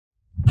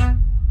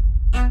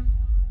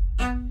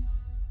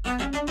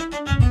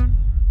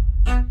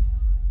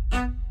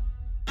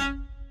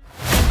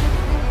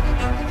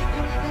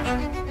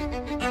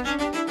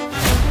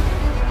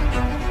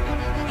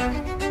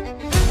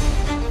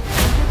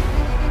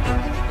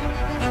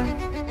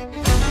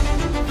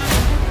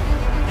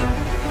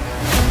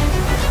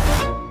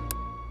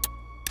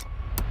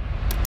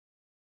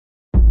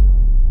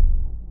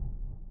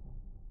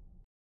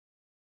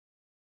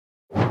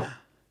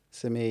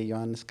ስሜ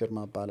ዮሐንስ ግርማ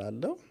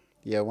እባላለሁ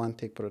የዋን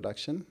ቴክ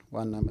ፕሮዳክሽን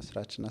ዋና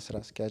መስራችና ስራ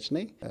አስኪያጅ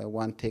ነኝ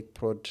ዋን ቴክ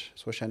ፕሮድ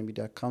ሶሻል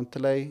ሚዲያ አካውንት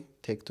ላይ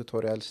ቴክ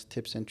ቱቶሪያልስ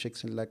ቲፕስ ኤንድ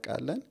ትሪክስ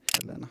እንለቃለን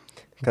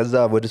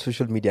ከዛ ወደ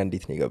ሶሻል ሚዲያ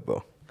እንዴት ነው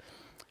የገባው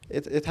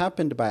it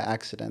happened by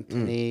accident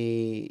እኔ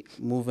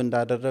ሙቭ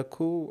እንዳደረኩ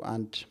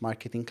አንድ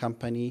ማርኬቲንግ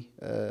ካምፓኒ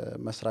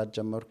መስራት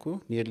ጀመርኩ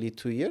nearly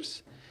 2 years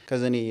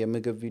ከዘኔ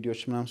የምግብ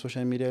ቪዲዮዎች ምናም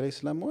ሶሻል ሚዲያ ላይ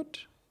ስለምወድ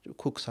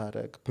ኩክስ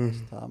አረግ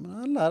ፓስታ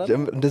ምናምን አላለ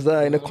እንደዛ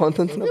አይነት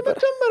ኮንተንት ነበር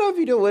የመጀመሪያው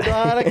ቪዲዮ ወደ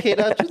አረክ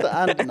ሄዳችሁት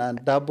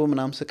አንድ ዳቦ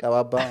ምናም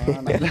ስቀባባ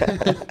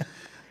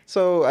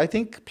so I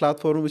think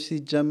platform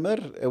ሲጀመር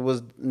it was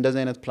እንደዛ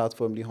አይነት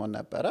ፕላትፎርም ሊሆን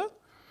ነበር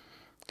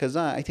ከዛ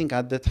I think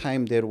at the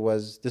time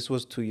this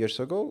was 2 years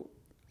ago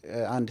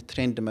and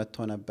trend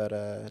መጥቶ ነበር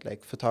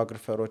like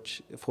photographers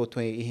photo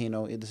ይሄ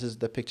ነው this is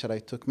the picture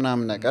I took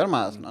ምናምን ነገር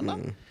ማለት ነውና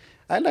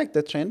I like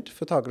the trend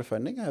photographer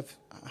ነኝ I have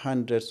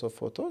hundreds of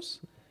photos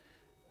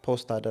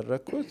post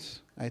አደረኩት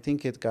I think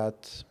it got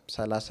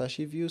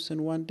 30,000 views in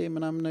one day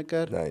ምናምን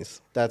ነገር nice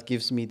that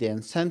gives me the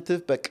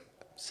incentive but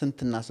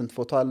ስንትና ስንት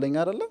ፎቶ አለኝ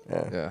አይደለ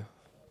yeah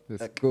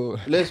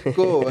let's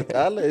go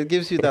it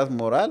gives you that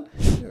morale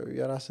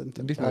የራስን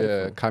እንዴት ነው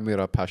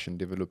የካሜራ ፓሽን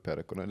ዴቨሎፕ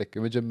ያደረኩ ነው like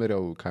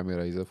የመጀመሪያው ካሜራ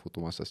ይዘህ ፎቶ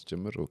ማንሳት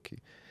ጀመር ኦኬ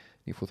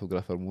እኔ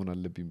ፎቶግራፈር መሆን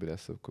አለብኝ ብለ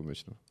ያሰብኩ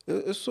መች ነው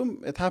እሱም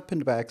it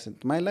happened by accident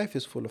my life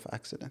is full of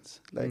accidents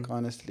like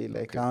honestly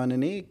like አሁን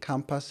እኔ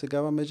ካምፓስ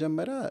ገባ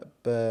መጀመሪያ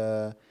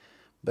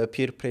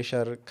በፒር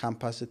ፕሬሸር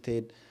ካምፓስ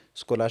ቴድ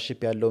ስኮላርሺፕ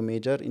ያለው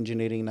ሜጀር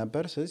ኢንጂነሪንግ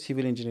ነበር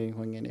ሲቪል ኢንጂነሪንግ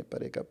ሆኜ ነበር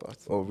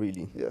የገባሁት oh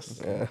really yes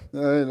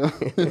I know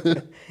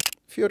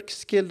if you're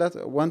skilled that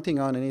one thing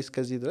on any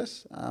እስከዚህ ድረስ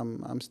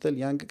I'm still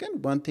young again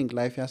one thing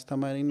life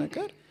ያስተማረኝ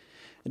ነገር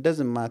it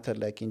doesn't matter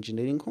like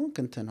engineering ሆንክ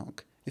እንትን ሆንክ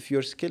if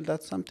you're skilled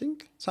at something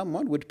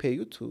someone would pay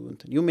you to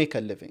you make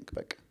a living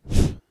በቃ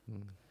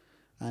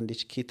and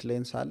each kit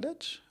lens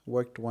አለች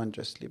worked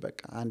wondrously በቃ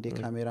አንድ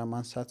ካሜራ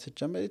ማንሳት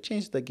ሲጀምር it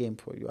changed the game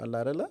for you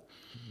አላረለ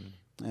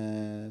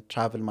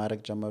travel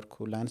ማድረግ ጀመርኩ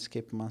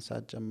landscape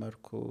ማንሳት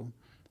ጀመርኩ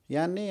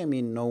ያኔ I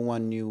mean no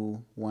one knew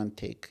one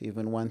take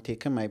even one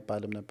take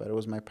አይባልም ነበር it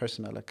was my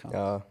personal account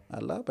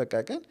አላ በቃ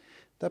ግን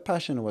the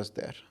passion was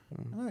there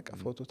በቃ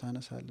ፎቶ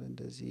ታነሳለ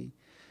እንደዚህ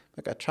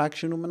በቃ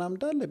traction ምናም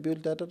ዳለ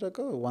build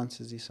ያደረገው once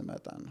እዚህ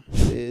ስመጣ ነው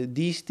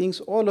these things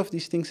all of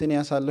these things እኔ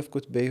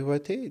ያሳለፍኩት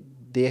በህይወቴ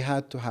they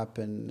had to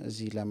happen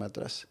እዚህ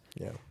ለመድረስ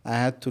I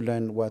had to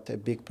learn what a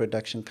big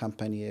production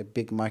company a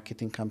big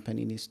marketing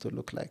company needs to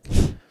look like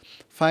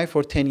 5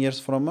 or 10 years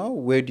from now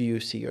where do you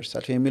see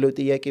yourself የሚለው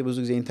ጥያቄ ብዙ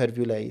ጊዜ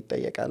ኢንተርቪው ላይ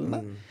ይጠየቃልና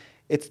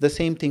it's the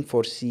same thing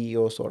for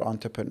CEOs or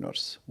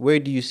entrepreneurs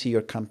where do you see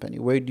your company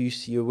where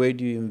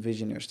do you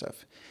envision yourself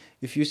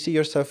if you see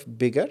yourself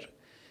bigger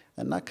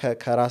እና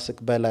ከራስክ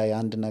በላይ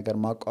አንድ ነገር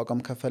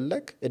ማቋቋም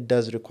ከፈለክ it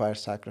does require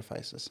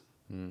sacrifices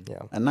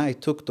and I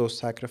took those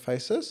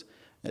sacrifices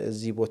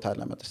እዚህ ቦታ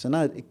ለመድረስ እና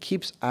it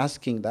keeps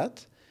asking that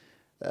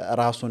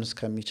ራሱን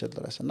እስከሚችል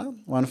ድረስና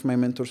one of my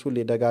mentors ሁሌ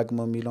ደጋግሞ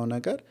የሚለው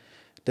ነገር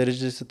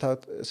ድርጅት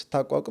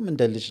ስታቋቁም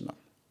እንደ ልጅ ነው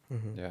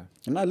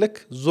እና ልክ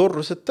ዞር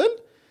ስትል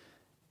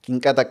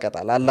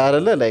ይንቀጠቀጣል አላ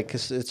አይደለ like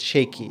it's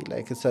shaky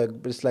like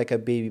it's like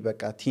a baby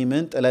በቃ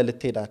ቲምን ጥለ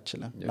ልትሄድ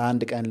አትችልም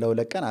ለአንድ ቀን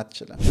ለሁለት ቀን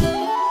አትችልም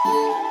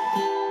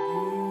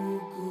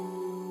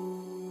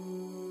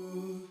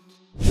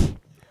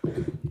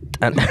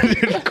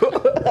አንደርኮ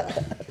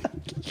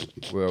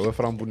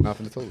ወፍራም ቡና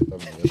አፍልተው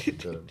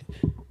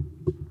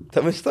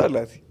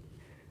ተመችቷላት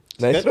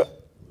ናይስ ነው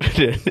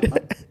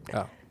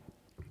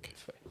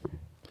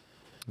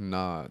እና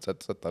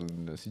ጸጥጸጣል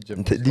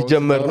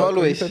ሊጀመር ነው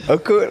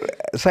እኮ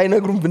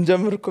ሳይነግሩን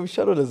ብንጀምር እኮ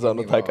ቢሻለው ለዛ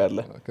ነው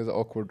ታውቃለህ ከዛ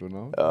awkward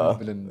ነው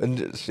ብለን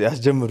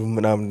ያስጀምሩ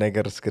ምናምን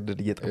ነገር እስከድር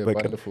እየተጠበቀ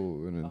ባለፈው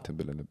እንትን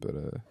ብለን ነበር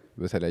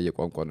በተለያየ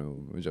ቋንቋ ነው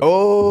ኦ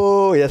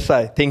yes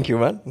I thank you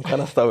man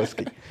እንኳን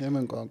አስታወስከኝ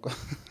የምን ቋንቋ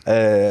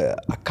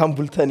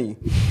አካምቡልተኒ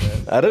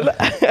አይደለ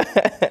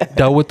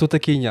ዳወቶ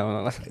ተኬኛ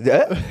ማለት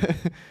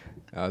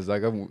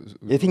አዛጋም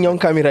የትኛውን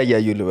ካሜራ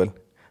ያያዩ ልበል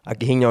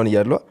ይሄኛውን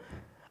ያያሉ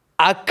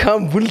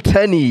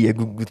አካምቡልተኒ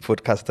የጉጉት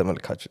ፖድካስት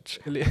ተመልካቾች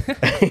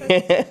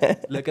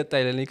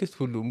ለቀጣይ ለኔክስት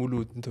ሁሉ ሙሉ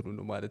እንትኑ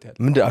ነው ማለት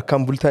ያለው ምንድነው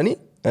አካምቡልተኒ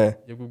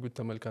የጉጉት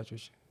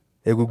ተመልካቾች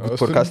የጉጉት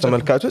ፖድካስት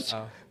ተመልካቾች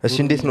እሺ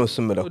እንዴት ነው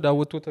ስምለው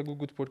ዳውቶ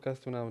ተጉጉት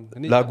ፖድካስት ምናምን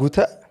እኔ ላጉተ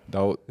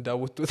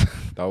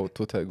ዳውቶ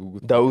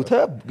ተጉጉት ዳውተ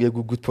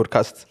የጉጉት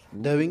ፖድካስት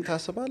ደቢንግ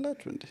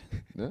ታስባላችሁ እንዴ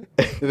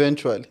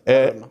eventually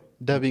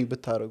ደቢንግ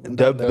ብታረጉ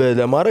ደብ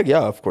ለማድረግ ያ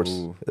of course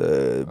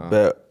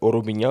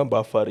በኦሮምኛ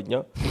በአፋርኛ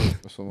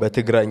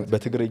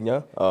በትግርኛ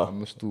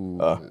አምስቱ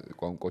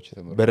ቋንቋዎች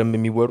ተመረጡ በረም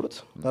የሚወሩት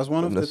that's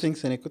one of the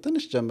things እኔ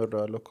ኩትንሽ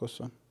ጀምሬዋለሁ እኮ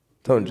እሱን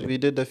we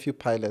did a few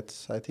pilots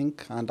I think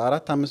and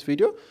 4-5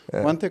 video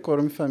one take or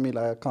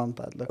family account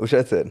አለ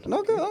ውሸትን no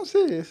I'm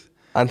serious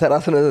አንተ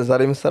ራስህ ዛሬ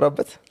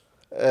የምትሰራበት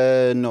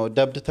no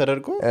dubbed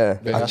ተደርጎ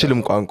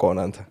አችልም ቋንቋውን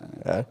አንተ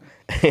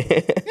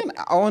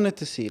I wanted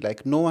to see like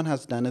no one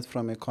has done it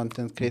from a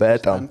content creator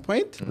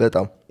standpoint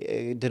በጣም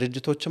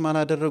ድርጅቶችም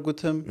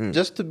አላደረጉትም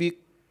just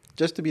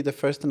to be the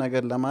first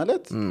ነገር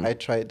ለማለት I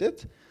tried it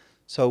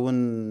ሰውን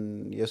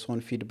የሶን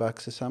ፊድባክ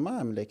ስሰማ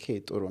I'm like hey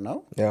ጥሩ ነው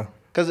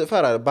ከዚህ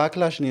ፈራ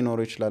ባክላሽ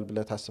ሊኖረው ይችላል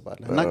ብለህ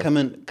ታስባለህ እና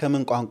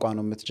ከምን ቋንቋ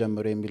ነው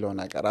የምትጀምረው የሚለው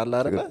ነገር አለ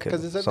አይደል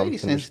ከዚህ ዘበይ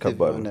ሴንሲቲቭ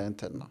የሆነ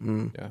እንትን ነው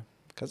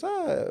ከዛ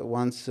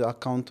once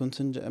አካውንቱን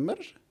ስንጀምር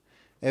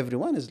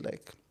everyone is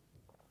like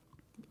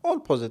all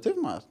positive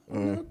ማለት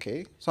okay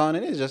so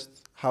and it's just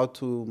how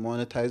to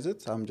monetize it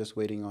I'm just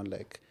waiting on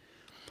like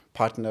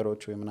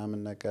partneroች ወይ ምናምን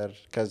ነገር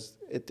cuz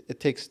it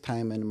takes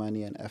time and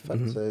money and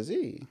effort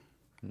ስለዚህ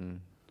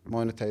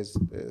monetize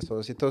so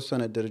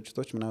የተወሰነ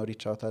ድርጅቶች ምናምን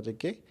reach out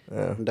አድርጌ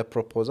እንደ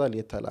proposal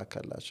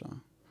የተላከላቸው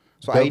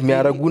so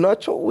የሚያረጉ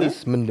ናቸው ወይስ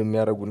ምን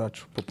እንደሚያረጉ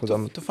ናቸው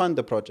proposal to fund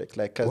the project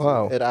like cuz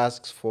it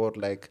asks for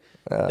like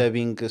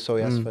dubbing so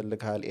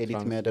ያስፈልጋል edit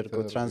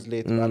የሚያደርገው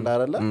translate አለ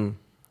አይደለ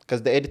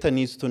cuz the editor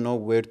needs to know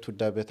where to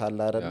dub it አለ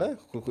አይደለ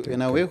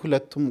in a way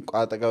ሁለቱም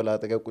ቋጠጋው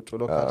ላጠጋው ቁጭ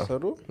ብሎ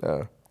ካሰሩ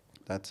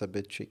that's a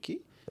bit tricky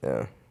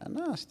and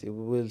still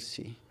we will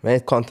see my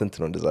content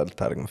ነው እንደዛ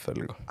ልታረግ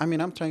የምፈልገው I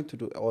mean I'm trying to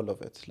do all of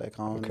it like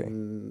on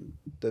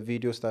the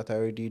videos that I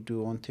already do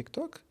on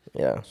TikTok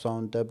so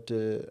on dubbed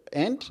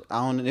and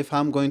on if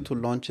I'm going to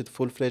launch it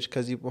full fledged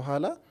ከዚህ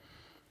በኋላ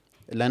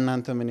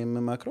ለእናንተ ምን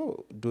የምመክረው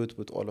do it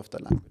with all of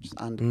the languages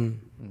and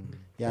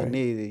ያኔ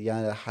ያ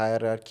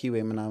hierarchy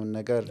ወይ ምናምን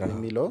ነገር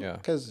የሚለው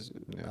cuz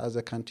as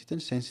a country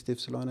tin sensitive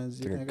ስለሆነ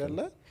እዚህ ነገር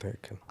ላይ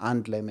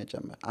አንድ ላይ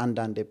መጀመር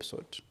አንድ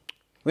ኤፒሶድ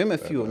ወይም a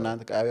few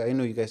I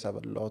know you guys have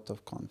a lot of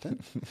content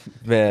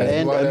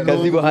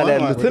ከዚህ በኋላ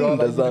ያሉትን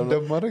እንደዛ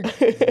ነው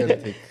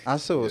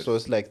so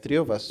it's like three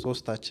of us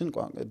ሶስታችን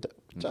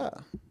ብቻ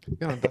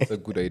that's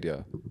a good idea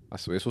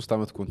የሶስት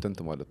አመት ኮንተንት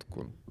ማለት እኮ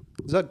ነው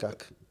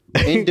ዘጋክ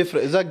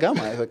ዘጋ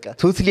ማለት በቃ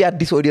ቶታሊ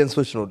አዲስ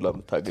ኦዲየንሶች ነው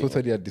ለምታገኝ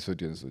ቶታሊ አዲስ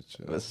ኦዲየንሶች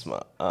በስማ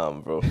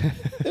bro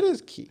it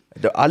is key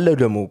አለ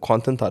ደግሞ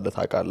ኮንተንት አለ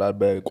ታውቃለህ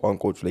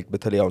በቋንቋዎች like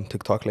በተለይ አሁን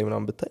ቲክቶክ ላይ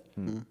ምናምን ብታይ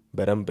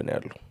በደንብ ነው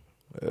ያለው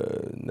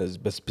እነዚህ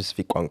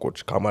በስፔሲፊክ ቋንቋዎች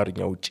ከአማርኛ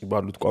ውጪ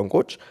ባሉት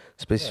ቋንቋዎች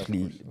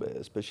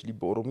ስፔሻሊ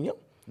በኦሮሚያ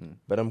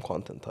በደንብ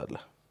ኮንተንት አለ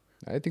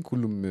I think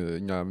ሁሉም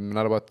እኛ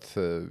ምናልባት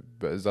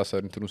በዛ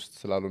ሰርንትን ውስጥ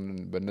ስላሉን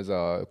በነዛ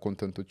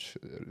ኮንተንቶች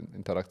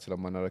ኢንተራክት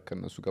ስለማናረግ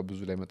ከነሱ ጋር ብዙ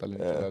ላይ መጣልን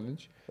ይችላል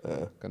እንጂ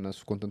ከነሱ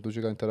ኮንተንቶች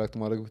ጋር ኢንተራክት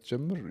ማድረግ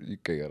ብትጀምር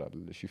ይቀየራል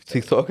shift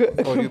TikTok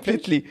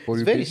completely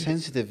it's very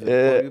sensitive for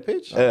your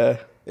page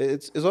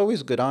it's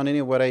always good on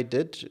any what I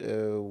did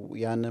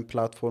ያንን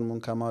ፕላትፎርሙን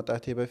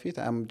ከማውጣቴ በፊት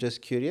I'm just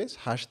curious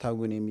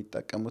ሃሽታጉን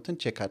የሚጠቀሙትን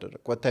ቼክ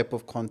አደረግ what type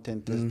of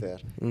content is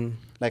there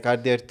like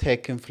are there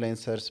tech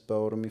influencers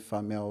በኦሮሚፋ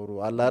የሚያወሩ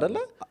አለ አይደለ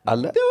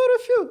there were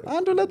a few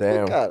and let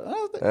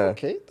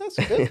okay that's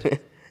good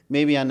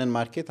maybe ያንን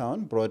ማርኬት አሁን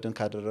ብሮድን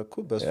ካደረኩ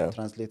በሱ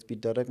ትራንስሌት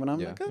ቢደረግ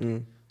ምናምን ነገር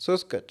so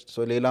it's good so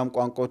ሌላም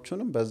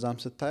ቋንቋዎቹንም በዛም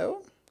ስታየው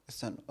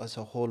as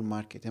a whole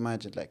market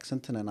imagine like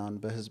ስንትነን አሁን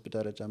በህዝብ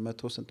ደረጃ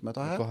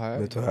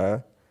 120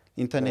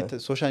 ኢንተርኔት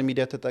ሶሻል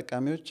ሚዲያ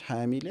ተጠቃሚዎች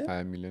 20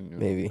 ሚሊዮን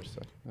maybe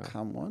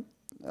come on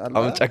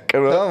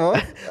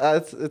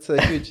it's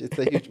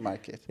a huge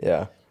market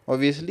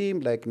obviously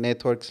like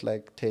networks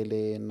like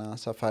tele and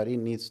safari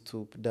needs to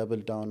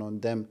double down on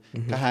them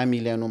ከ20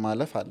 ሚሊዮን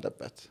ማለፍ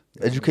አለበት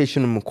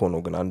ኤጁኬሽንም እኮ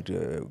ነው ግን አንድ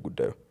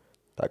ጉዳዩ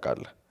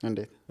ታውቃለህ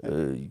እንዴት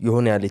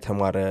የሆነ ያለ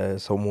የተማረ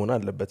ሰው መሆን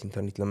አለበት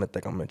ኢንተርኔት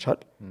ለመጠቀም መቻል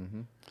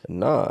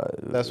እና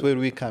that's where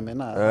we come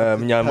in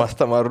እኛ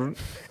ማስተማሩን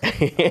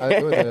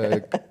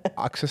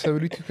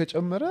accessibility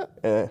ከጨመረ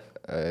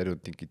I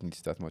don't think it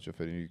needs that much of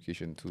an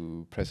education to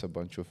press a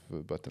bunch of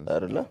buttons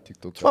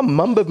TikTok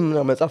ማንበብ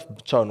እና መጻፍ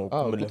ብቻ ነው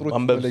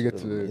ማንበብ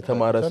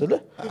የተማረ ስለ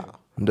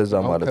እንደዛ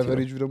ማለት ነው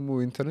coverage ደግሞ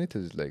ኢንተርኔት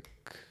is like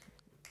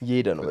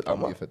እየሄደ ነው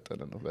በጣም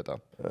እየፈጠነ ነው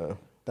በጣም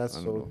that's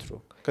so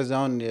true cuz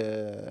on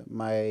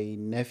my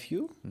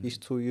nephew is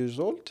 2 years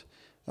old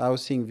I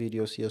was seeing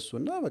videos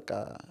yesterday na baka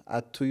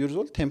at 2 years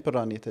old temper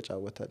run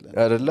የተጫወተልን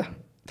አይደለ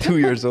 2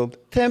 years old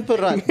temper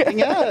run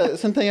እኛ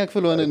ስንተኛ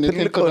ክፍል ሆነ ነው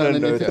temper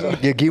run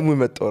የጌሙ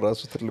የመጣው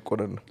ራሱ ትልቅ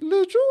ሆነ ነው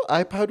ልጁ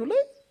አይፓዱ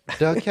ላይ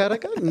ዳክ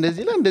ያረጋል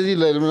እንደዚህ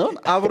ላይ ምናምን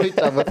አብሮ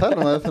ይጫወታል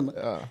ማለት ነው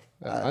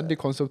አንድ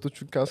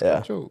ኮንሰፕቶቹን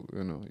ካስካቸው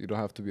you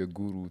don't have to be a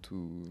guru to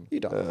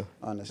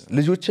honestly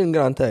ልጆችን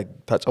ግን አንተ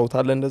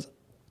ታጫውታለህ እንደዛ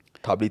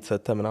ታብሌት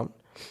ሰተ ምናምን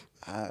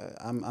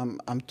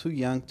I'm too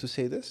young to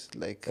say this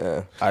like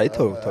I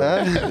thought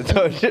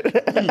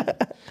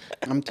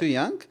I'm too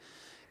young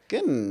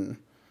can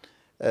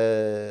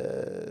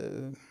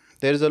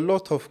there's a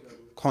lot of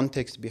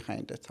context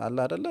behind it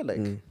alla adalla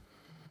like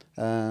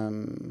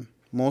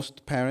most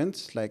parents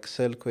like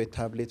silk or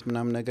tablet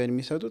ምናምን ነገር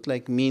የሚሰጡት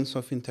like means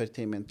of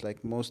entertainment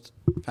like most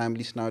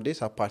families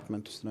nowadays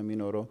apartment ውስጥ ነው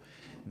የሚኖረው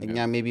እኛ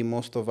maybe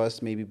most of us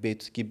maybe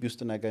ቤት ግቢ ውስጥ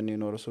ነገር ነው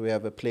የሚኖረው so we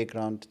have a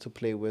playground to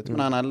play with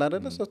ምናምን አለ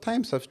አይደለ so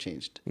times have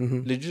changed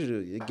ልጅ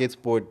gets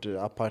bored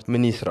apartment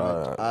ምን ይስራ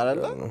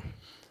አይደለ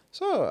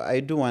so I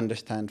do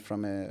understand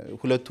from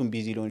ሁለቱም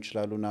busy ሊሆን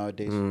ይችላሉ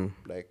nowadays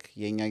like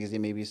የኛ ጊዜ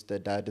maybe the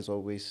dad is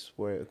always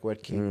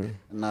working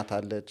እናት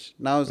አለች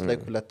now it's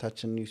like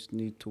ሁለታችን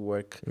need to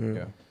work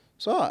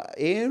so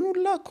ይሄን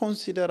ሁላ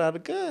consider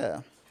አድርገ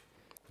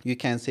you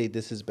can say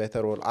this is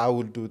better or I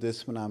will do this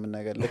ምናምን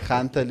ነገር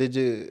ለካንተ ልጅ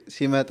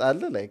ሲመጣል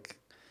like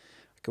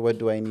what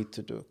do I need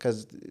to do?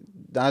 Because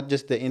not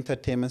just the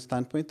entertainment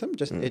standpoint,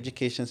 just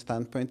education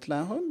standpoint.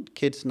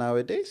 Kids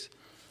nowadays,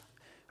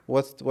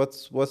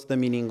 what's the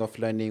meaning of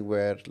learning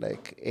where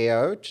like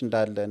AIዎች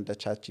እንዳለ እንደ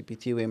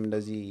ChatGPT ወይም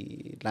እንደዚህ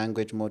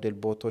language model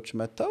ቦቶች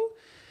መጥተው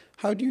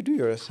how do you do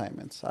your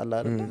assignments?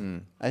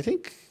 I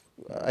think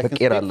I can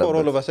speak for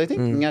all of us. I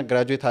think እኛ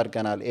graduate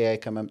አድርገናል AI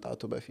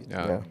ከመምጣቱ በፊት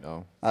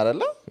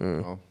አይደለ?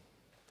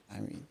 I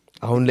mean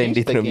አሁን ላይ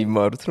እንዴት ነው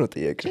የሚማሩት ነው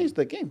ጥያቄ change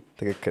the game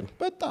ትክክል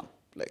በጣም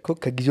like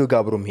ከጊዜው ጋር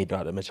አብሮ መሄድ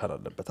መቻል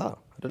አለበት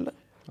አይደለ?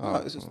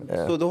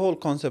 So the whole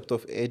concept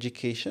of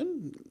education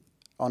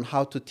on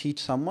how to teach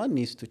someone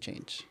needs to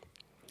change.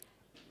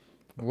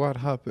 What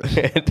happened?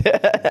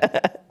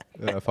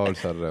 ፋውል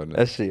ሰራው ነው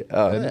እሺ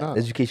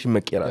ኤጁኬሽን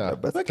መቀየር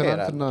አለበት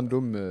ትናንትና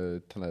እንደውም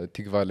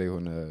ቲግቫ ላይ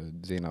የሆነ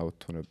ዜና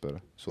ወጥቶ ነበር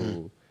ሶ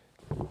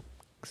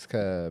እስከ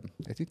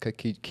አይ ቲንክ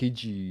ከኬጂ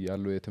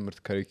ያለው የትምህርት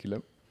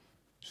ካሪኩለም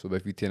ሶ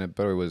በፊት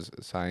የነበረው was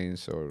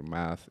science or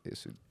math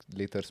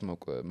letters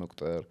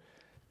መቁጠር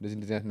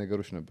እንደዚህ አይነት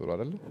ነገሮች ነበሩ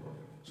አይደል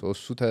ሶ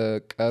እሱ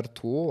ተቀርቶ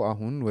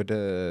አሁን ወደ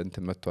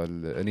እንትን መጥቷል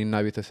እኔና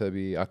ቤተሰቤ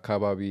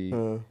አካባቢ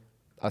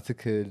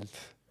አትክልት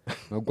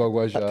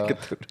መጓጓዣ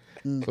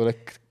ሶ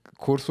like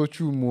ኮርሶቹ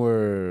ሞር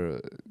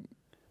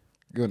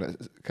ገና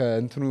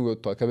ከእንትኑ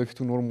ወጥቷል ከበፊቱ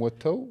ኖርም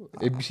ወጥተው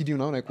ኤቢሲዲ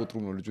ምናምን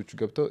አይቆጥሩም ነው ልጆቹ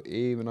ገብተው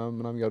ኤ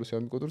ምናምን ያሉ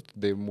ሲያም የሚቆጥሩት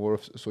they more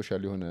of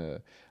social የሆነ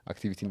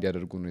አክቲቪቲ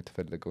እንዲያደርጉ ነው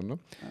የተፈለገው ነው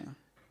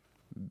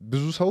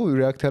ብዙ ሰው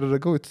ሪአክት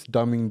ያደረገው it's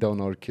dumbing down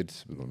our kids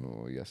ብሎ ነው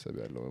ያሰበ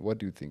ያለው what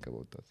do you think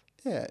about that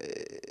yeah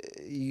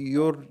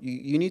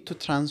you need to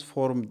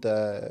transform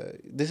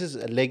this is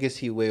a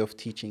legacy way of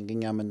teaching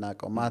እኛ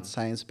የምናውቀው math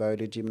science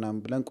biology ምናምን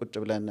ብለን ቁጭ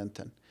ብለን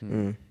እንትን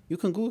you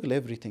can google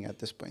everything at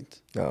this point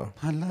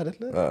አላ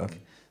አይደለ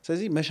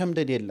ስለዚህ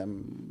መሸምደድ የለም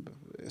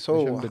so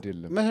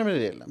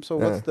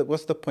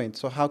what's the point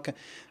so how can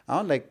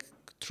like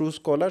true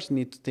scholars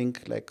need to think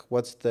like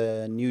what's the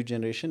new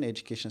generation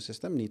education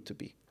system need to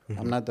be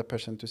I'm not the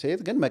person to say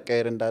it ግን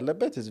መቀየር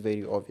እንዳለበት is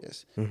very obvious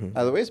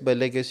otherwise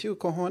በሌጋሲው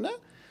ከሆነ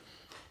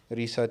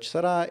ሪሰርች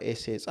ስራ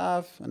ኤሴ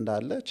ጻፍ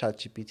እንዳለ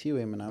ChatGPT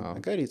ወይ ምናምን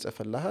ነገር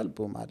ይጽፍልሃል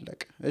ቡም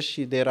አለቀ እሺ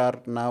there are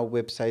now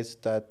websites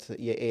that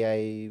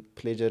የAI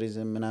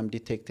plagiarism ምናምን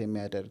ዲቴክት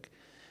የሚያደርግ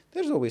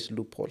there's always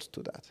loopholes to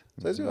that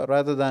so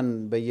rather than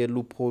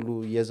በየሉፕሆሉ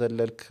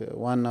የዘለልክ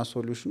ዋና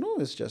ሶሉሽኑ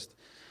is just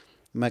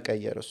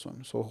መቀየር እሱን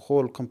so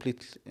whole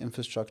complete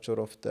infrastructure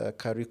of the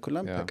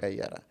curriculum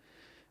ተቀየረ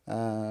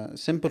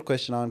simple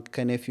question on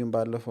ከኔፊውም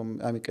ባለፈው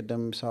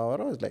አሚቀደም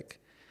ሳወራው is like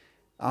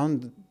on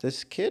this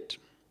kid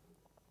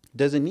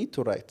doesn't need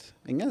to write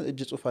እኛ እጅ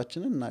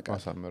ጽሁፋችንን እናቃለን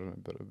ማሳመር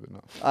ነበርብና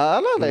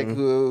አላ like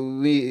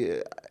we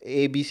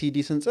ABCD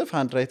ስንጽፍ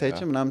ሃንድ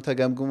ራይታችን ምናምን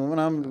ተገምግሞ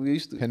ምናምን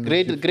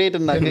ግሬድ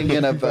እናገኝ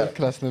ነበር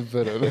ክላስ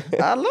ነበር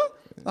አላ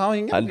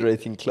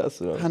handwriting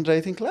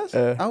class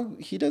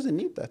he doesn't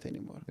need that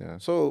anymore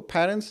so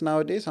parents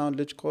nowadays on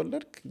ልጅ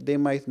ኮለር they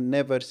might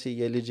never see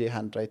የልጅ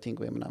handwriting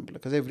ወይ ምናምን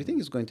because everything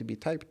is going to be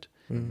typed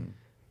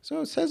so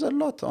it says a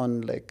lot on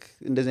like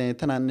እንደዚህ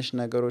ትናንሽ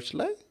ነገሮች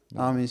ላይ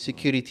አሁን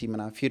security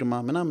ምናምን ፊርማ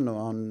ምናምን ነው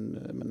አሁን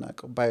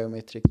ምናቀው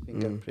biometric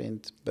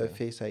fingerprint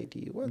በፌስ አይዲ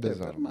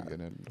whatever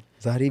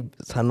ዛሬ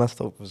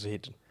ሳናስተውቁ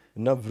ሄድን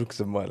እና ብሩክ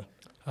ዝም አለ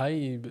አይ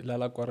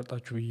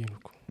ላላቋረጣችሁ ብዬ ነው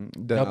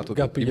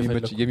ጋፕ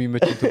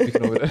የሚመች ቶፒክ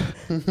ነው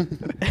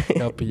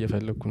ጋፕ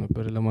እየፈለኩ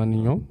ነበር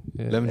ለማንኛውም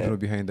ለምን ነው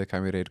behind the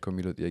camera ሄድ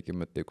ከሚለው ጥያቄ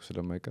መጠየቁ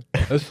ስለማይቀር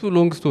እሱ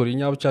ሎንግ ስቶሪ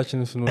እኛ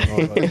ብቻችንን ስንሆን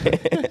ነው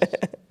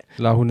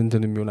ለአሁን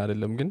እንትን የሚሆን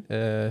አይደለም ግን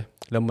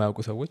ለማያውቁ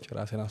ሰዎች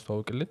ራስን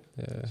አስተዋውቅልን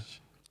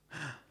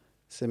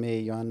ስሜ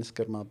ዮሐንስ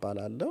ግርማ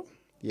እባላለሁ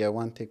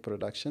የዋንቴክ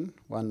ፕሮዳክሽን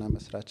ዋና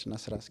መስራችና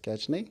ስራ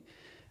አስኪያጅ ነኝ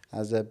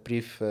as a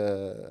brief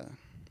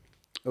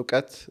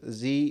እውቀት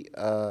እዚህ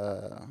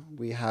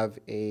we have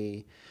a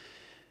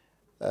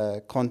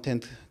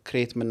content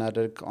create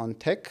ምናደርግ on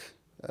tech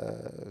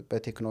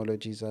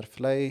በቴክኖሎጂ ዘርፍ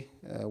ላይ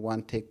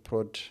ዋንቴክ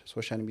ፕሮድ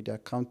ሶሻል ሚዲያ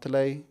አካውንት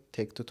ላይ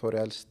ቴክ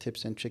ቱቶሪያልስ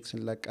ቲፕስ ኤንድ ትሪክስ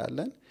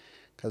እንለቃለን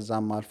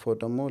ከዛም አልፎ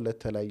ደግሞ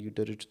ለተለያዩ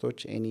ድርጅቶች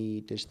any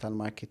digital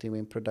marketing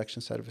ወይም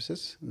production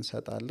services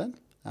እንሰጣለን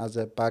as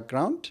a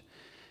background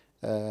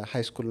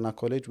high school እና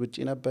college ውጪ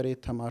ነበር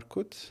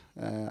የተማርኩት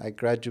I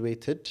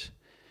graduated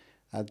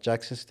at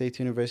Jackson State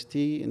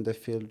University in the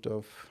field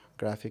of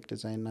graphic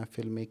design and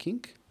filmmaking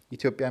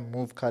Ethiopia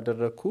move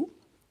ካደረኩ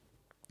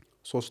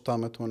 3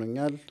 አመት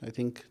ሆኖኛል I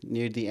think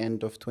near the end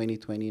of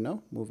 2020 ነው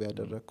move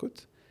ያደረኩት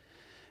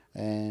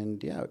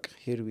and yeah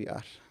here we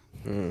are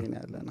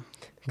ያለና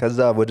ከዛ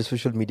ወደ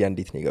ሶሻል ሚዲያ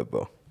እንዴት ነው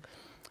የገባው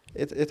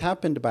it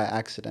happened by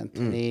accident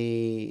እኔ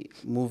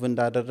move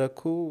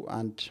እንዳደረኩ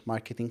and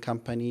marketing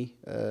company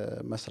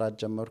መስራት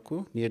ጀመርኩ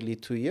nearly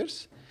 2 years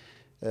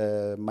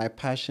my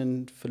passion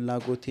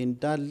ፍላጎቴ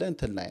እንዳለ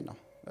እንትን ላይ ነው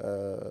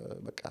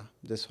በቃ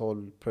this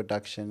whole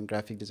production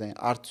graphic design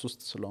arts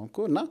ውስጥ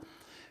ስለሆንኩ እና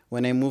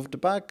when I moved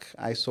back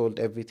I sold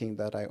everything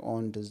that I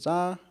owned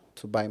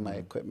to buy my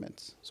equipment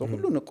so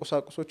ሁሉ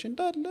ንቁሳቁሶች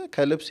እንዳለ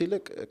ከልብስ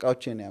ይልቅ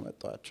እቃዎችን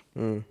ያመጣዋቸው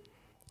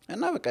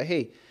እና በቃ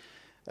hey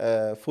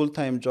full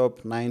time job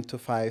 9 to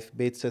 5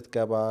 ቤት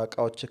ስትገባ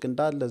እቃዎችክ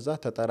እንዳለ እዛ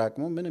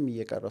ተጠራቅሞ ምንም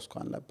እየቀረስኩ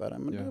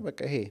አልነበረም እና በቃ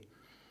hey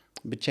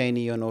ብቻዬን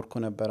እየኖርኩ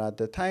ነበር at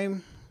the time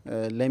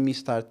let me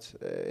start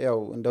ያው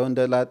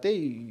እንደ ላጤ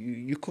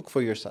you cook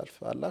for yourself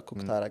አላ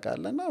ኩክ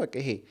ታረጋለና በቃ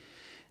ይሄ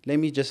let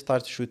me just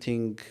start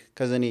shooting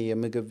ከዘኔ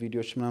የምግብ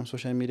ቪዲዮዎች ምናምን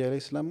ሶሻል ሚዲያ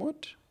ላይ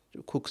ስለምወድ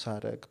ኩክ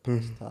ሳረግ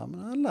ፓስታ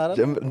ምናምን አላ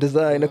እንደዛ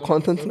አይነት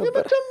ኮንተንት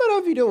ነበር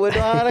የመጀመሪያው ቪዲዮ ወደ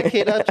ኋላ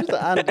ከሄዳችሁት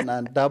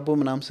አንድ ዳቦ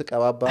ምናምን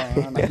ስቀባባ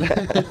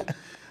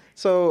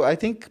so I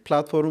think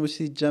platform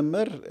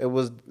ሲጀመር it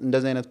was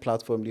እንደዛ አይነት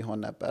ፕላትፎርም ሊሆን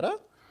ነበረ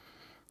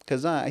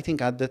ከዛ I think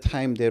at the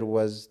time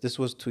this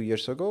was 2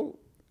 years ago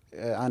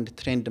and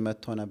trend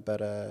መጥቶ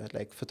ነበረ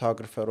like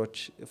photographers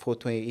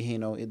ፎቶ ይሄ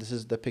ነው this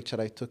is the picture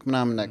I took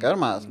ምናምን ነገር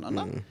ማለት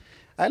ነውና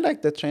I like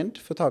the trend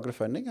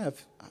photographer ነኝ I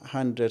have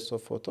hundreds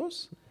of photos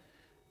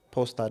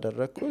post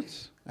አደረኩት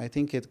I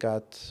think it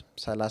got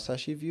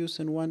 30,000 views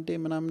in one day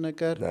ምናምን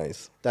ነገር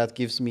nice that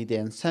gives me the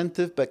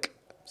incentive but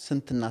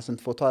ስንትና ስንት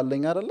ፎቶ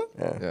አለኝ አይደለ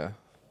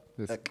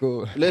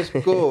let's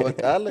go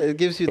it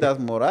gives you that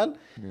morale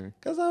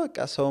ከዛ በቃ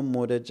ሰው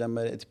ሞዴል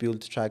ጀመረ it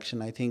built traction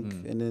I think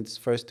in its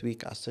first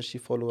week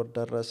 10,000 follower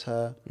ደረሰ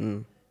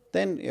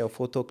then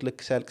photo click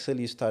ስል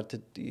you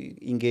started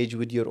engage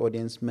with your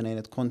audience ምን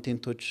አይነት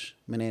ኮንቴንቶች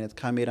ምን አይነት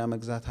ካሜራ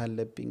መግዛት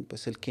አለብኝ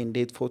በስልኬ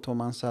እንዴት ፎቶ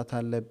ማንሳት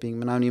አለብኝ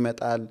ምናምን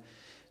ይመጣል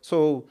so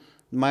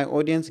my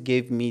audience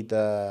gave me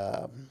the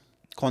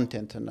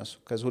content እነሱ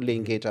ከዛ ሁሌ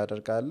engage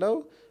አደርጋለሁ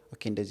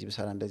okay እንደዚህ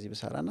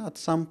በሰራና at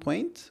some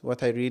point what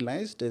I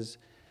realized is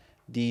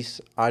these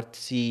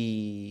artsy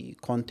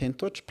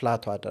contentዎች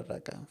plateau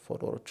አደረገ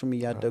ፎሎወሮቹም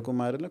እያደጉ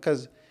ማለት ነው cuz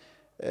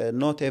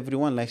not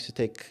everyone likes to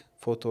take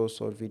photos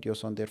or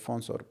videos on their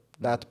phones or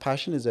that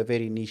passion is a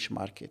very niche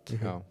market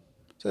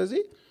so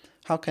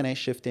how can I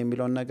shift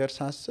የሚለውን ነገር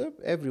ሳስብ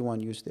everyone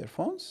use their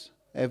phones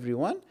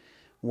everyone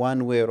one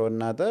way or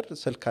another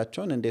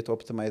ስልካቸውን እንዴት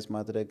ኦፕቲማይዝ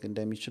ማድረግ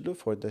እንደሚችሉ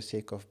for the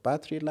sake of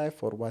battery life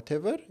or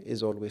whatever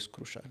is always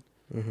crucial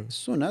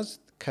soon as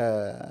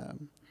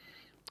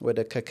ወደ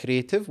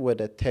ከክሪኤቲቭ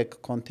ወደ ቴክ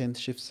ኮንቴንት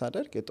ሽፍት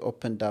ሳደርግ it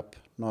opened up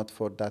not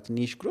for that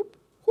niche group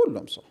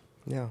ሁሉም ሰው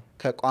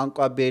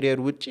ከቋንቋ ቤሪየር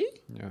ውጪ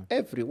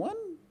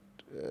everyone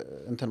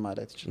እንትን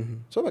ማለት ይችላል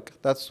so በቃ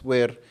that's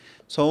where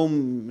some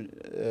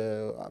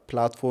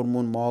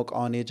platformun ማወቅ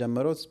አሁን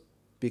የጀመረው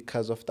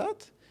because of that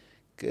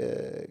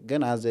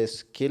ግን as a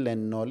skill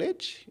and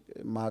knowledge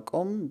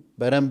ማቆም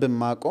በረንብ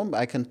ማቆም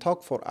I can talk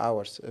for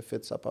hours if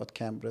it's about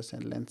cameras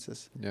and lenses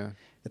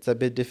it's a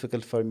bit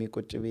difficult for me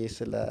ቁጭ ብዬ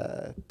ስለ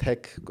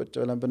ቴክ ቁጭ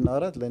ብለን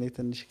ብናወራት ለኔ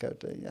ትንሽ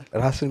ይከብደኛል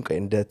ራስን ቆይ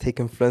እንደ ቴክ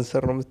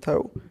ኢንፍሉዌንሰር ነው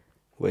የምታየው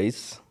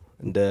ወይስ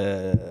እንደ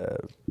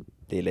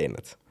ሌላ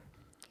አይነት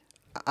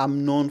I'm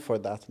known for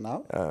that now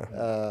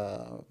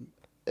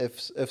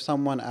if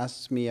someone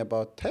asks me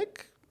about tech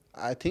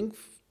I think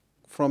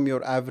from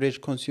your average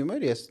consumer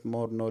yes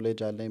more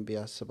knowledge አለኝ ብዬ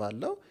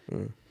አስባለሁ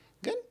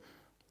ግን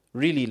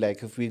really like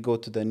if we go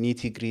to the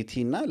nitty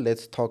gritty now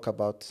let's talk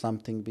about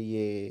something ብዬ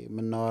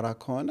ምናወራ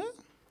ከሆነ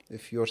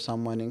if you're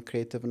someone in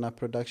creative and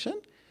production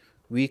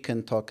we can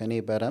talk እኔ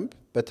በረምብ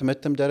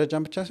በትምህርትም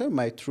ደረጃም ብቻ ሳይሆን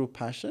my true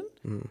passion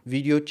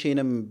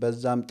ቪዲዮቼንም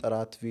በዛም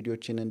ጥራት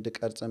ቪዲዮቼን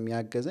እንድቀርጽ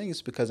የሚያገዘኝ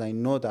is because I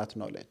know that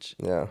knowledge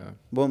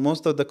but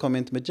most of the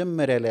comment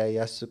መጀመሪያ ላይ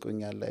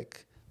ያስቁኛል like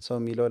ሰው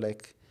የሚለው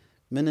like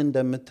ምን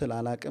እንደምትል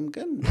አላቅም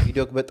ግን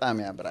ቪዲዮ በጣም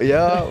ያምራል ያ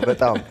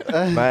በጣም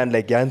ማን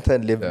like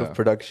ያንተን level of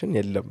production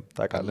የለም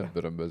ታውቃለህ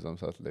በዛም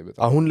ሰዓት ላይ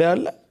በጣም አሁን ላይ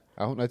አለ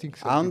አሁን I think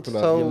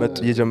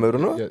እየጀመሩ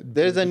ነው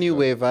there's a new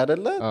wave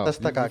አይደለ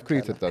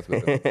ተስተካክሏል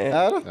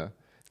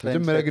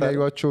መጀመሪያ ግን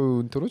ያዩዋቸው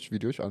እንትኖች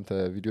ቪዲዮዎች አንተ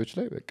ቪዲዮዎች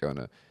ላይ በቃ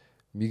የሆነ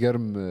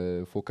የሚገርም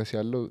ፎከስ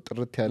ያለው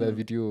ጥርት ያለ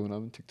ቪዲዮ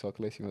ምናምን ቲክቶክ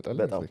ላይ ሲመጣል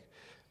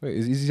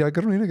እዚህ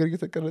ሀገር ነው ነገር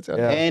እየተቀረጸ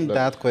ያለው and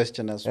that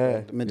question as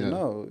well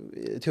ምንድነው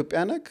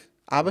ኢትዮጵያ ነክ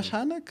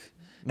አበሻ ነክ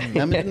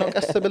ለምንድነው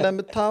ቀስ ብለህ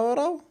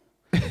የምታወራው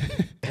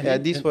yeah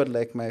these were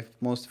like my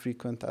most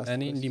frequent asks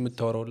እኔ እንዲህ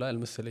የምታወራው ላይ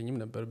አልመሰለኝም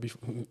ነበር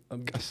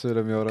ቀስ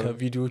ለሚያወራው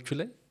ከቪዲዮቹ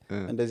ላይ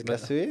እንደዚህ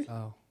ቀስ ብዬ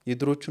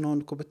የድሮቹን አሁን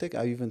እኮ ብታይ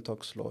I even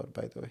talk slower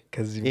by the way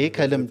ይሄ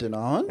ከልምድ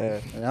ነው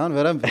አሁን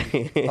በረምብ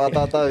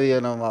ታታታ ብዬ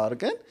ነው ማወር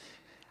ግን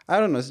I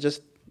don't know it's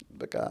just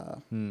በቃ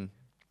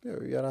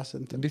የራስ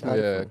እንትን እንዴት ነው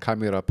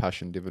የካሜራ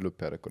ፓሽን ዴቨሎፕ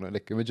ያደረገው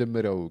like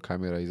የመጀመሪያው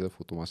ካሜራ ይዘህ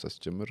ፎቶ ማንሳት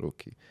ጀምር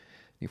ኦኬ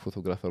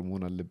ፎቶግራፈር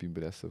መሆን አለብኝ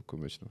ብለ ያሰብኩ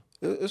መች ነው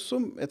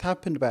እሱም it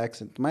happened by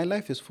accident my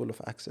life is full of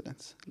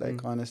accidents like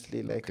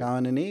honestly like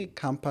አሁን እኔ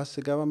ካምፓስ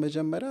ገባ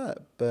መጀመሪያ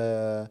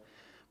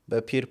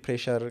በፒር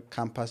ፕሬሸር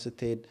ካምፓስ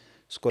ስትሄድ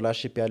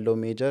ስኮላርሺፕ ያለው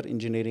ሜጀር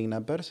ኢንጂነሪንግ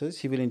ነበር ስለዚህ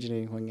ሲቪል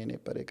ኢንጂነሪንግ ሆኜ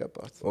ነበር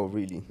የገባሁት oh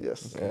really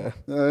yes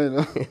I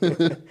know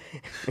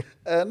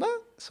እና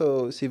so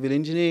ሲቪል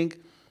ኢንጂነሪንግ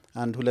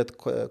አንድ ሁለት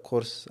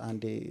ኮርስ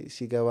አንዴ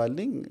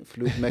ሲገባልኝ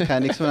ፍሉይድ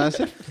ሜካኒክስ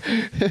ምናምን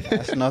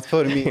that's not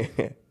for me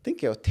think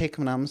ያው ቴክ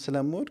ምናምን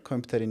ስለምወድ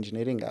ኮምፒውተር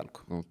ኢንጂነሪንግ አልኩ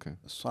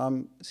እሷም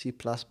C++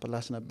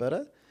 ነበረ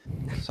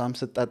እሷም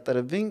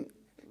ስጣጥርብኝ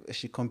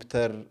እሺ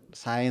ኮምፒውተር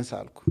ሳይንስ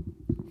አልኩ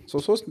so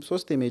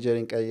ሶስት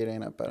ሜጀሪንግ ቀይሬ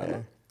ነበር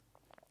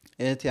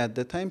at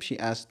the time she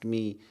asked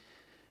me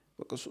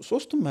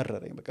ሶስቱም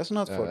መረረኝ በቃ it's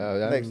not for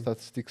like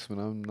statistics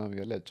ምናምን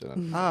ያለ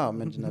ያጨናል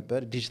ምን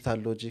ነበር ዲጂታል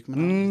ሎጂክ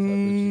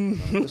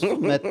ምናምን እሱ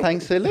መታኝ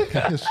ስልህ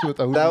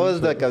that was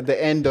like the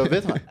end of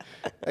it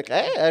like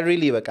I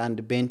really በቃ አንድ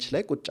bench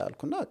ላይ ቁጭ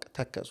አልኩና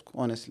ተከስኩ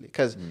honestly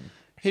cuz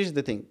here's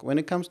the thing when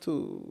it comes to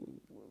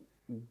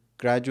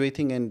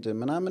graduating and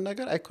ምናምን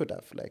ነገር I could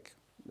have like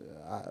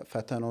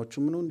ፈተናዎቹ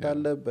ምኑ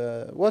እንዳለ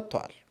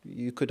ወጥቷል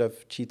you could have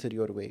cheated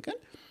your way ግን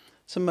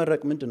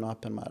ስመረቅ ምንድነው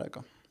happen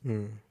ማረጋው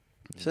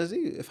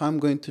ስለዚህ if I'm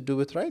going to do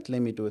it right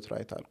let me do it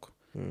right አልኩ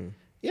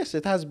yes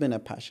it has been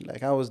a passion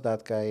like I was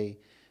that guy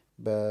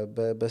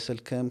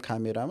በስልክም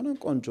ካሜራ ምናምን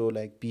ቆንጆ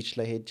like beach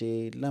ላይ ሄጄ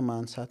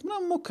ለማንሳት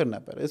ምናምን ሞክር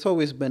ነበር it's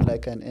always been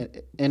like an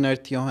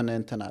inert የሆነ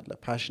እንትን አለ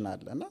passion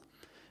አለና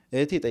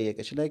እህቴ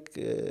ጠየቀች like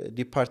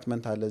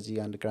ዲፓርትመንት አለ እዚህ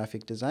አንድ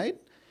graphic design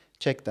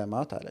check them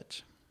out አለች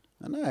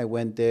እና I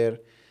went there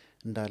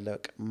እንዳለ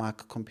ማክ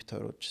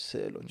ኮምፒውተሮች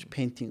ስዕሎች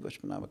ፔይንቲንጎች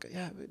ምናምን በቃ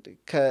ያ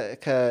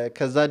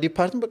ከዛ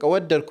ዲፓርትመንት በቃ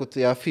ወደድኩት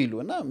ያ ፊሉ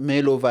እና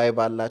ሜሎ ቫይብ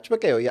አላችሁ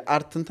በቃ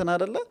የአርት እንትን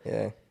አይደለ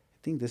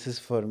I think this is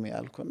for me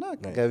alkona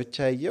ገብቻ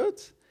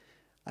ያየሁት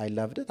I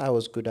loved it I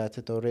was good at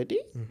it already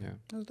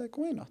I was like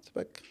why not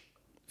but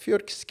if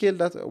you're skilled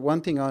that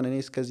one thing on እኔ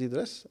እስከዚህ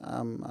ድረስ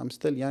I'm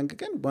still young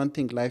again one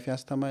thing life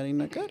ያስተማረኝ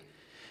ነገር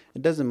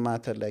it doesn't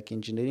matter like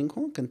engineering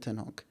ሆንክ እንትን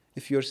ሆንክ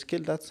if you're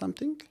skilled at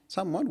something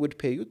someone would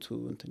pay you to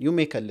you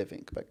make a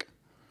living በቃ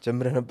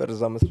ጀምረህ ነበር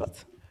እዛ መስራት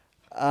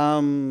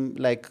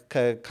like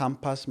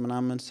campus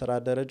ምናምን ስራ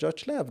ደረጃዎች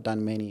ላይ I've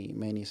done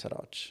many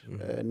ስራዎች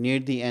near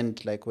the end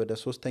like ወደ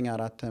 3ኛ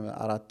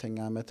 4ኛ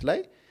አመት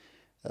ላይ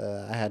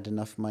I had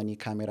enough money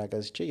ካሜራ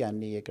ገዝቼ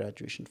ያኔ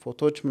የግራጁዌሽን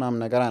ፎቶዎች ምናምን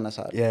ነገር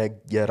አነሳለሁ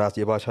የራስ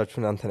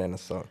የባቻችሁን አንተን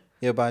ያነሳው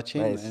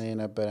የባቼን እኔ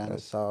ነበር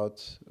ያነሳሁት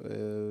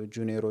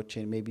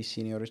ጁኒየሮቼን maybe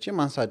ሲኒየሮቼን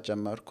ማንሳት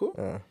ጀመርኩ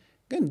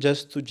ግን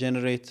just to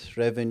generate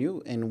revenue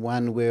in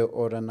one way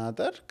or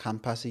another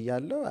campus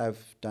እያለሁ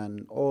I've done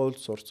all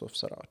sorts of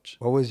ስራዎች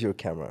What was your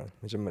camera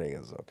መጀመሪያ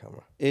የገዛው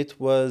camera It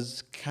was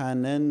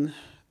Canon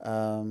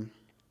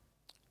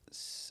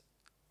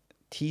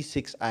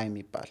T6i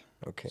የሚባል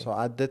Okay So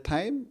at the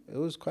time it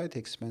was quite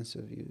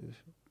expensive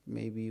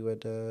maybe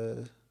with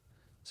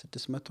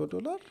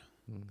 $600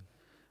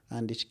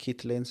 and each kit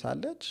lens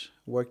አለች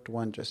worked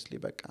wondrously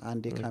በቃ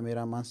አንድ የካሜራ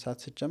ማንሳት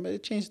ሲጀምር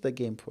it changed the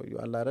game for you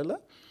አለ አይደለ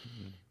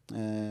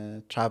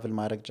travel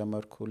ማድረግ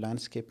ጀመርኩ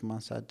landscape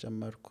ማንሳት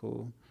ጀመርኩ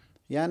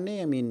ያኔ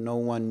I mean no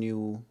one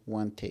knew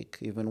one take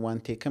even one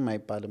take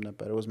አይባልም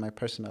ነበር it was my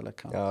personal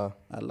account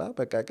አላ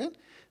በቃ ግን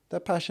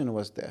the passion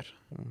was there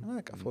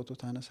በቃ ፎቶ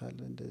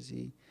ታነሳለህ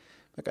እንደዚህ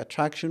በቃ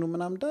traction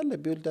ምናምን እንዳለ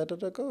build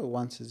ያደረገው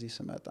once እዚህ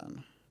ስመጣ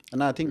ነው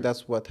and I think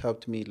that's what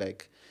helped me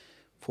like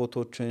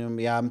ፎቶዎቹንም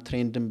ያም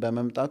ትሬንድን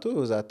በመምጣቱ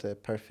was at a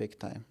perfect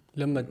time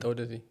ለመጣ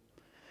ወደዚህ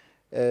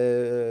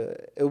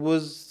it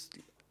was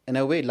in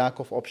a way lack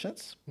of options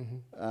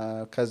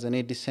cuz in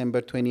December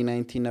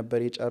 2019 ነበር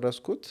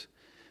የጨረስኩት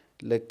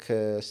like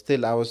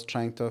still I was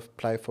trying to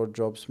apply for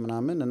jobs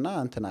ምናምን እና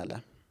እንትን አለ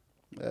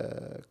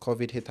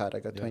covid hit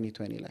አደረገ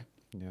 2020 ላይ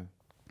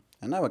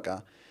እና በቃ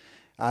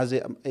as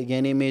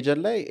የኔ ሜጀር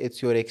ላይ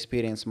it's your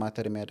experience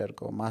matter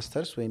የሚያደርገው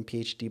ማስተርስ ወይም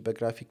PhD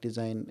በግራፊክ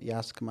ዲዛይን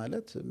ያስክ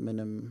ማለት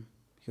ምንም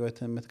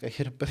ህይወትን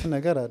የምትቀይርበት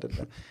ነገር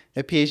አይደለም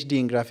PhD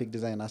in graphic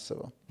design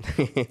አስበው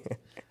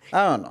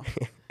I don't know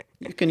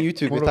you can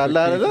YouTube it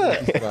alla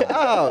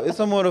it's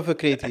a more of a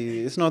creative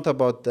it's not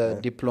about the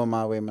diploma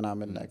ወይ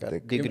ምናምን ነገር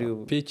degree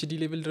PhD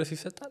level ድረስ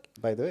ይሰጣል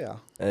by the way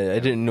I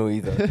didn't know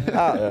either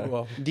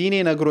ዲኔ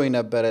ነግሮኝ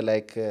ነበር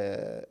like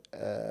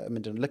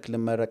ምንድነው ልክ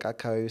ለመረቅ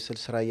አካባቢ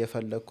ስራ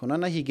እየፈለኩ ነው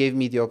እና he gave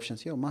me the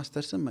options yo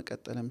ማስተርስን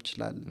መቀጠልም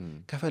ይችላል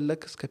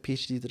ከፈለክ እስከ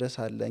PhD ድረስ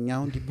አለ እኛ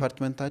አሁን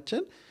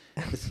ዲፓርትመንታችን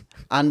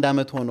አንድ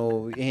አመት ሆኖ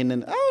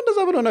ይሄንን እንደዛ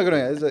ብሎ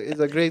ነግሮኝ is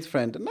a great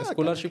friend እና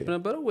ስኮላርሺፕ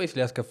ነበር ወይስ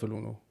ሊያስከፍሉ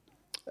ነው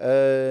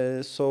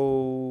so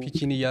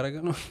ፒቺን እያረገ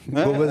ነው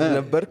ጎበዝ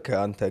ነበር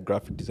ከአንተ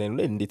ግራፊክ ዲዛይን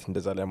ላይ እንዴት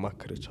እንደዛ ላይ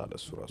ማከረ ቻለ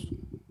እሱ ራሱ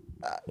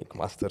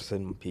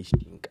ማስተርስን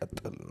PhD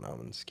ቀጥል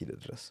ምናምን እስኪል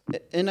ድረስ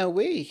in a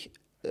way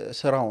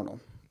ስራው ነው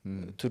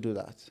to do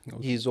that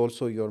he is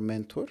also your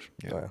mentor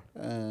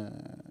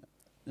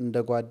እንደ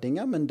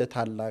ጓደኛም እንደ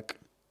ታላቅ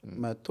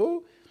መጥቶ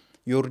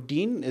your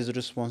dean is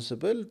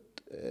responsible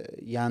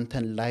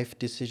ያንተን life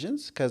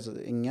decisions cuz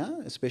እኛ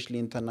especially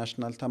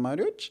international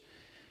ተማሪዎች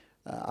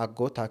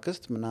አጎት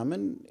አክስት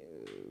ምናምን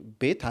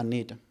ቤት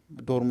አንሄድም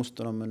ዶርም ውስጥ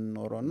ነው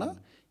የምንኖረውና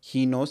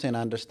he knows and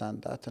understand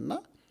that እና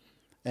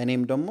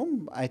እኔም ደግሞ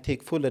I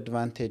take full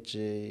advantage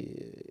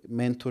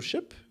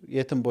mentorship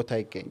የትም ቦታ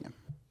አይገኝም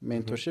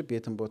mentorship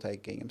የትም ቦታ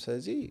አይገኝም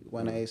ስለዚህ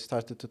when I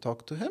started to talk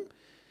to him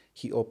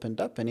he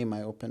opened up and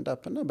I opened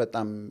up እና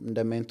በጣም እንደ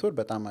ሜንቶር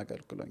በጣም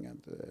አገልግሎኛል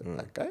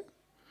ታካይ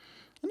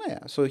እና ያ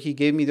so he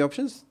gave me the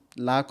options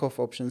lack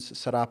of options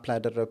ስራ apply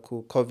አደረኩ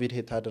covid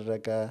hit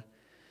አደረገ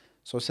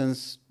so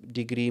since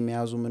degree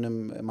መያዙ ምንም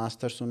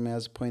ማስተርሱን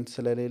መያዝ ፖይንት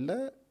ስለሌለ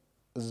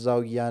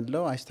እዛው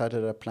ያለው I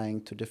started applying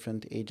to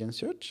different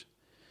agencies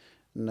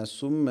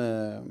እነሱም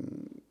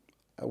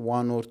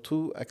one or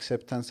two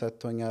acceptance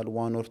ሰጥቶኛል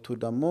one or two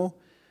ደግሞ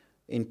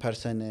in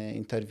person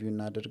interview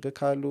እናደርግ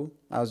ካሉ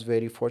I was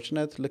very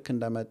fortunate ልክ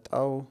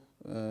እንደመጣው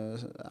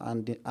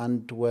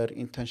አንድ ወር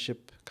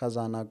internship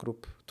ካዛና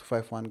group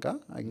 251 ጋር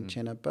አግኝቼ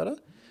ነበር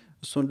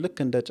እሱን ልክ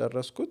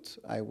እንደጨረስኩት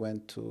I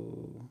went to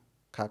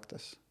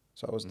Cactus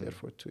So I was there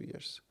for 2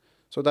 years.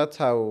 So that's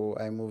how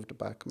I moved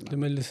back.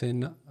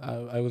 ልመልስህና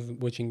I was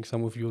watching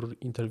some of your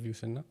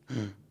interviews እና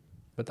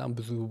በጣም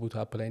ብዙ ቦታ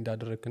አፕላይ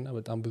እንዳደረግና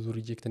በጣም ብዙ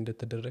ሪጀክት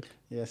እንደተደረግ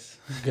Yes.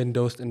 ገንዳ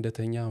ውስጥ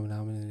እንደተኛ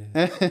ምናምን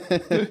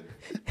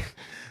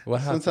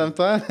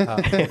ሰምተዋል?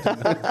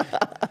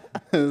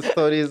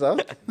 Stories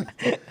out.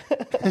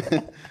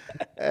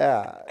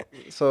 Yeah.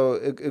 So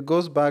it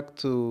goes back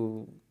to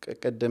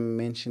ቀደም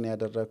ሜንሽን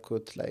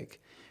ያደረኩት like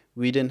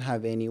we didn't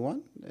have anyone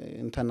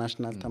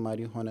international ተማሪ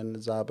ሆነን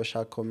እዛ በሻ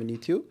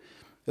ኮሚኒቲው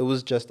it was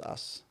just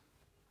us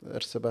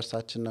እርስ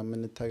በርሳችን ነው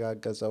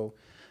የምንተጋገዘው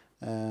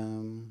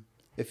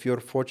if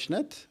you're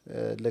fortunate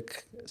like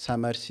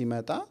summer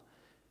ሲመጣ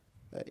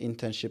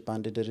internship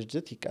አንድ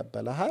ድርጅት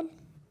ይቀበልሃል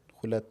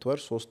 2 ወር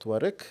 3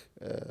 ወርክ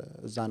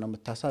እዛ ነው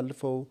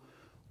የምታሳልፈው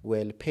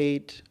well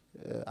paid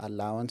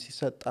allowance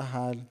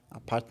ይሰጣሃል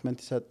apartment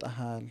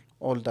ይሰጣሃል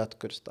all that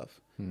good stuff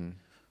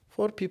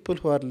for people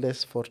who are less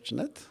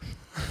fortunate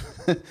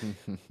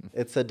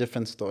it's a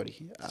different story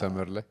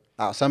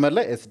summer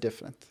ላይ it's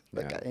different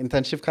like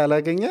internship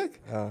ካላገኘክ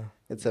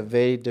it's a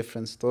very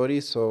different story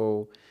so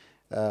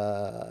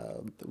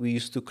we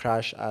used to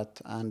crash at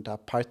an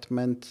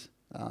apartment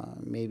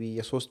maybe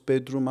a 3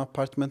 bedroom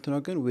apartment ነው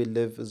ግን we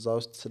live እዛ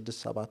ውስጥ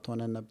 6-7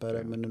 ሆነን ነበር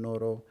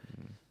የምንኖረው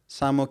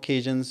some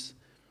occasions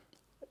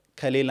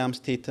ከሌላም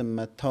ስቴትም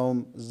መተውም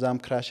እዛም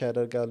ክራሽ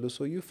ያደርጋሉ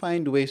so you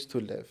find ways to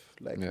live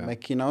like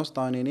መኪና ውስጥ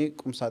አሁን እኔ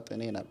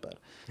ቁምሳጥኔ ነበር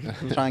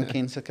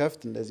ትራንኬን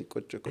ስከፍት እንደዚህ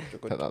ቁጭ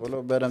ብሎ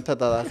በደም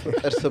ተጣጣፍ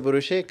እርስ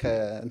ብሩሼ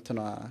ከእንትኗ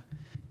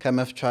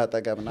ከመፍቻ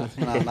አጠገብናት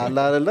ምናምን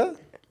አለ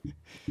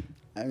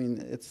I mean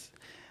it's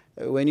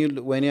when you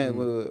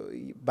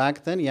back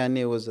then ያኔ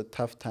was a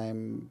tough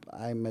time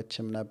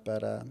አይመችም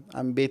ነበር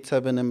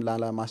ቤተሰብንም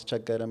ላላ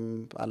ማስቸገርም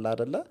አለ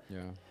አይደለ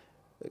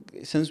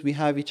since we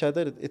have each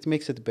other it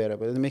makes it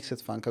bearable it makes it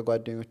fun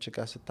ከጓደኞች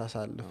ጋር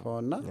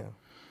ስታሳልፈውና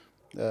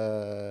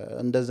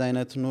እንደዛ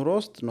አይነት ኑሮ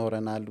ውስጥ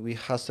ኖረናል we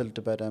hustled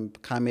በደንብ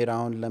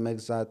ካሜራውን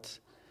ለመግዛት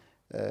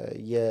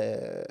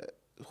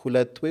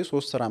የሁለት ወይ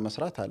 3 ስራ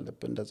መስራት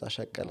አለብን እንደዛ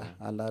ሸቀለ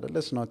አለ አይደለ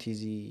it's not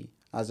easy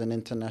as an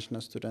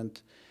international student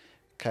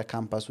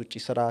ከካምፓስ ውጪ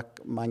ስራ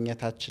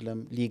ማግኘት አችልም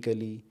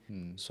legally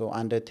so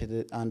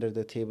under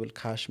the table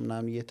cash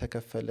ምናምን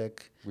እየተከፈለክ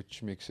which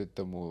makes it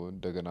the more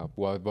እንደገና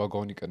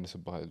ዋጋውን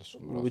ይቀንስብሃል እሱ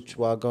which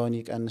ዋጋውን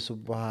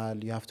ይቀንስብሃል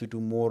you have to do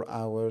more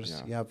hours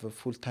you have a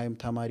full time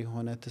ተማሪ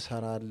ሆነ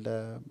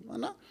ትሰራለህ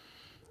እና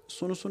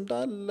እሱን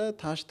እንዳለ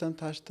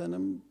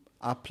ታሽተንም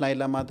apply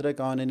ለማድረግ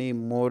አሁን እኔ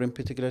more in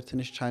particular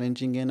ትንሽ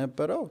challenging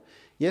የነበረው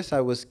yes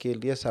I was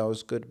skilled yes I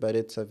was good but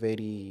it's a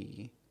very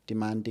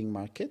demanding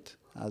market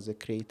as a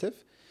creative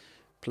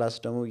plus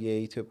ደግሞ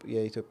የኢትዮጵያ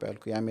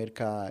ያልኩ የአሜሪካ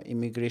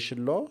immigration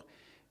law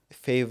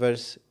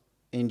favors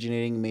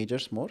engineering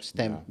majors more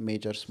STEM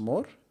majors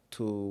more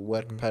to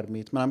work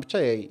permit ምናምን ብቻ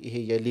ይሄ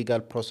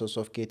የlegal process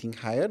of getting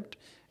hired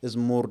is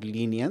more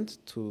lenient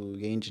to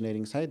the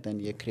engineering side than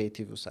the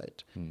creative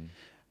side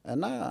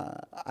and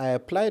I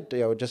applied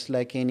just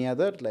like any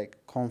other like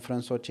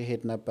conference which I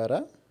had ነበረ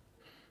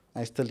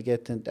I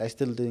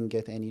still didn't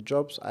get any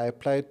jobs I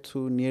applied to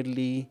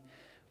nearly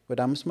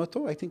ወደ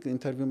 500 I think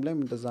interview ላይ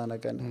እንደዛ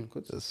ነገር ነው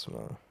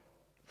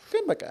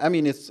ግን በቃ I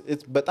mean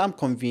it's በጣም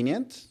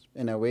convenient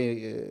in a way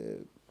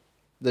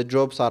the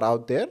jobs are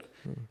out there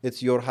it's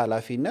your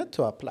ኃላፊነት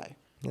to apply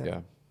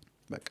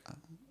በቃ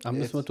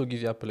 500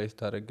 ጊዜ apply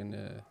ስታደርግን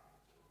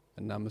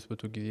እና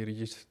 500 ጊዜ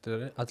register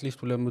at least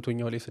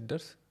 200ኛው ላይ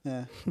ስደርስ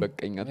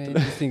በቃኛ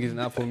this thing is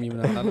not for me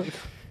ምናምን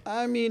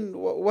I mean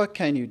what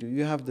can you do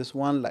you have this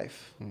one life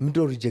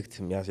ምንድነው ሪጀክት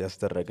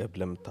ያስደረገ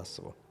ብለም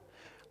ታስበው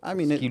I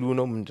mean skill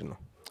ነው ምንድነው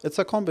it's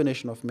a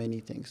combination of many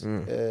things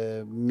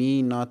me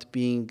not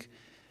being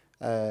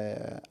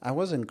I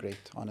wasn't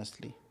great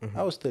honestly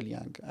I was still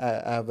young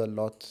I have a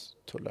lot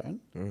to learn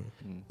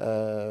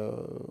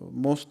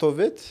most of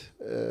it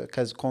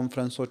cuz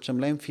conferenceዎችም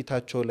ላይም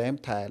ፊታቸው ላይም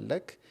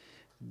ታያለክ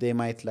they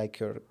might like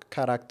your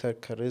character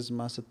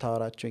charisma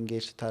ስታወራቸው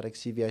engage ስታረክ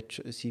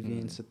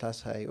CVን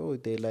ስታሳይ oh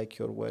they like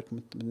your work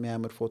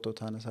የሚያምር ፎቶ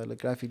ታነሳለ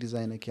graphic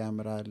designer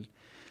ያምራል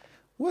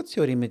what's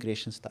your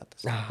immigration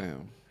status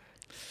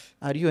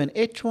Are you an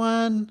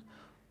H1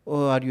 or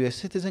are you a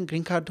citizen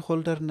green card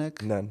holder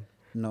None.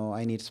 No,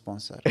 I need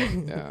sponsor.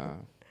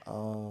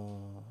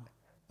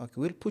 Okay,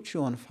 we'll put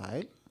you on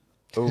file.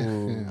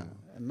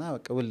 Now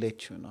we'll let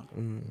you know.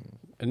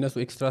 እነሱ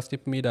ኤክስትራ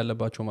ስቴፕ መሄድ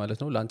አለባቸው ማለት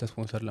ነው ለአንተ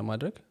ስፖንሰር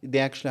ለማድረግ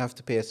they actually have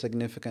to pay a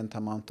significant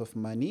amount of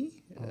money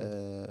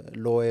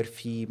lawyer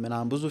fee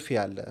ምናምን ብዙ ፊ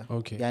አለ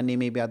ያኔ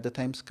maybe at the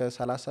time እስከ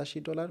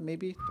 $30,000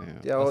 maybe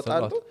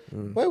ያወጣሉ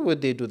why would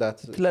they do that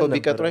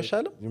ቢቀጥሩ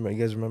አይሻልም you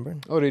guys remember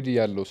already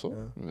ያለው ሰው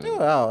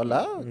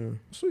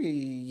እሱ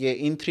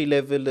የኢንትሪ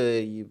ሌቭል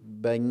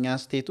በእኛ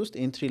ስቴት ውስጥ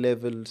ኢንትሪ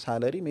ሌቭል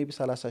ሳላሪ maybe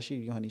 30,000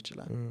 ሊሆን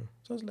ይችላል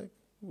so it's like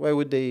why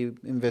would they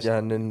invest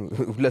ያንን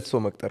ሁለት ሰው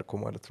መቅጠር እኮ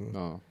ማለት ነው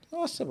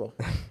possible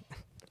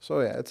so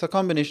yeah it's a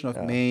combination of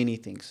many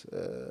things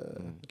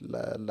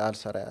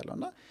ላልሰራ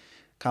ያለውና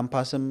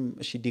ካምፓስም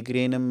እሺ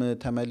ዲግሪንም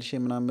ተመልሼ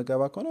ምናምን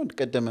መገባ ከሆነ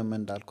ቀደምም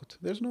እንዳልኩት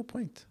there's no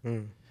point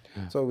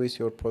it's always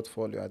your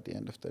portfolio at the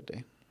end of the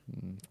day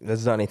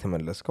ለዛ ነው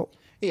የተመለስከው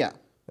yeah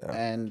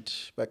and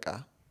በቃ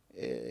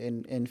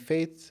in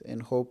faith in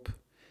hope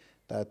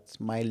that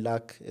my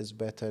luck is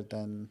better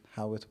than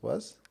how it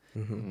was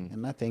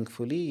and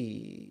thankfully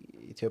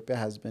Ethiopia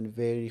has been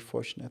very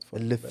fortunate for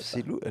እልፍ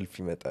ሲሉ እልፍ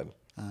ይመጣል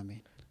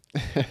amen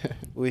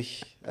we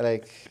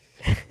like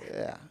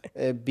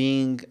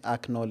being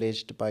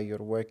acknowledged by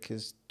your work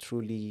is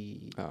truly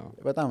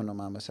በጣም ነው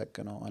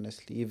ማመሰግነው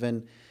honestly even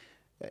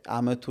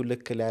አመቱ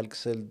ልክ ሊያልቅ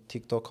ስል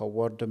ቲክቶክ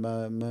አዋርድ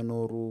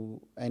መኖሩ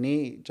እኔ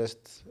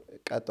just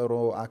ቀጠሮ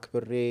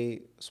አክብሬ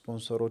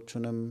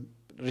ስፖንሰሮቹንም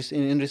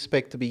in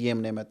respect ብዬም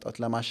ነው የመጣሁት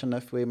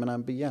ለማሸነፍ ወይ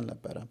ምናምን ብዬ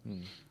አልነበረም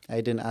I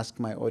didn't ask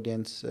my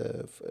audience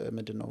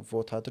ምንድነው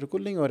vote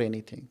አድርጉልኝ or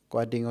anything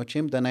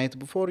ጓደኞቼም the night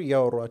before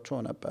ያወሯቸው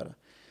ነበር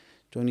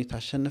ጆኒ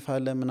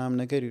ታሸንፋለ ምናምን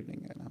ነገር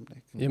ይሉኛል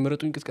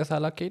የምረጡኝ ቅስቀሳ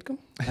አላካሄድኩም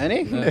እኔ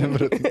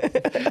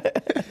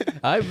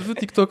አይ ብዙ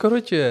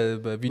ቲክቶከሮች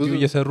በቪዲዮ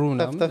እየሰሩ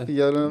ምናምን ተፍተፍ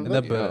እያሉ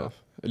ነበር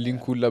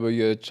ሊንኩ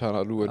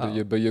ለበየቻናሉ ወደ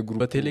በየግሩፕ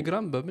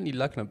በቴሌግራም በምን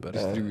ይላክ ነበር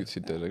ዲስትሪቢዩት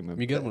ሲደረግ ነበር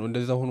የሚገርም ነው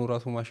እንደዛ ሆኖ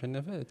ራሱ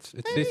ማሸነፈ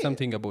it's say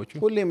something about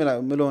you ሁሌ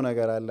ምለው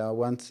ነገር አለ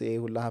once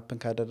ሁላ happen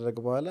ካደረገ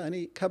በኋላ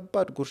እኔ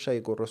ከባድ ጉርሻ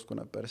ይጎረስኩ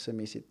ነበር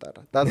ስሜ ሲጣራ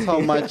that's how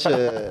much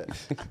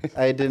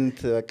I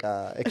didn't በቃ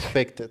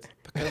expected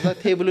ከዛ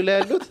ቴብሉ ላይ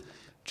ያሉት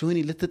ጆኒ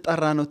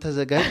ልትጣራ ነው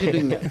ተዘጋጅ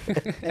ይሉኛል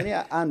እኔ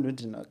አንድ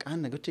ምንድነው ቃን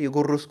ነገሮች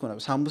የጎረስኩ ነው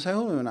ሳምቡሳ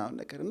ይሆን ምናምን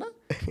ነገርና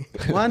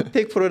one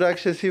take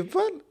production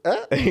ሲባል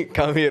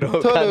ካሜራው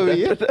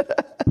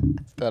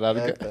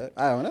ተራርገ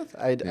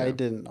I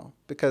didn't know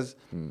because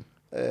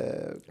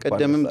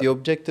ቀደምም the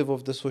objective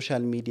of the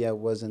social media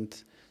wasn't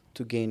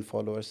to gain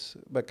followers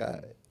በቃ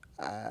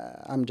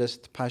I'm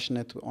just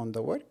passionate on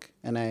the work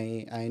and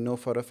I know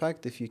for a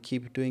fact if you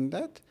keep doing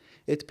that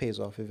it pays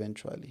off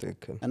eventually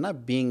and not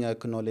being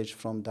acknowledged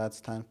from that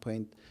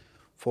standpoint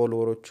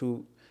followerochu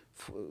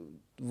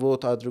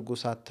vote አድርጉ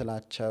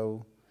ሳትላቸው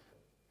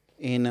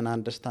ይሄንን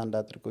understand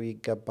አድርጎ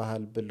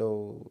ይገባሃል ብለው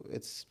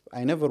it's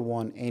I never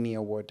won any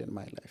award in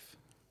my life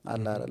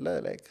አላለ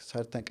like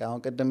certain አሁን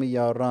ቀደም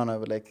ያወራው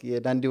ነው like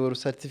የዳንዲ ወሩ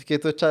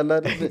ሰርቲፊኬቶች አለ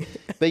አይደል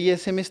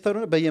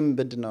በየሴሜስተሩ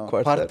በየምንድነው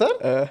ኳርተር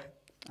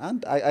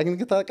አንድ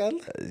አግኝታ ቃል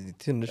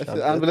ትንሽ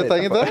አንድ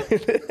ለታኝታ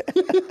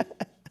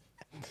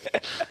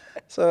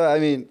so I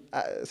mean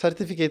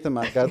certificate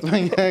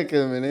ማጋጥመኛ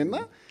ከመኔና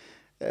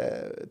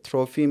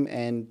trophy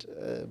and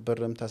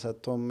ብርም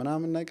ተሰጥቶ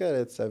ምናምን ነገር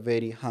it's a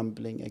very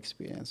humbling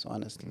experience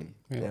honestly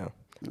yeah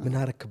ምን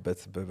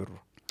አረክበት በብሩ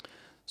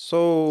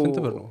so ስንት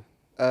ብር ነው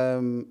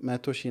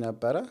 100,000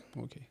 ነበረ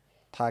okay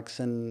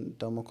ታክስን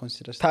ደሞ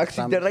ኮንሲደር ታክስ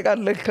ይደረጋል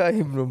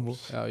ለካይም ደሞ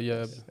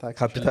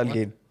ካፒታል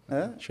ጌን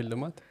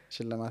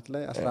ሽልማት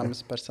ላይ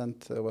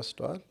 15%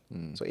 ወስደዋል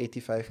so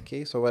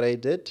 85k so what I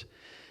did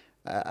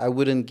I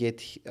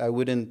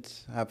wouldn't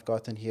have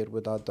gotten here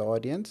without the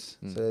audience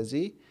so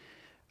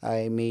I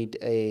made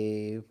a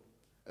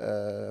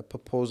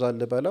proposal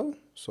level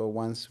so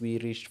once we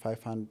reached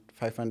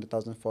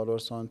 500,000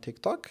 followers on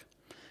TikTok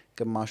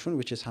ግማሹን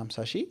which is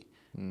 50,000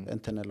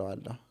 እንትን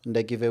እለዋለሁ እንደ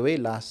giveaway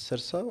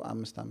ለ10 ሰው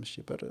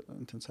 5,000 ብር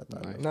እንትን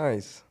ሰጣለሁ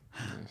nice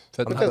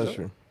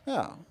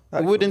yeah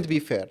it wouldn't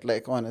be fair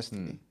like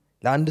honestly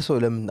ለአንድ ሰው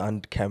ለምን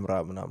አንድ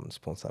ካሜራ ምናምን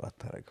ስፖንሰር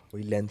አታረጋም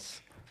ወይ ሌንስ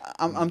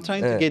I'm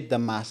trying to get the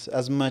mass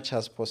as much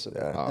as possible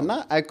and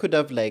I could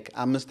have like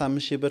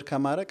 5,000 ብር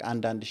ከማረግ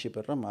አንድ 1,000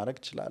 ብር ማረግ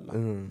ይችላልው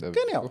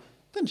ግን ያው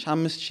ትንሽ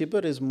 5,000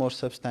 ብር is more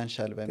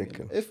substantial በሚል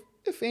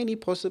if any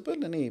possible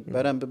እኔ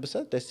በረምብ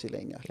ብሰጥ ደስ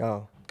ይለኛል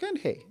ግን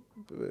hey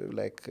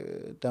like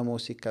ደሞ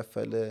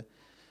ሲከፈል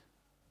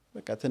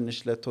በቃ ትንሽ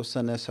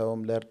ለተወሰነ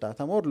ሰውም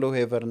ለእርዳታ or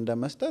whoever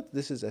እንደመስጠት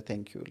this is a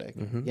thank you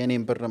like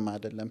የኔም ብርም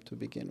አይደለም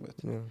to begin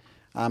with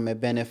I'm a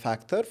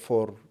benefactor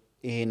for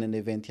ይሄንን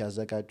ኢቨንት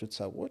ያዘጋጁት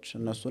ሰዎች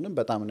እነሱንም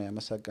በጣም ነው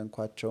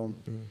ያመሰገንኳቸው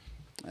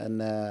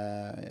እና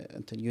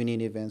እንትን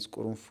ዩኒየን ኢቨንትስ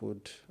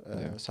ቁሩንፉድ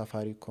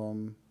ሳፋሪኮም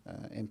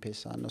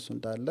ኤምፔሳ እነሱ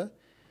እንዳለ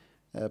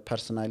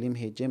ፐርሰናሊም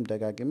ሄጄም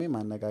ደጋግሜ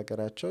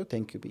ማነጋገራቸው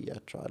thank you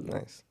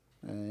ብያቸዋለሁ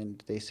and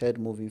they said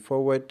moving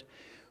forward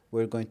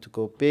we're going to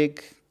go big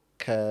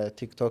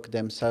ከቲክቶክ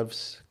themselves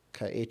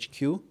ከHQ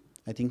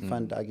I think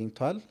fund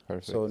አግኝቷል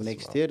so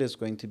next year is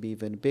going to be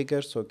even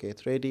bigger so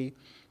get ready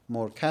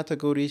more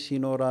categories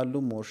ይኖራሉ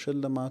more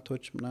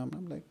ሽልማቶች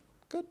ምናምን like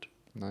good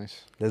nice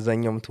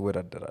ለዛኛውም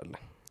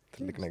ትወዳደራለህ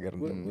ትልቅ ነገር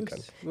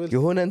እንደምንቀል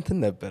የሆነ እንትን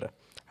ነበረ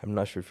I'm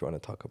not sure if you want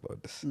to talk about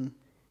this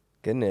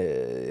ግን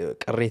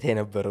ቅሬታ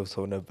የነበረው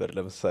ሰው ነበር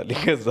ለምሳሌ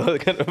ከዛው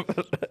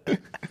ከነበር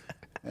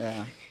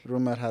yeah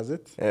rumor has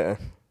it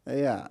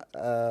yeah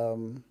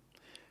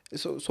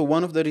so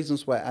one of the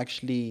reasons why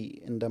actually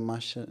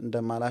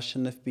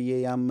እንደማላሸንፍ ብዬ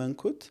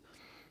ያመንኩት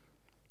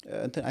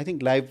I think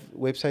live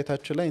website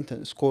actually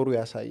score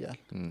ያሳያል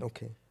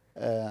okay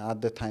at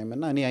the time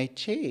እና እኔ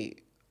አይቼ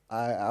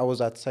I was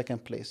at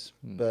second place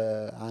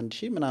በአንድ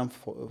ሺህ ምናምን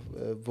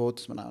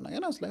votes ምናምን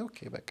and I was like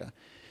okay በቃ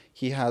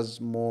he has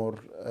more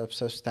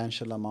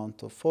substantial amount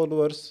of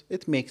followers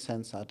it makes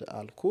sense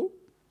አልኩ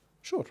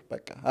sure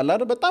በቃ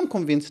አላረ በጣም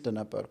convinced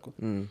ነበርኩ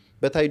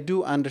but I do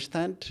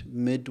understand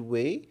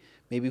midway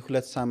maybe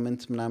ሁለት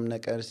ሳምንት ምናምን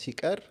ነገር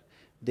ሲቀር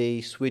they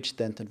switched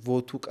እንትን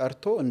ቮቱ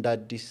ቀርቶ እንደ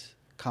አዲስ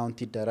ካውንት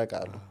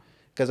ይደረጋሉ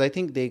because I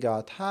think they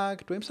got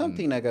hacked ወይም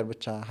something ነገር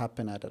ብቻ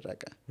happen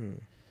አደረገ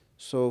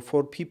so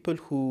for people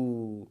who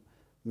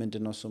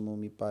ምንድነው ስሙ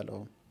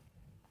የሚባለው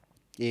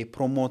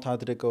ፕሮሞት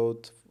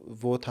አድርገውት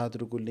ቮት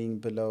አድርጉልኝ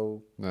ብለው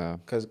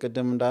ከዚህ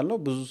ቀደም እንዳልነው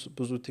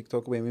ብዙ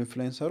ቲክቶክ ወይም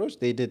ኢንፍሉዌንሰሮች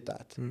they did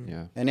that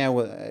እኔ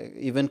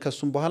even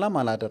ከሱም በኋላም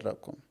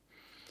አላደረኩም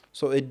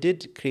so it did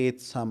create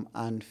some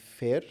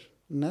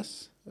unfairness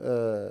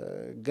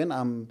ግን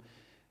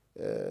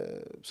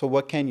so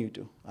what can you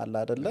do አላ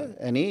አይደለ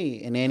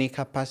እኔ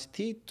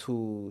capacity to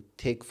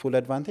take full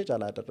advantage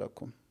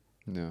አላደረኩም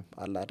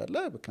አላ አይደለ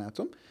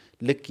ምክንያቱም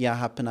ልክ ያ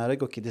happen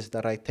አደረገ okay this is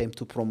the right time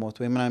to promote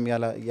ወይ ምናም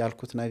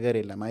ያልኩት ነገር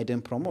የለም I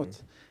didn't promote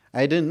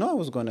I didn't know I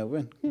was going to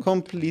win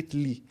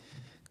completely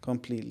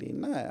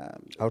እና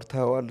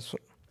አውርታዋል እሱ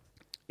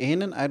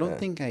ይሄንን I don't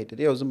think I did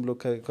ያው ዝም ብሎ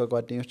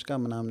ከጓደኞች ጋር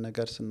ምናም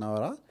ነገር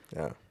ስናወራ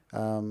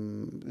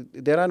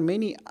there are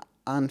many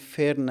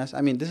unfairness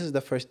I mean this is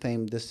the first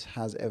time this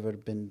has ever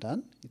been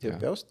done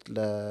ኢትዮጵያ ውስጥ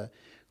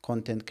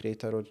ለኮንቴንት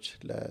ክሪኤተሮች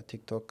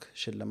ለቲክቶክ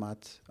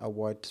ሽልማት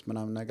አዋርድስ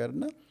ምናምን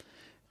ነገርና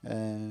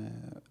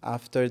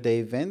after the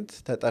event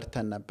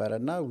ተጠርተን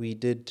ነበርና we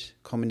did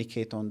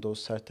communicate on those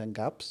certain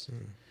gaps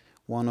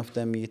one of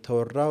them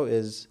የተወራው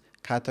is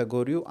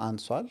ካቴጎሪው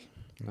አንሷል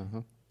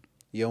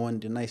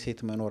የወንድና የሴት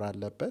መኖር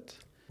አለበት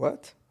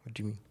what do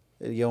you mean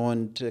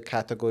የወንድ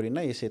ካቴጎሪ እና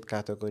የሴት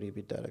ካቴጎሪ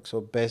ቢደረግ so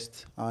best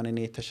አሁን እኔ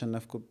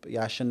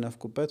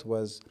ያሸነፍኩበት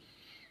was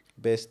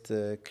best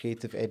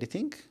creative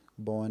editing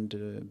በወንድ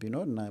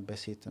ቢኖር እና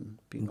በሴትም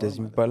ቢኖር እንደዚህ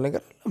የሚባል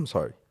ነገር I'm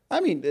sorry I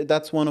mean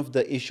that's one of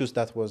the issues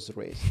that was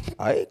raised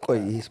አይ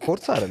ቆይ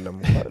ስፖርትስ አይደለም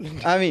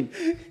I mean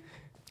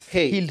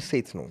hey ሂል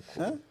ሴት ነው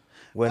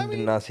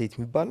ወንድና ሴት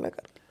የሚባል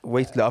ነገር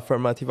ወይስ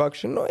ለአፈርማቲቭ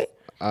አክሽን ነው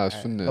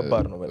እሱን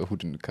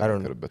እሁድን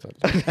ከረከረበታል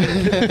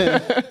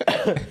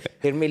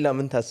ሄርሜላ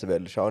ምን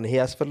ታስቢያለሽ አሁን ይሄ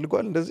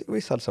ያስፈልጓል እንደዚህ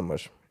ወይስ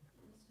አልሰማሽም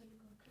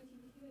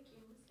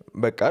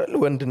በቃ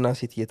ወንድና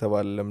ሴት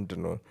እየተባለ ለምንድን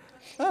ነው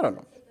I don't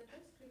know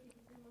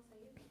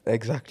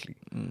exactly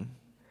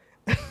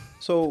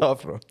so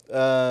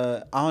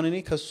አሁን እኔ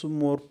ከሱ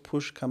more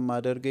push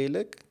ከማደርገው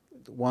ይልቅ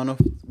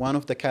one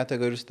of the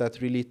categories that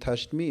really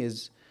touched me is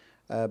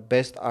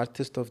best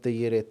artist of the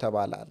year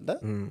የተባለ አለ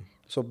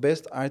so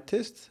best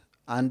artist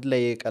አንድ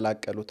ላይ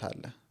የቀላቀሉት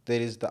አለ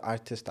there is the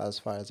artist as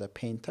far as a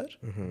painter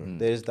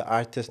there is the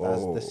artist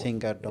as the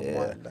singer ደግሞ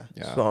አለ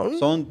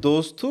so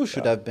those two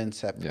should have been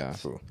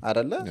separate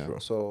አይደለ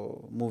so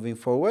moving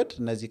forward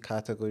እነዚህ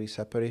category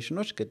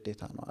separationዎች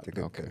ግዴታ ነው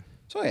okay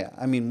so yeah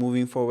I mean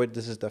moving forward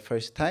this is the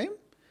first time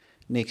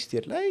next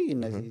year ላይ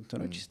እነዚህ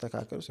እንትኖች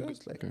ይስተካከሉ so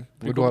it's like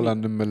ወደ ኋላ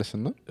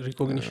እንመለስና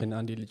ሪኮግኒሽን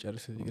አንዴ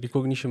ልጨርስ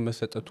ሪኮግኒሽን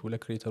መሰጠቱ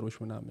ለክሬተሮች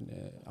ምናምን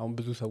አሁን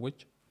ብዙ ሰዎች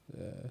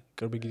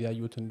ቅርብ ጊዜ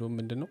ያዩት እንደውም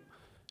ምንድነው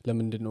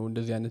ለምንድነው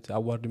እንደዚህ አይነት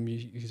አዋርድ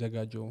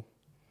የሚዘጋጀው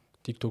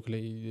ቲክቶክ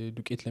ላይ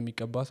ዱቄት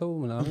ለሚቀባ ሰው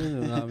ምናምን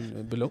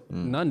ብለው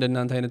እና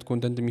እንደናንተ አይነት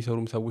ኮንተንት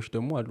የሚሰሩም ሰዎች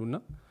ደግሞ አሉና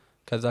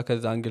ከዛ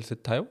አንግል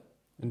ስታየው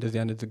እንደዚህ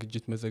አይነት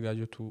ዝግጅት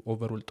መዘጋጀቱ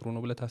ኦቨርኦል ጥሩ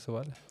ነው ብለ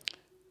ታስባለህ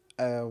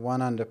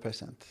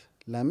 100%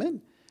 ለምን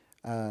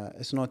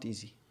it's not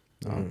easy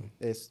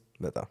it's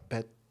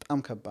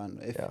በጣም ከባድ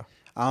ነው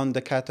አሁን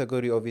the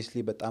category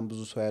obviously በጣም ብዙ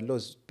ሰው ያለው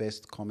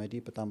best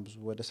comedy በጣም ብዙ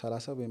ወደ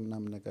 30 ወይ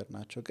ምናምን ነገር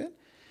ናቸው ግን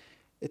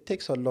it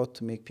takes a lot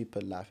to make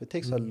people laugh it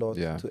takes a lot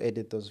to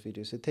edit those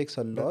videos it takes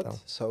a lot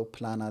so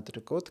plan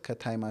አድርጎት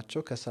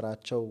ከታይማቸው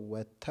ከስራቸው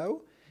ወጥተው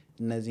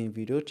እነዚህን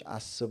ቪዲዮዎች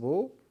አስቦ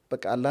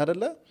በቃ አለ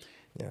አይደለ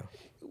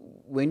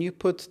when you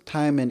put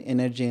time and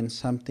energy in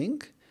something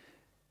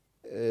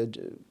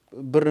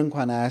ብር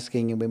እንኳን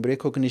አያስገኝም ወይም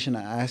recognition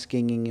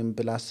አያስገኝም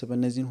ብላስብ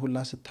እነዚህን ሁላ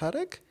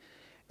ስታረግ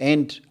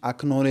and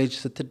acknowledge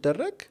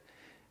ስትደረግ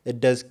it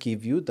does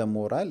give you the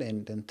moral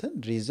and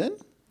reason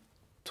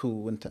to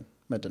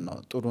ምንድነው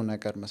ጥሩ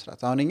ነገር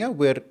መስራት አሁንኛ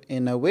we're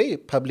in a way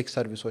public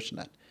services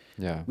ነን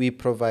we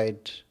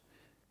provide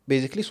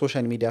basically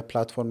social media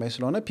platform ላይ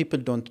ስለሆነ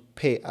people don't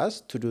pay us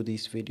to do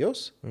these videos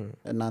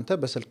እናንተ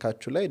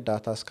በስልካችሁ ላይ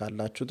ዳታ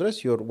እስካላችሁ ድረስ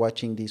you're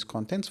watching these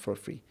contents for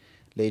free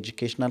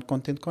ለeducational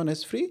content ከሆነ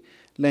it's free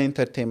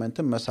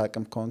ለentertainment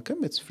መሳቅም ከሆንክም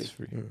it's free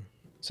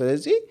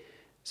ስለዚህ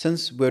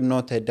since we're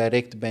not a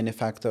direct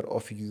benefactor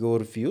of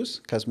your views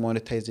cuz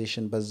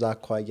monetization በዛ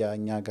ኳያ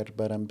እኛ ሀገር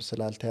በረምብ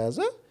ስላልተያዘ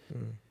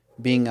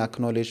being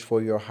acknowledged for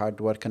your hard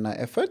work and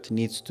effort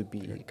needs to be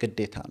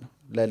ግዴታ ነው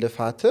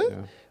ለልፋት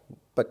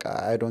በቃ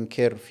I don't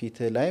care ፊት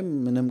ላይ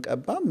ምንም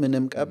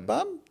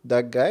ቀባም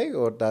that guy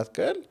or that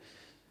girl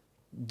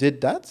did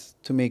that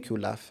to make you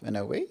laugh in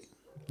a way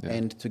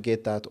and to get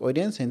that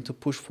audience and to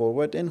push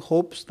forward in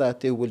hopes that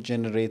they will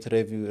generate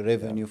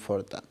revenue for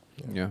them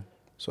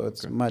so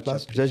it's much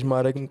judge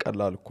ማድረግም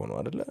ቀላል እኮ ነው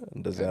አይደለ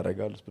እንደዚህ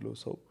ያረጋል ብሎ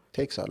ሰው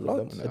takes a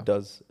lot it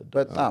does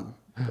በጣም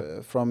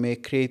from a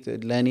create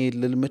ለኔ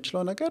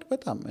ልልምችለው ነገር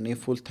በጣም እኔ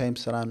full time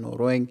ስራ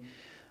ኖሮኝ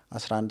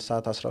 11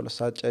 ሰዓት 12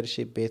 ሰዓት ጨርሼ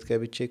ቤት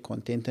ገብቼ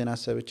ኮንቴንትን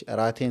አሰብቼ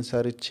ራቴን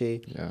ሰርቼ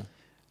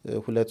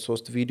ሁለት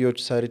ሶስት ቪዲዮዎች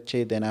ሰርቼ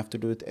then I have to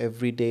do it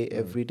every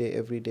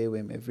day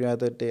ወይም every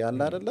other day አለ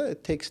አይደለ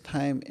it takes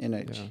time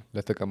energy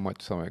ለተቀማጭ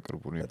ሰማይ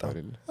ቅርቡ ነው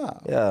ይባላል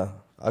ያ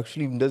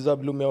actually እንደዛ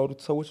ብሎ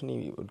የሚያወሩት ሰዎች እኔ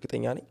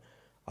እርግጠኛ ነኝ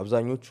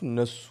አብዛኞቹ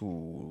እነሱ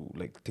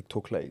like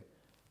ቲክቶክ ላይ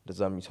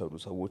እንደዛ የሚሰሩ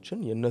ሰዎችን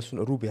የነሱን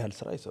ሩብ ያህል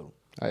ስራ አይሰሩም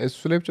እሱ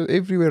ላይ ብቻ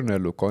ኤቭሪዌር ነው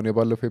ያለው አሁን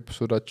የባለፈው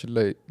ኤፒሶዳችን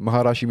ላይ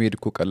መሃራሺ መሄድ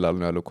እኮ ቀላል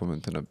ነው ያለው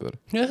ኮሜንት ነበር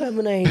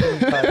ምን አይሄድም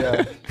ታዲያ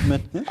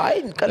አይ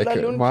ቀላል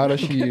ነው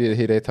መሃራሺ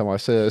ሄዳ የተማረ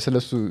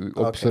ስለሱ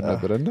ኦፕሽን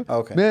ነበርና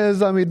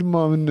በዛ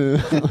መሄድማ ምን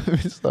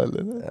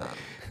ይሳለና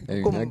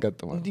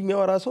ያጋጥማል እንዲህ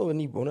የሚያወራ ሰው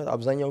እኔ በእውነት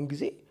አብዛኛውን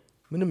ጊዜ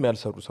ምንም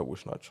ያልሰሩ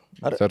ሰዎች ናቸው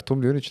ሰርቶም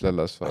ሊሆን ይችላል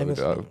አስፋ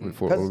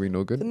ፎር ዊ ኖ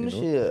ግን ትንሽ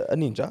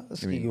እኔ እንጃ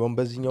እስኪ ወን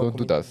በዚህኛው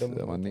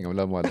ማንኛውም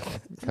ለማለት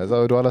ከዛ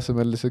ወደ ኋላ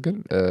ስመልስ ግን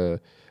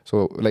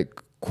ሶ ላይክ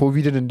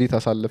ኮቪድን እንዴት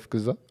አሳለፍክ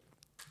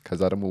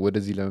ከዛ ደግሞ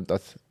ወደዚህ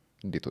ለመምጣት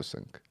እንዴት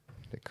ወሰንክ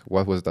like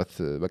what was that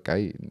በቃ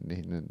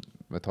ይሄንን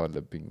መታው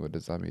አለብኝ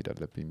ወደዛ መሄድ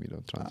አለብኝ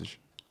የሚለው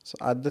ትራንዚሽን so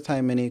at the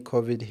time እኔ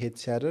ኮቪድ ሂት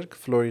ሲያደርግ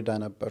ፍሎሪዳ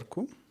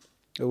ነበርኩ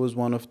it was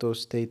one of those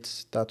states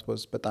that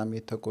was በጣም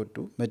የተጎዱ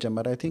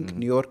መጀመሪያ I think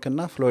New York እና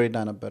ፍሎሪዳ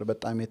ነበር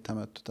በጣም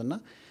የተመቱትና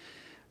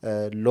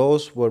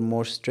laws were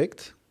more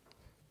strict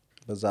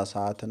በዛ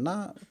ሰዓትና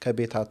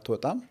ከቤት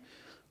አትወጣም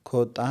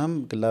ከወጣም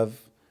ግላቭ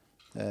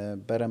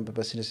በረምብ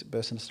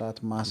በስነ ስርዓት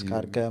ማስክ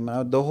አርገ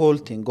the whole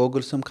thing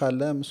ጎግል ስም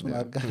ካለ ምሱን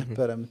አርገ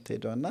ነበር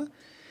የምትሄደውና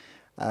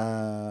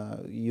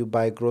you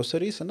buy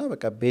groceries እና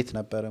በቃ ቤት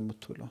ነበር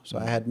የምትውለው so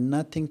I had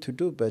nothing to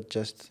do but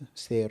just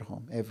stay at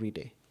home every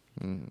day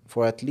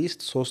for at least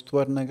 3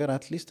 ወር ነገር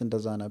at least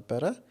እንደዛ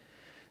ነበረ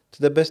to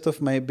the best of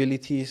my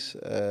abilities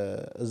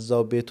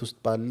እዛው ቤት ውስጥ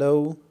ባለው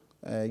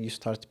you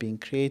start being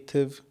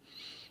creative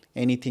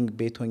anything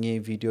ቤት ሆኜ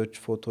ቪዲዮዎች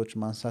ፎቶዎች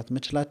ማንሳት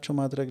ምችላቸው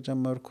ማድረግ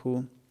ጀመርኩ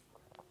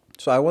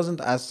so I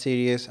wasn't as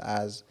serious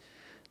as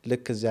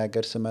ልክ እዚህ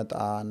ሀገር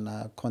ስመጣና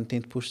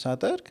content push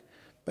ሳደርግ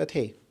but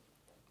hey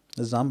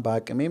እዛም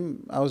በአቅሜም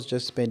I was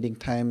just spending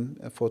time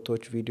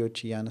ፎቶዎች ቪዲዮዎች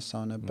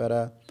እያነሳው ነበረ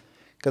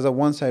because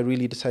once I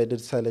really decided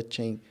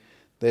ሰለቸኝ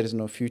there is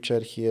no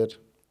future here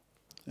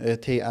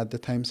at the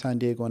time San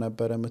Diego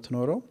ነበረ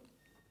የምትኖረው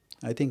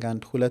I think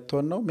and 2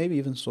 ወር ነው maybe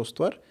even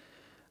 3 ወር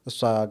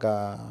እሷ ጋር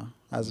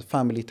as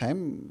family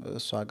time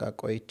እሷ ጋር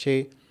ቆይቼ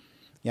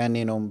ያኔ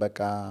ነው በቃ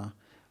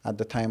at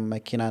the time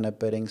መኪና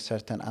ነበረኝ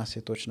certain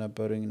assets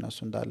ነበሩኝ እነሱ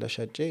እንዳለ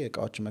ሸጬ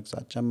እቃዎች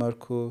መግዛት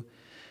ጀመርኩ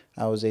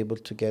I was able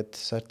to get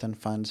certain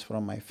funds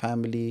from my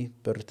family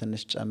ብር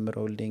ትንሽ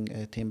ጨምረውልኝ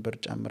ቴምብር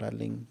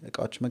ጨምራልኝ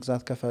እቃዎች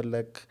መግዛት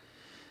ከፈለክ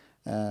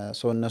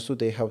so እነሱ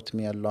they helped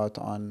me a lot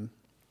on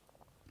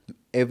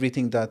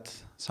everything that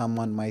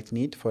someone might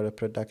need for a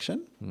production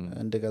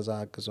እንደገዛ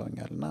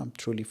አግዘውኛልና I'm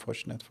truly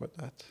fortunate for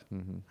that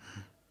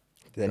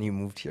then you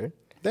moved here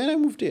then I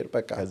moved here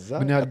በቃ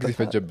ምን ያህል ጊዜ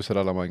ፈጀብህ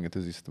ስራ ለማግኘት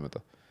እዚህ ስትመጣ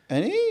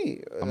እኔ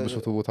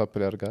አምስት ቦታ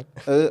አፕል ያርጋል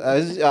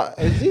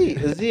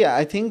እዚህ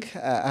I think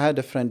I had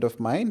a friend of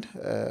mine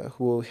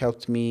who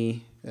helped me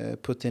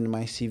put in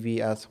my CV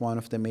at one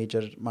of the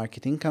major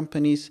marketing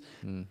companies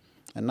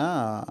and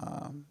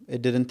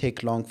it didn't take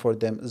long for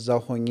them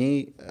እዛው ሆኜ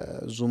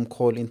zoom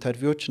call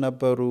interviews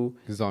ነበሩ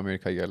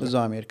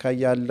እዛው አሜሪካ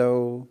ያለው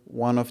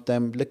one of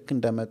them ልክ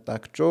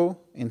እንደመጣክ ጆ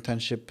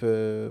internship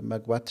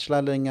መግባት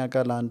ትችላለኛ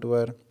ጋር ለአንድ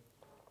ወር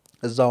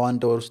እዛው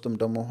አንድ ወር ውስጥም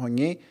ደግሞ ሆኜ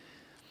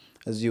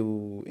እዚሁ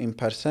in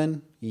person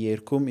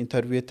የርኩም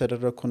ኢንተርቪው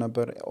የተደረኩ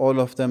ነበር all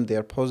of them they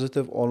are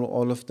positive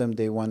all of them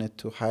they wanted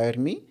to hire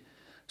me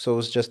so it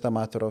was just a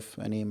matter of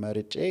እኔ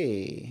መርጬ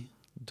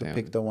to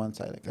pick the ones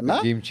I like እና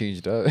game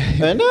changed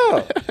no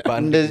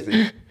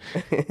እንደዚህ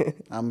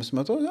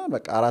 500 ነው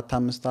በቃ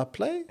 4-5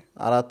 apply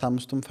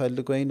 4-5ቱም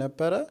ፈልጎኝ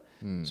ነበረ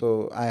so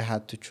I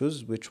had to choose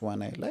which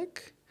one I like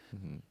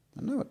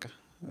እና በቃ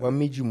What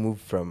made you move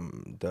from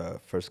the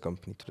first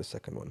company to the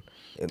second one?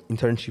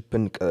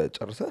 Internship-ን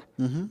ጨርሰ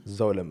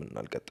እዛው ለምን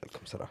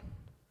አልቀጠልክም ስራ?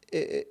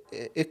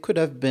 It could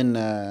have been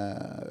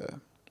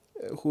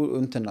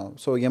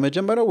so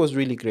የመጀመሪያው was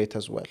really great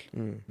as well.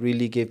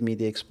 Really gave me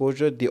the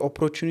exposure, the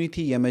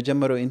opportunity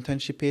የመጀመሪያው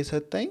internship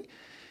የሰጠኝ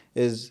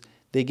is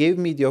they gave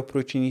me the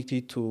opportunity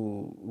to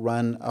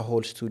run a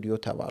whole studio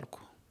ተባልኩ.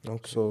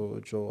 So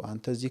ጆ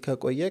አንተ እዚህ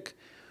ከቆየክ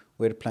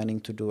we're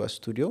planning to do a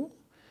studio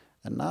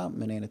እና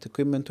ምን አይነት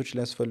ኢኩዊፕመንቶች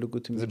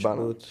ሊያስፈልጉት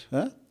የሚችሉት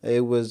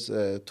it was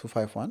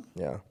 251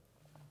 yeah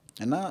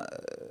እና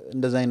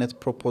እንደዛ አይነት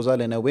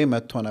ፕሮፖዛል in a way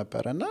መጥቶ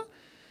ነበርና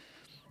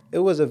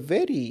it was a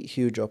very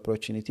huge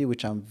opportunity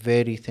which I'm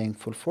very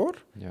thankful for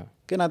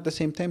ግን at the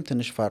same time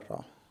ትንሽ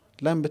ፈራው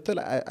ለምን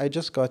ብትል I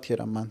just got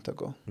here a month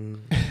ago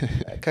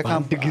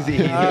ከካምፕ ጊዜ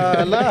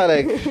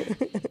like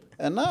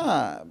እና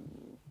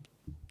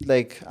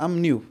like I'm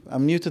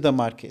new to the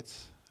market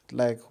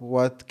like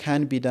what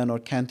can be done or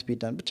can't be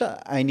done but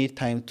I need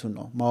time to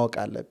know ማወቅ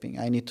አለብኝ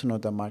I need to know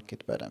the market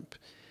በደንብ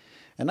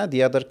እና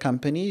the other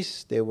companies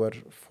they were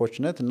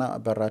fortunate እና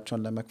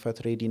በራቸውን ለመክፈት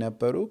ready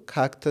ነበሩ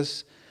Cactus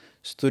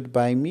stood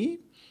by me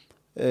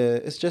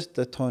it's just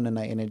the tone and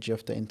the energy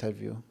of the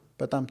interview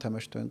በጣም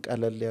ተመችቶኝ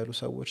ቀለል ያሉ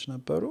ሰዎች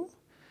ነበሩ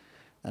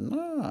እና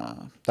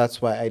that's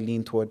why I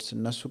lean towards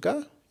እነሱ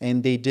ጋር and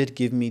they did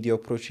give me the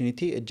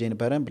opportunity እጄን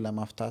በረንብ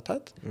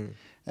ለማፍታታት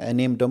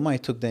እኔም ደግሞ I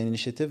took the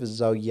initiative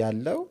እዛው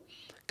ያለው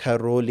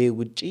ከሮሌ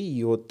ውጪ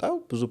የወጣው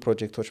ብዙ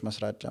ፕሮጀክቶች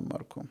መስራት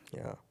ጀመርኩ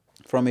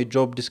from a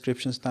job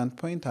description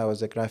standpoint I was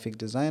a graphic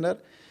designer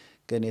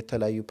ግን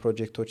የተለያዩ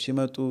ፕሮጀክቶች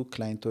ሲመጡ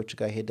ክላይንቶች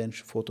ጋር ሄደን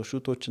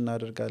ፎቶሹቶች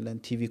እናደርጋለን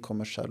ቲቪ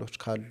ኮመርሻሎች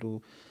ካሉ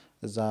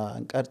እዛ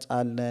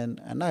እንቀርጻለን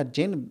እና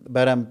እጄን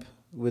በረንብ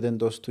within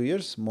those 2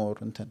 years more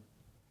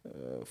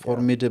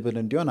formidable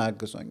እንዲሆን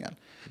አግዞኛል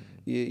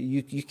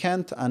you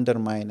can't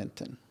undermine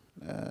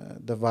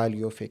the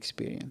value of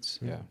experience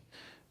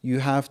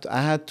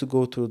I had to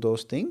go through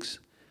those things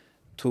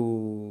to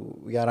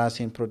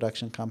የራሴን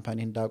production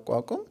company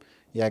እንዳቋቁም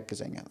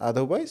ያግዘኛል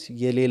otherwise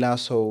የሌላ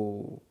ሰው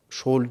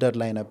shoulder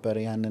ላይ ነበር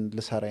ያንን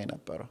ልሰራ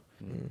የነበረው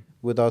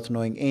without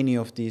knowing any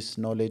of this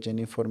knowledge and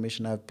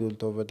information I've built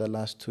over the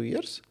last 2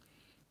 years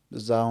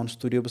ዛውን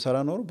ስቱዲዮ በሰራ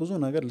ኖር ብዙ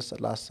ነገር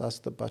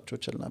ላሳስተባቸው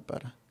ይችላል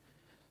ነበር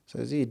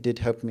ስለዚህ it did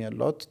help me a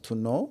lot to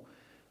know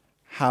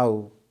how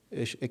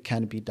it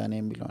can be done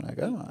የሚለው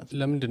ነገር ማለት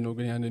ለምንድን ነው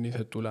ግን ያንን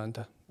የሰጡ ለአንተ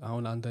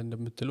አሁን አንተ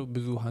እንደምትለው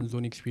ብዙ hands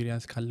on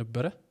experience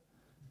ካልነበረ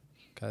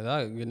ከዛ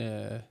ግን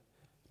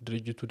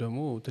ድርጅቱ ደግሞ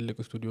ትልቅ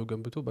ስቱዲዮ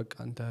ገንብቶ በቃ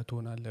አንተ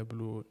ትሆናለህ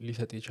ብሎ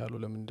ሊሰጥ ይቻሉ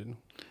ለምንድን ነው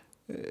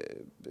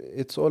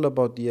it's all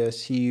about the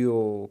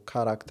CEO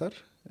character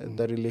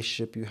the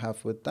relationship you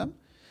have with them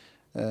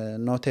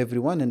not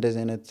everyone እንደዚህ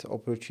አይነት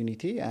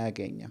opportunity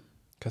አያገኝም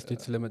ከስቴት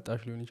ስለመጣሽ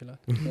ሊሆን ይችላል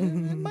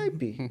might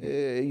be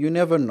you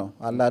never know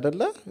አላ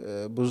አይደለ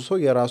ብዙ ሰው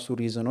የራሱ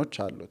ሪዝኖች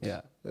አሉት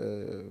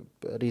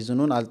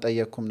ሪዝኑን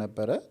አልጠየቅኩም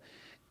ነበረ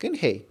ግን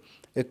hey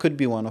it could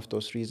be one of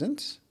those reasons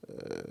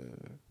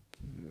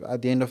at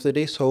the end of the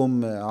day ሰውም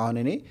አሁን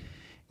እኔ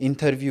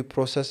ኢንተርቪው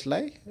ፕሮሰስ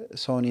ላይ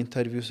ሰውን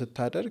ኢንተርቪው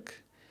ስታደርግ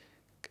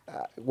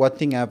what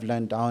thing I've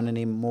learned አሁን እኔ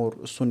more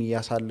እሱን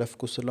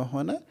ያሳለፍኩ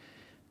ስለሆነ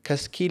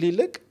ከስኪል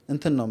ይልቅ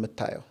ነው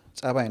የምታየው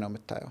ጸባይ ነው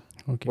የምታየው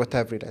what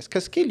I've realized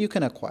ከስኪል you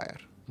can acquire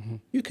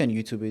you can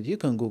YouTube it you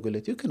can Google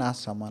it you can ask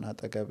someone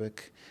አጠገብክ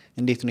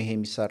እንዴት ነው ይሄ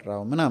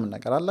የሚሰራው ምናምን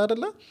ነገር አለ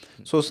አይደለ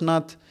so it's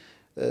not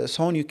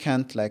someone you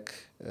can't like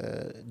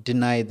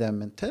deny them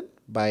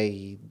by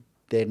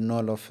their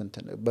knowledge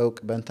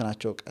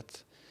በእንትናቸው እውቀት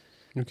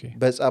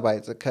በጸባይ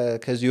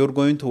cuz you're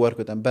going to work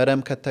with them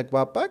በረም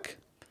ከተግባባክ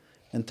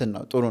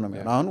ነው ጥሩ ነው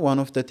የሚሆነው አሁን one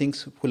of the things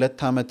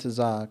 2 አመት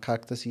እዛ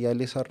ካክተስ ያለ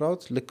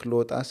የሰራውት ልክ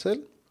ሎጣ ስል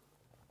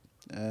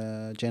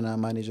ጀና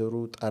ማኔጀሩ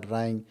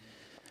ጠራኝ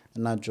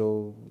እና ጆ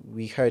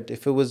we heard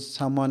if it was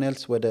someone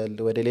else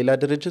ወደ ሌላ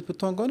ድርጅት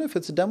ብትሆን ከሆነ if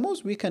it's demos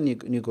we can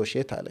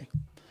negotiate አለኝ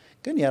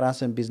ግን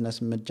የራስን ቢዝነስ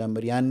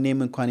መጀመር ያኔም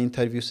እንኳን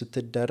ኢንተርቪው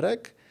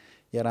ስትደረግ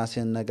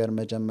የራስን ነገር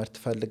መጀመር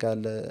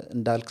ትፈልጋለህ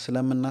እንዳልክ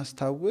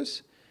ስለምናስታውስ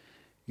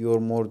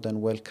you're more than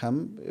welcome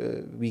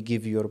we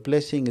give your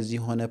blessing እዚህ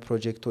ሆነ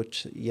ፕሮጀክቶች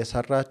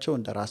የሰራቸው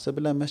እንደራስ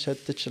ብለ መሸጥ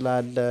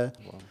ትችላለህ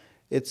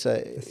it's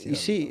you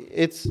see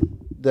it's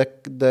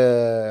the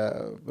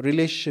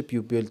relationship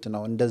you built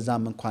now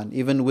እንደዛም እንኳን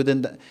even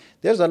within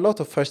there's a lot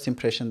of first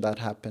impression that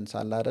happens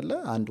አለ አይደለ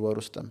አንድ ወር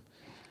ውስጥም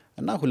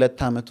እና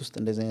 2 አመት ውስጥ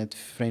እንደዚህ አይነት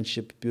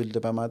friendship build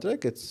በማድረግ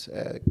it's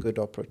a good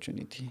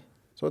opportunity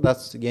so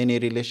that's የኔ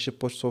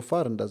relationships so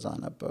far እንደዛ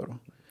ነበሩ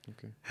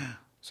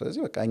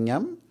ስለዚህ በቃ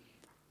እኛም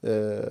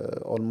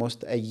almost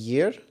a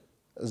year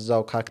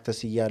እዛው ካክተስ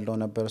ያለው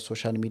ነበር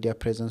ሶሻል ሚዲያ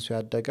ፕሬዘንስ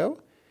ያደገው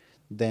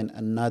then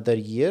another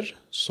year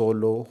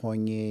solo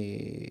ሆኜ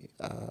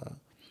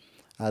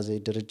as a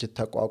ድርጅት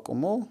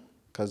ተቋቁሞ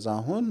ከዛ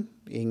አሁን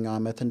የኛ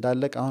አመት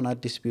እንዳለቀ አሁን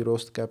አዲስ ቢሮ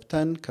ውስጥ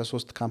ገብተን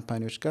ከ3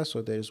 ካምፓኒዎች ጋር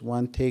so there is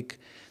one take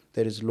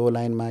there is low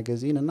line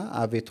magazine እና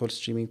avetol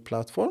streaming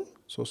platform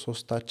so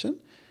ሶስታችን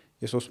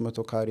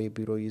የ300 ካሬ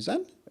ቢሮ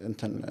ይዘን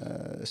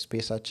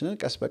ስፔሳችንን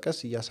ቀስ በቀስ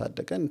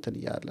ያሳደገን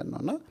ያያለን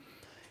ነውና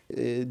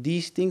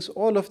these things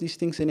all of these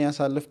things እኔ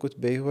ያሳለፍኩት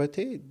በህይወቴ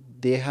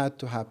they had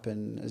to happen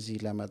እዚህ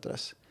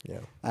ለመድረስ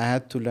I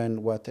had to learn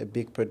what a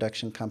big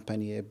production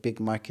company a big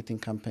marketing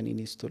company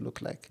needs to look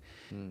like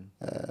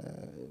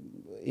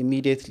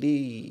immediately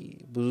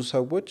ብዙ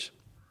ሰዎች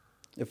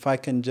if I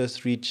can just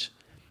reach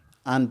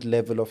and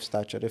level of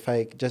stature if I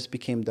just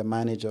became the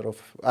manager of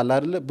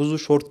አላለ ብዙ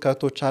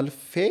ሾርትካቶች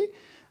አልፌ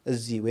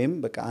እዚህ ወይም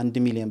በቃ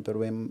 1 ሚሊዮን ብር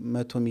ወይም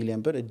 100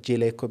 ሚሊዮን ብር እጄ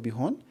ላይ እኮ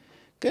ቢሆን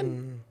ግን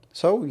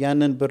ሰው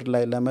ያንን ብር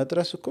ላይ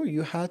ለመድረስ እኮ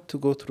you had to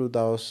go through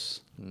those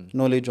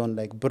knowledge on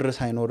like ብር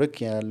ሳይኖርክ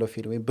ያለው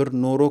ፊል ወይ ብር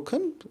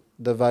ኖሮክም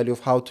the value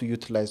of how to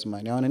utilize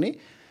money አሁን እኔ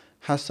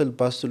ሀስል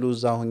ባስሉ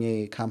ዛሁኝ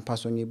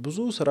ካምፓስ ሆኜ ብዙ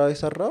ስራ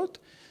የሰራሁት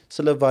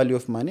ስለ value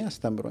of money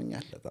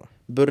አስተምሮኛል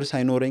ብር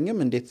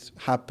ሳይኖረኝም እንዴት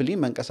happily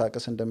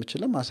መንቀሳቀስ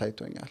እንደምችልም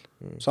አሳይቶኛል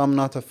so I'm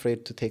not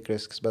afraid to take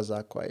risks በዛ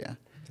አቋያ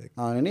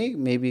አሁን እኔ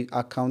maybe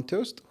አካውንቴ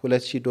ውስጥ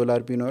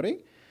 $2,000 ቢኖረኝ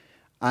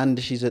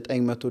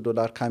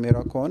 $1,900 ካሜራ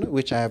ከሆነ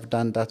which I have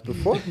done that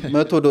before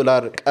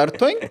 $100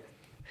 ቀርቶኝ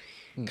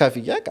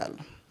ከፍያ ቃል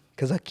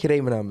ከዛ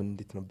ኪራይ ምናምን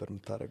እንዴት ነበር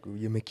የምታረገው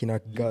የመኪና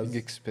ጋዝ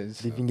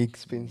living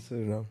expense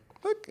ነው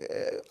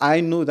I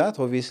knew that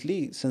obviously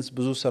since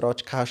ብዙ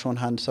ስራዎች cash on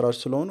hand ስራዎች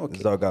ስለሆኑ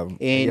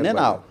እኔን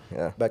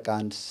በቃ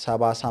አንድ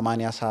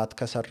 70-80 ሰዓት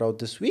ከሰራው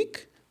this week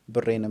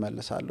ብሬን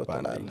እመልሳለሁ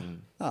ተላለ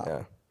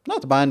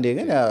not ባንዴ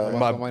ግን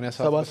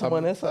ሰባ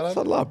ሰማንያ ሰዓት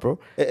ሰላ bro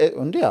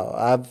እንዴ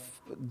I've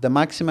the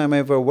maximum I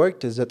ever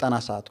worked is 90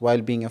 ሰዓት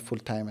while being a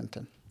full time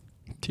እንትን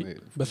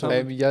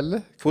በሳይም ይያለ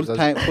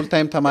full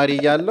time ተማሪ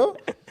እያለሁ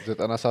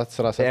 90 ሰዓት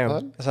ስራ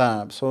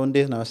ሰርተሃል so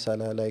እንዴት ነው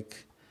መሰለ like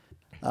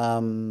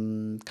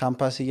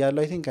campus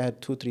እያለሁ I think I had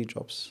 2-3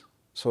 jobs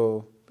so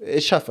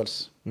it shuffles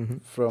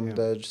from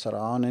the ስራ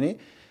አሁን እኔ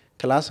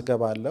ክላስ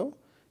ገባለሁ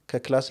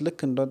ከክላስ ልክ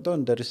እንደወጣው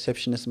እንደ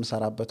ሪሴፕሽኒስት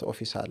መሰራበት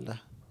ኦፊስ አለ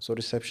so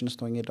receptionist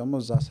ሆኜ ደግሞ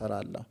እዛ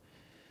ሰራለሁ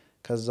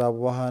ከዛ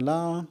በኋላ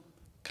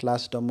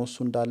ክላስ ደግሞ እሱ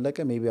እንዳለቀ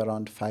maybe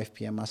around 5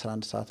 pm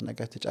 11 ሰዓት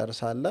ነገር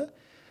ትጨርሳለህ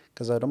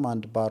ከዛ ደግሞ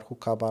አንድ ባር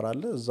ሁካ ባር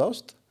አለ እዛ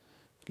ውስጥ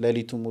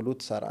ሌሊቱ ሙሉ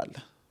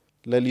ትሰራለህ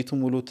ሌሊቱ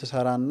ሙሉ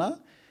ትሰራና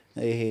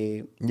ይሄ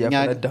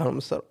ያፈነዳው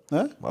መስራት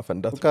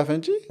ማፈንዳት ሁካ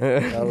ፈንጂ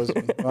ያው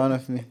one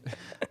of me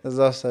እዛ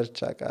ሰርች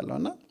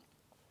አቃለውና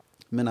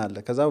ምን አለ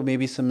ከዛ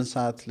maybe 8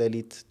 ሰዓት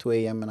ሌሊት 2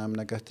 am ምናምን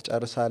ነገር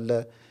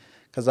ትጨርሳለህ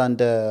ከዛ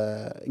እንደ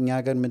እኛ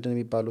ሀገር ምንድነው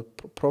የሚባሉት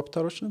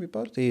ፕሮፕተሮች ነው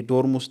የሚባሉት ይሄ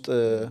ዶርም ውስጥ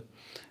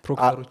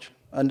ፕሮክተሮች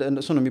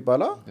እሱ ነው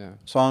የሚባለው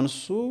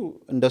ሷንሱ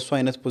እንደሱ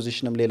አይነት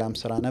ፖዚሽንም ሌላም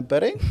ስራ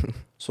ነበረኝ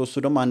ሶሱ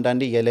ደግሞ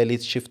አንዳንዴ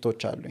የሌሊት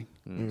ሽፍቶች አሉኝ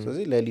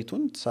ስለዚህ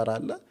ሌሊቱን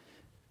ትሰራለህ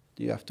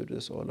you have to do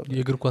this all of it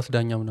የእግር ኳስ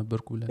ዳኛም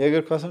ነበርኩ ብለ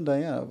የእግር ኳስም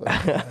ዳኛ ነበር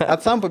at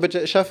some point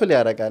ሸፍል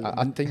ያደርጋል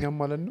አንተኛም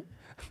ማለት ነው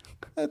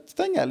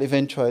ትተኛል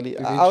eventually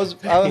I was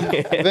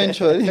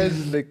eventually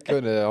like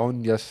አሁን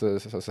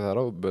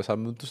ያሰሰራው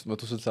በሳምንት ውስጥ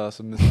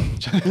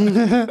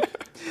 168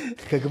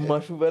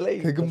 ከግማሹ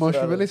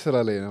በላይ ስራ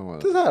ላይ ነው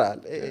ማለት ትሰራል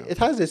it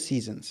has its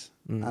seasons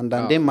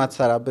አንዳንዴ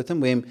ማትሰራበትም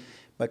ወይም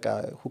በቃ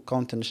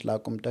ሁካውን ትንሽ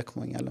ላቁም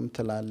ደክሞኛል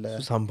ምትላለ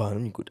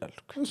ሳምባንም ይጎዳል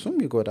እሱም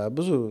ይጎዳል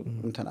ብዙ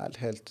እንትናል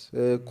ሄልት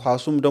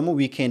ኳሱም ደግሞ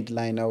ዊኬንድ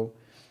ላይ ነው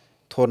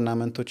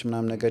ቶርናመንቶች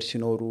ምናም ነገር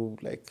ሲኖሩ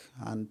like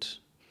and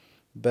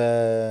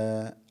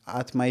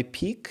at my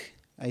peak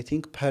I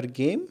think per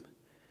game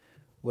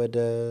ወደ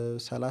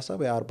 30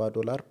 ወይ 40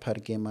 ዶላር per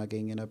game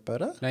አገኘ ነበር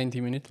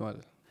 90 minutes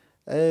ማለት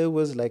it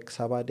was like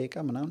 7 ደቂቃ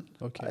ምናምን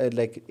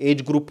like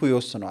age group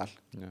ይወስነዋል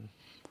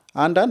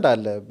አንዳንድ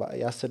አለ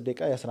የ10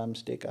 ደቂቃ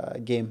የ15 ደቂቃ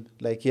ጌም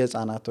like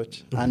የህፃናቶች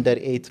under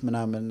 8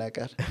 ምናምን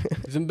ነገር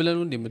ዝም ብለን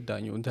ነው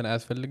እንደምዳኘው እንትን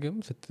አያስፈልግም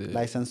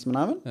ላይሰንስ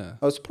ምናምን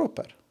was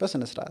proper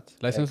በስነ ስርዓት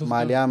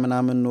ማሊያ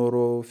ምናምን ኖሮ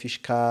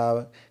ፊሽካ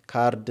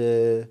ካርድ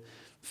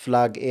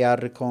ፍላግ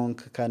AR ኮንክ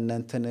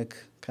ከነንትንክ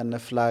ከነ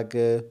ፍላግ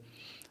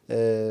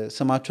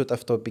ስማቸው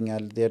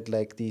ጠፍቶብኛል they're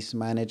like these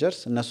managers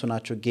እነሱ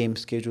ናቸው ጌም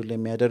ስኬጁል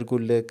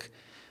የሚያደርጉልክ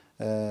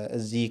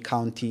እዚህ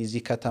ካውንቲ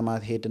እዚህ ከተማ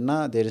ሄድና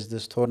there is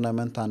this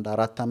tournament and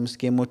 4-5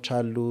 ጌሞች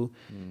አሉ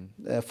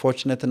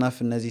fortunate enough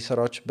እነዚህ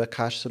ስራዎች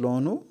በካሽ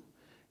ስለሆኑ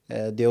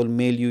they will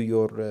mail you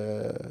your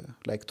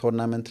like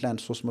tournament ላይ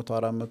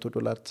 300-400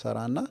 ዶላር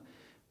ተሰራና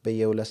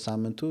በየ2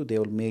 ሳምንቱ they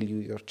will mail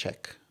you your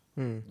check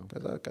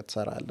ከዛ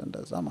ከተሰራለ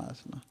እንደዛ ማለት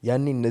ነው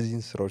ያኔ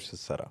እነዚህን ስራዎች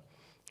ስትሰራ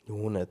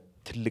የሆነ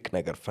ትልቅ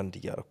ነገር ፈንድ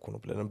ያረኩ ነው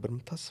ብለ ነበር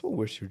የምታስበው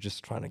or you just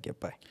trying to get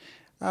by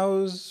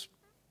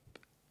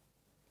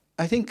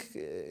I think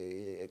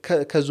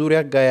ከዙሪያ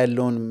ጋር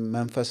ያለውን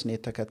መንፈስ ነው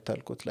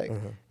የተከተልኩት like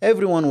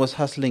everyone was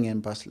hustling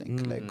and bustling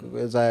like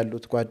እዛ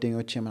ያሉት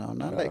ጓደኞቼ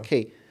ምናውና like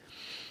hey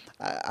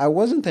I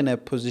wasn't in a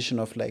position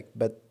of like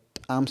but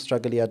I'm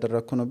struggling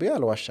ያደረኩ ነው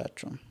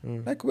ቢያልዋሻችሁም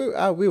like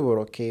we were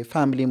okay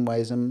family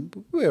wise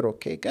we were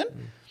okay ግን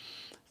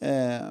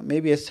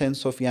maybe a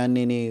sense of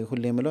ያኔኔ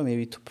ሁሌ ምለው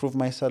maybe to prove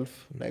myself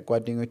like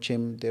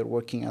ጓደኞቼም they're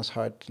working as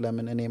hard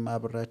ለምን እኔም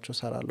አብራቸው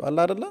ሰራለሁ አላ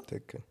አይደለ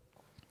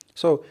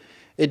so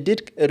it did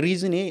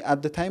reason at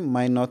the time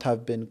might not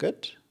have been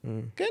good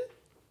ግን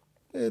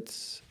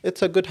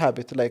it's a good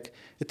habit like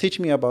it teach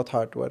me about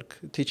hard work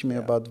it teach me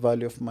about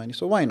value of money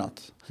so why not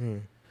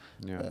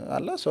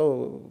አላ so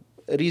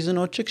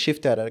ሪዝኖችክ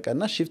shift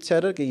ያደርጋልና shift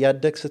ሲያደርግ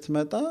ያደግ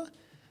ስትመጣ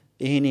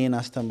ይሄን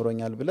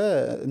አስተምሮኛል ብለ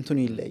እንቱን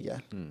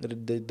ይለያል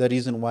the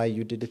reason why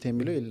you did it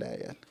የሚለው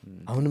ይለያል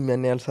አሁንም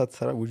ያን ያልሳት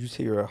ሰራ would you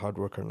say you're a hard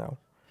worker now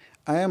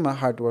I am a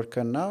hard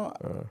worker now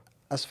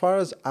as far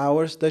as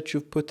hours that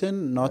you've put in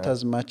not as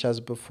much as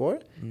before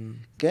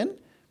again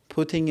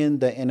putting in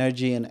the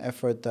energy and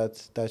effort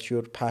that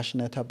you're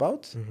passionate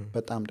about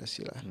በጣም ደስ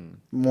ይላል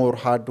more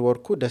hard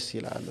work ደስ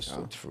ይላል እሱ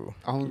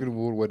አሁን ግን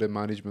more ወደ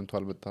ማኔጅመንቱ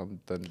አልበጣም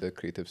than the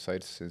creative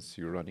side since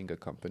you're running a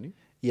company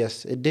yes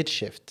it did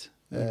shift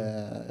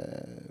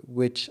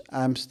which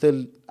I'm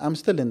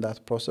still in that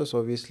process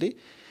obviously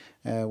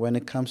when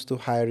it comes to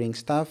hiring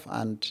staff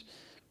and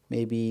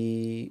maybe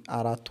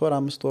 4 or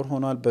 5 ወር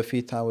ሆኗል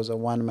በፊት I was a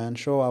one man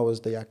show I was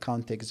the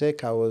account exec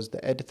I was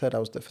the editor I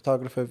was the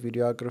photographer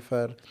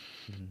videographer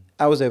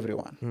I was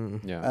everyone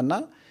and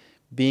now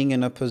being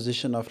in a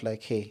position of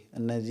like hey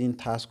እነዚህን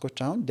ታስኮች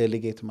አሁን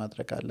delegate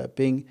ማድረግ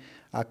አለብኝ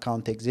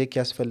account exec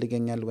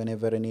ያስፈልገኛል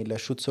whenever እኔ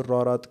ለሹት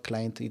ስሯሯጥ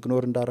client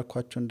ignore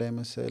እንዳረኳቸው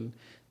እንዳይመስል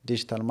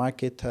digital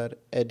marketer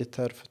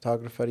editor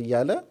photographer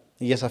እያለ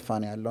እየሰፋ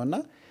ነው ያለውና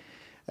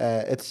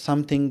it's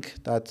something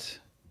that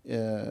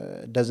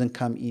doesn't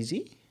come easy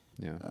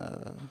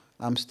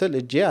I'm still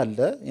እጄ አለ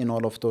in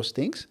all of those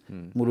things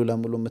ሙሉ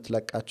ለሙሉ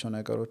የምትለቃቸው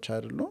ነገሮች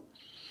አይደሉ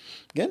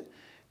ግን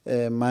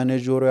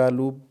ማኔጀሪያሉ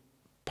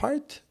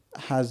part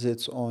has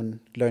its own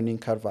learning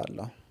curve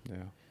አለው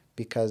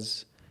because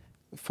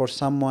for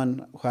someone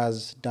who has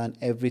done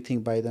everything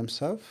by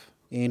themselves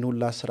ይህን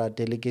ሁላ ስራ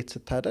ዴሊጌት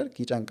ስታደርግ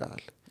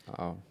ይጨንቃል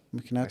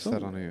ምክንያቱም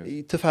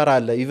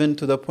ትፈራለህ even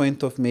to the point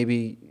of maybe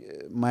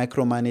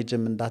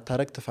micromanagement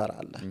እንዳታረግ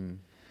ትፈራለህ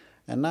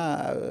እና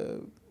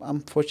I'm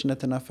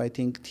fortunate enough I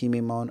think team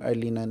on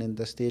early on in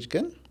the stage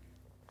ግን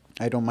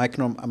I don't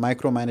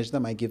micromanage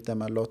them I give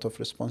them a lot of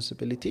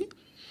responsibility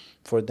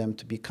for them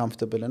to be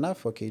comfortable enough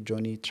okay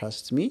Johnny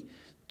trusts me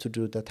to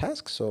do the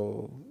task so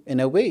in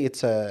a way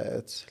it's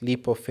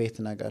leap of faith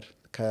ነገር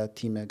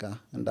ከቲም ጋር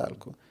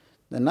እንዳልኩ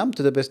እናም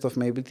to the best of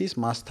my abilities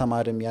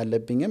ማስተማርም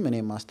ያለብኝም እኔ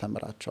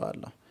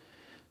ማስተምራቸዋለሁ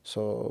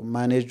so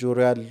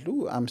managerial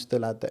I'm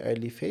still at the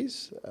early phase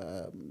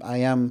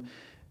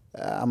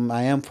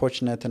I am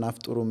fortunate enough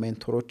ጥሩ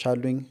ሜንቶሮች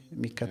አሉኝ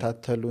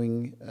የሚከታተሉኝ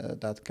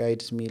that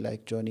guides me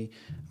like Johnny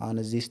on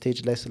this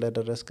stage ላይ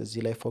ስለደረስክ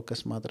እዚህ ላይ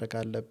ፎከስ ማድረግ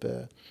አለብህ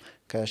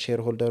ከሼር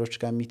ሆልደሮች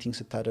ጋር ሚቲንግ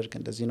ስታደርግ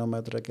እንደዚህ ነው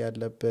ማድረግ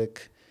ያለብህ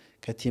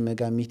ከቲም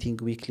ጋር ሚቲንግ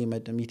ዊክሊ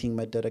ሚቲንግ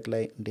መደረግ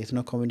ላይ እንዴት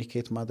ነው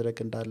ኮሙኒኬት ማድረግ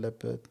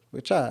እንዳለብህ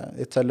which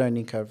it's a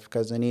learning curve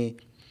because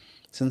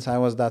since I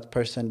was that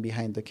person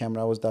behind the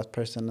camera I was that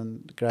person in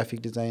graphic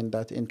design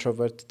that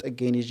introvert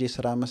again ይዤ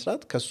ስራ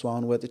መስራት ከሱ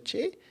አሁን ወጥቼ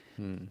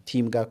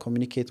ቲም ጋር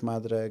ኮሙኒኬት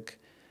ማድረግ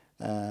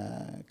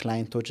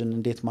ክላይንቶችን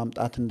እንዴት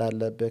ማምጣት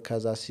እንዳለብህ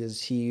ከዛ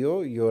CEO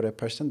you're a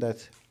person that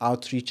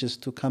outreaches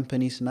to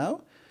companies now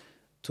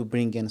to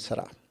bring in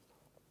sara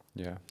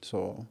so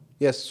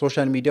yes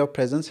social media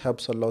presence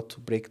helps a lot to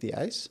break the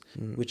ice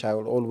which I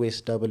will always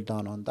double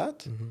down on that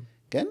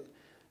again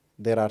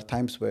there are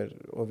times where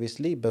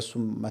obviously በሱ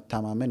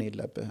መተማመን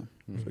የለብህም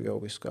so you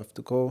always have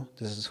to go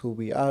this is who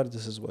we are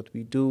this is what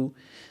we do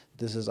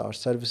this is our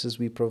services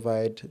we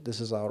provide this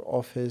is our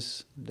office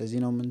እንደዚህ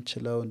ነው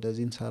የምንችለው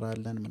እንደዚህ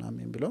እንሰራለን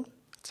ምናምን ብለው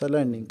it's a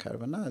learning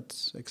curve እና it's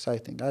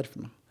exciting አሪፍ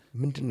ነው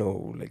ምንድነው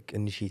like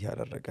initiate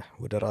ያደረገ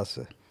ወደ ራስ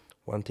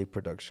one tape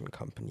production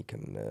company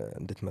can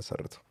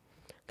እንድትመሰርቱ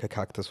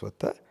ከካክተስ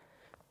ወጣ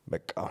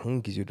በቃ አሁን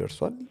ጊዜው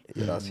ደርሷል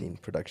የራሴን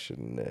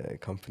production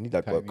company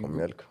ላቋቁም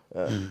ያልኩ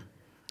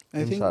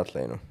I think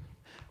ላይ ነው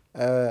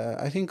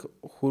I think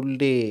whole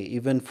day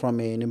even from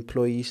an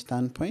employee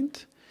standpoint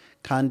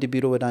ከአንድ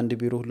ቢሮ ወደ አንድ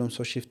ቢሮ ሁሉም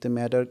ሰው shift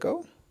የሚያደርገው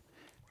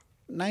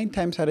 9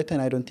 times out of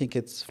 10 I don't think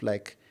it's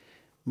like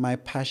my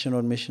passion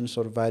or missions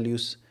or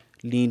values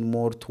lean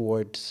more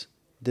towards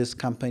this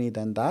company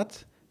than that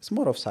it's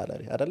more of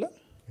salary አይደለ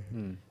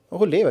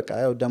ሁሌ በቃ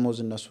ያው ደሞዝ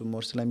እነሱ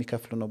ሞር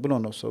ስለሚከፍሉ ነው ብሎ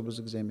ነው ሰው ብዙ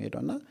ጊዜ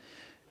የሚሄደውና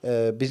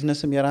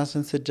ቢዝነስም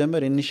የራስን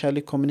ስትጀምር ኢኒሺያሊ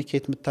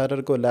ኮሙኒኬት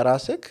የምታደርገው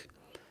ለራስክ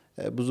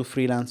ብዙ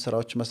ፍሪላንስ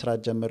ስራዎች መስራት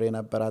ጀምሮ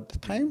የነበር at the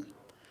time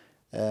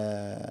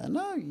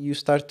now you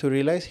start to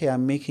realize hey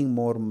I'm making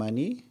more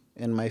money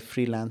in my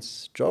freelance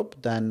job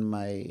than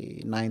my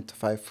 9 to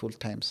 5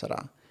 full-time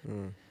sara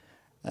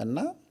and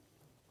now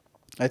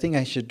I think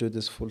I should do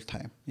this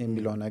full-time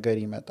የሚለው ነገር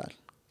ይመጣል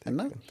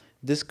እና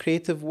this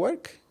creative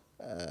work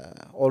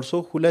also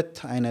ሁለት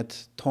አይነት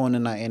ቶን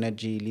እና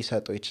ኤነርጂ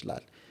ሊሰጠው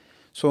ይችላል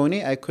so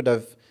I could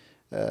have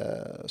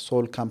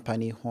soul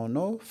company ሆኖ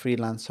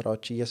ፍሪላንስ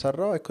ስራዎች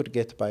እየሰራው I could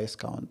get by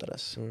እስካሁን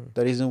ድረስ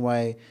the reason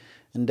why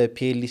in the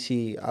PLC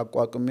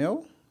አቋቁሜው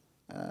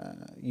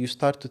you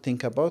start to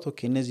think about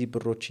okay እነዚህ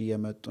ብሮች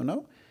እየመጡ ነው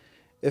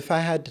if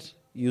I had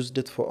used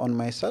it for on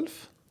myself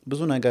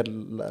ብዙ ነገር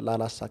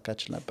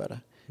ላላሳካች ነበር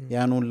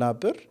ያኑን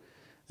ላብር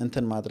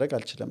እንትን ማድረግ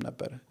አልችልም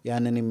ነበር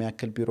ያንን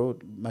የሚያክል ቢሮ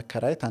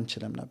መከራየት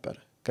አንችልም ነበር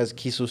ከዚህ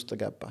ኪስ ውስጥ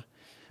ገባ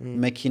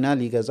መኪና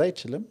ሊገዛ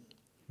አይችልም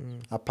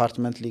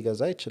አፓርትመንት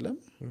ሊገዛ አይችልም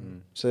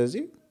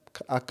ስለዚህ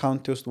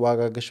አካውንት ውስጥ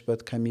ዋጋ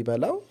ግሽበት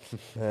ከሚበላው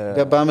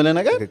ገባ ምን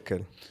ነገር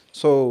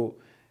so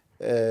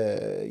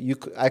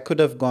I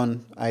could have gone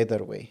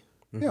either way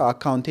ያው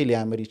አካውንቴ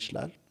ሊያምር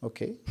ይችላል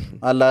okay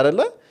አላ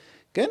አይደለ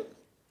ግን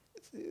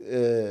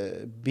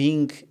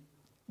being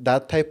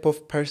that type of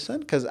person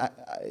cuz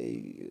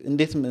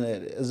እንዴት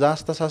እዛ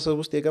አስተሳሰብ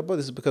ውስጥ የገባው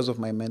this is because of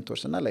my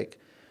mentors እና like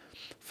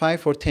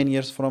 5 or 10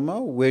 years from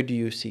now where do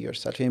you see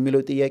yourself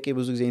የሚለው ጥያቄ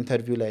ብዙ ጊዜ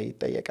ኢንተርቪው ላይ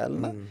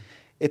ይጠየቃልና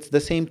it's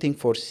the same thing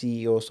for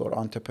CEOs or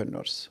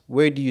entrepreneurs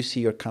where do you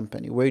see your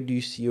company where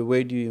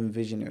do you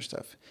envision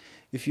yourself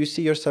if you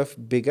see yourself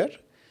bigger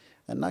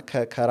እና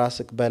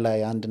ከራስክ በላይ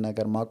አንድ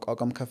ነገር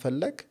ማቋቋም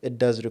ከፈለክ it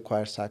does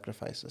require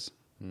sacrifices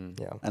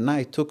and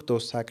I took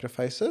those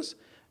sacrifices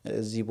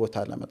እዚህ ቦታ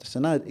ለመድረስ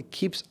እና it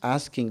keeps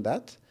asking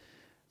that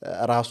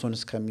ራሱን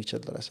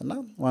እስከሚችል ድረስ እና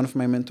one of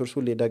my mentors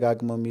ሁሌ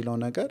ደጋግሞ የሚለው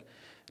ነገር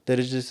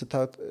ድርጅት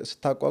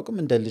ስታቋቁም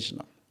እንደ ልጅ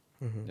ነው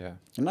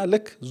እና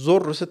ልክ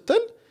ዞር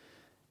ስትል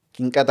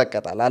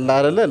ይንቀጠቀጣል አላ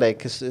አይደለ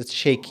like it's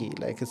shaky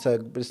like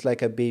it's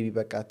like a baby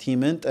በቃ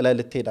ቲምን ጥለህ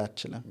ልትሄድ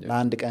አትችልም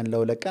ለአንድ ቀን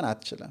ለሁለት ቀን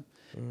አትችልም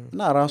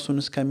እና ራሱን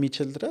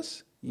እስከሚችል ድረስ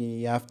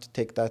you have to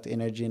take that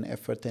energy and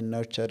effort and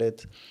nurture it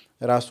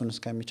ራሱን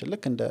እስከሚችል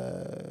ልክ እንደ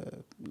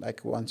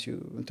like once you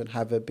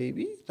have a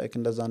baby like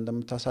እንደዛ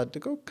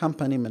እንደምታሳድገው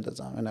ካምፓኒም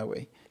እንደዛ in a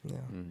way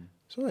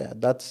so yeah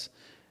that's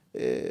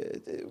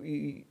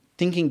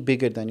thinking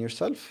bigger than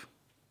yourself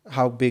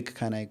how big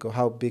can I go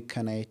how big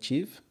can I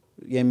achieve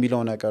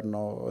የሚለው ነገር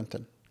ነው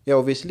እንትን yeah,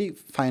 obviously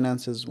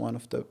finance is one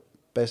of the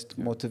best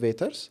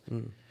motivators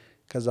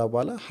ከዛ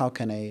በኋላ how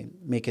can I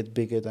make it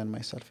bigger than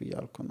myself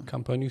እያልኩ ነው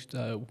ካምፓኒ ውስጥ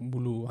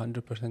ሙሉ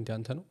 100%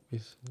 ያንተ ነው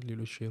ወይስ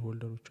ሌሎች ሼር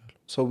ሆልደሮች አሉ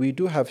so we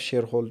do have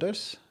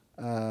shareholders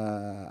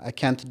I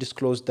can't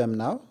disclose them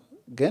now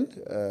ግን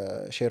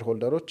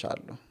shareholders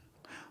አሉ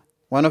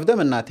one of them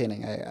እናቴ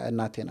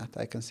ናት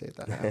I can say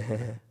that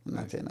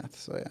እናቴ ናት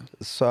so yeah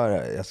እሷ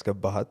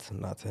ያስገባሃት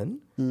እናትህን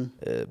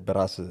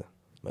በራስ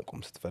መቆም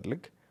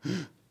ስትፈልግ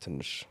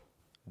ትንሽ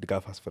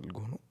ድጋፍ አስፈልጎ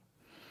ነው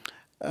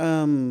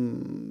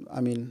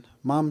I mean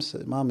mom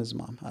is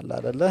mom alla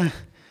adalla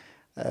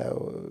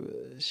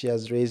she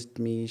has raised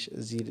me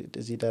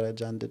zi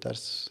daraja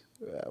እንድደርስ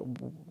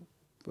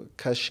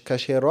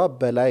ከሼሯ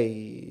በላይ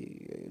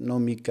ነው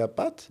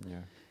የሚገባት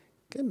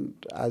ግን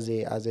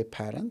as a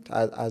parent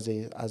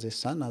as a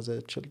son as a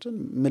children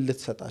ምን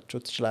ልትሰጣቸው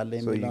ትችላለህ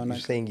የሚለው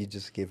ነገር so you're saying you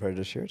just gave her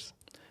the shares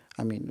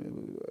I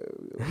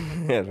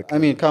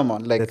mean come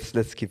on like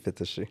let's keep it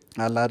she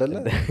alla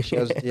adalla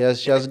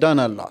she has done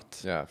a lot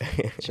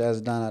she has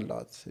done a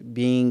lot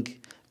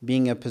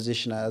being a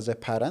position as a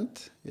parent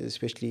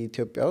especially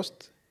Ethiopia ውስጥ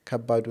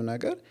ከባዱ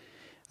ነገር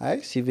አይ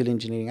ሲቪል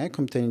ኢንጂነሪንግ አይ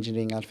ኮምፒውተር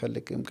ኢንጂነሪንግ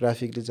አልፈልግም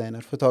ግራፊክ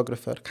ዲዛይነር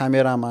ፎቶግራፈር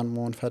ካሜራማን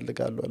መሆን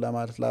ፈልጋለሁ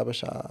ለማለት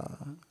ላበሻ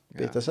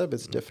ቤተሰብ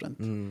it's different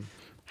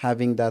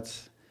having that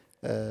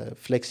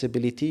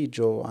flexibility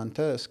jo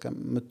ante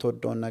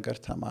እስከምትወደው ነገር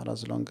ተማር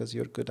as long as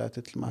you're good at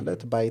it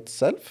ማለት by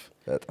itself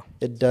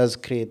it does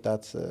create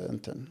that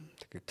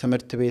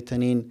ትምህርት ቤት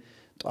እኔን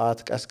ጧት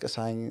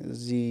ቀስቀሳኝ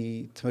እዚ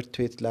ትምህርት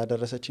ቤት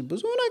ላደረሰችኝ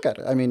ብዙ ነገር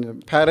I mean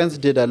parents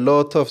did a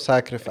lot of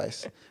sacrifice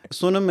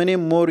እሱንም እኔ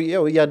ሞር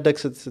ያደግ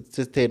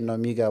ስትሄድ ነው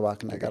የሚገባክ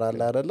ነገር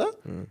አለ አይደለ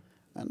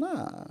እና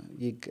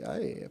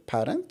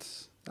parents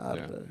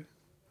are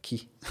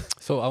key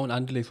so አሁን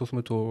አንድ ላይ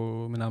 300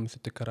 ምናምን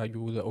ስትከራዩ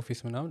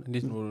ኦፊስ ምናምን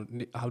እንዴት ነው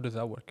how does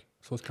that work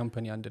ሶስት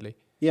ካምፓኒ አንድ ላይ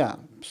yeah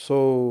so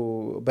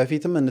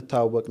በፊትም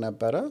እንታወቅ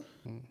ነበር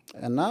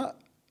እና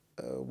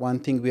one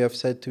thing we have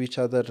said to each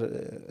other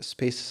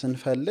space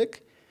ስንፈልግ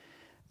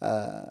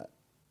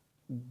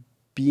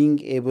being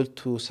able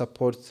to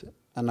support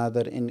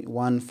another in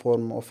one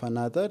form of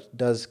another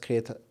does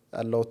create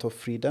a lot of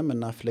freedom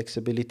and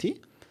flexibility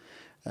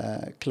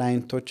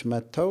clienቶች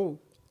መተው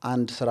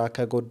አንድ ስራ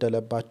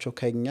ከጎደለባቸው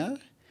ከኛ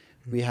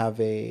we have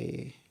a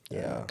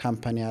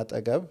company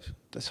አጠገብ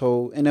so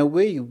in a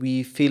way we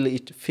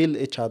fill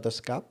each other's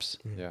gaps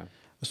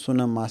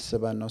እሱንም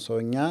ማስበን ነው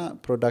ሶኛ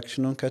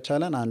ፕሮዳክሽኑን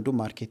ከቻለን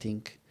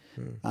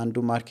አንዱ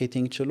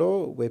ማርኬቲንግ ችሎ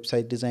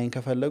ዌብሳይት ዲዛይን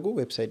ከፈለጉ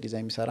ዌብሳይት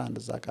ዲዛይን የሚሰራ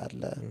እንደዛ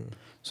ካለ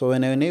so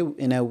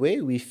in a way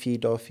we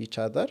feed off each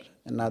other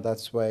and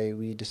that's why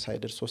we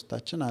decided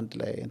ሶስታችን አንድ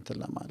ላይ እንትን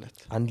ለማለት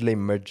አንድ ላይ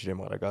merge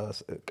የማድረግ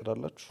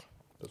እቅዳላችሁ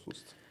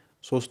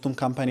ሶስቱም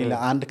ካምፓኒ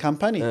ለአንድ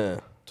ካምፓኒ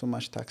too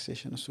much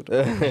taxation እሱ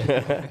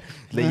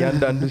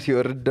ለያንዳንዱ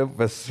ሲወርድ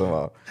በስማ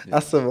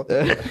አስበው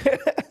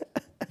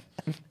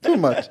too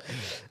much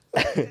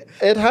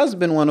it has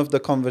been one of the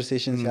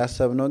conversations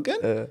ያሰብነው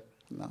ግን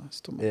no it's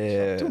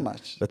too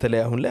much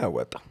በተለይ አሁን ላይ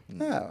አወጣ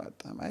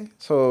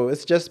so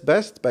it's just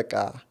best በቃ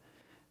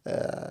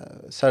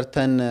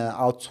certain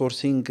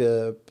outsourcing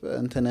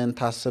እንትንን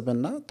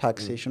ታስብና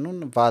ታክሴሽኑን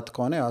ቫት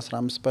ከሆነ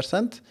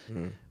 15%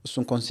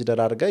 እሱን ኮንሲደር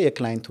አድርጋ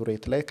የክላይንቱ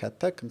ሬት ላይ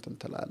ከተክ እንትን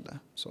ትላለ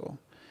so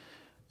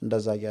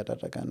እንደዛ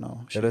ያደረገ ነው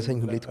ደረሰኝ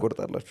ሁሌ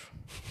ትቆርጣላችሁ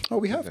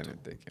we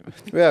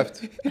have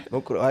to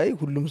አይ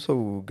ሁሉም ሰው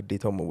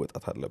ግዴታው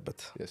መወጣት አለበት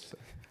yes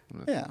sir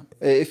yeah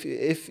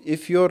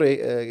if you're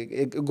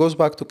it goes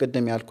back to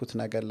ቀደም ያልኩት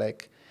ነገር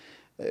like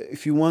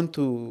if you want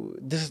to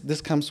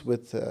this comes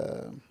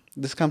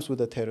with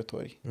the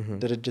territory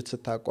ድርጅት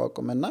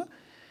ስታቋቁምና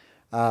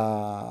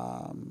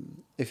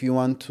if you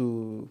want to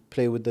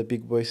play with the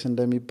big boys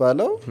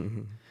እንደሚባለው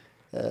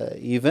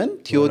even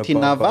Tioti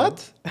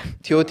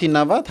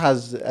Navat has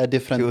a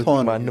different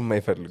tone ማንንም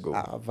አይፈልገው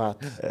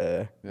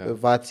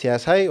vat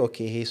ሲያሳይ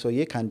okay ይሄ ሰውዬ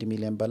ከ1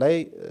 ሚሊዮን በላይ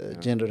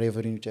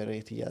revenue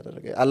generate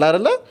ያደረገ አለ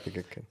አይደለ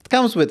it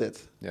comes with it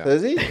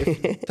ስለዚህ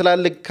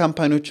ትላልቅ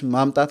ካምፓኒዎች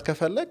ማምጣት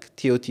ከፈለክ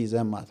Tioti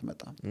ዘማት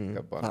መጣ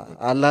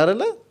አለ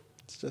አይደለ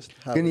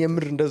ግን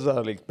የምር እንደዛ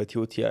like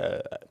በቲኦቲ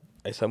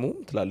አይሰሙም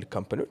ትላልቅ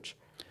ካምፓኒዎች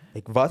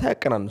like ቫት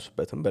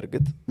ያቀናንሱበትም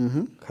በርግጥ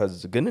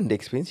ከዚ ግን እንደ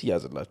ኤክስፔንስ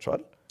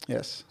ያዝላቸዋል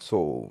yes so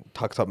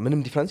ታክስ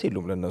ምንም ዲፈረንስ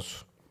የለውም ለነሱ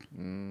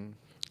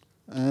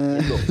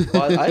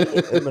አይ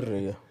እምር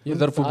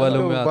የዘርፉ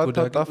ባለሙያ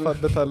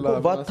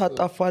ቫት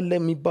ታጣፋለ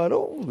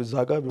የሚባለው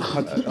እዛ ጋር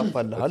ታክስ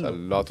ታጣፋለሃል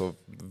lot of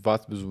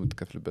ቫት ብዙ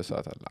የምትከፍልበት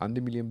ሰዓት አለ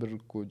 1 ሚሊዮን ብር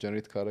እኮ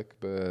ጀነሬት ካረክ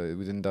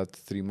within that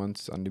 3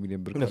 months 1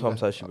 ሚሊዮን ብር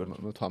 150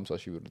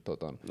 ሺህ ብር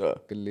ልታወጣ ነው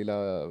ግን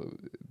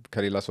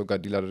ከሌላ ሰው ጋር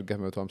ዲል አድርገህ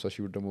 150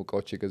 ሺህ ብር ደግሞ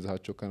እቃዎች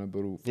የገዛሃቸው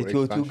ከነበሩ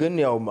ቲኦቲው ግን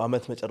ያው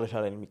አመት መጨረሻ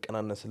ላይ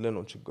የሚቀናነስልህ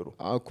ነው ችግሩ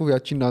እኮ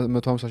ያቺን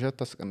 150 ሺህ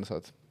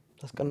ታስቀንሳት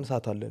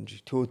ታስቀንሳታለህ እንጂ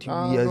ቲዮቲ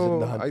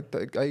ያዝልሃል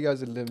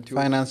አይያዝልህም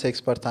ፋይናንስ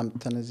ኤክስፐርት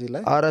አምጥተን እዚህ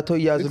ላይ አራቶ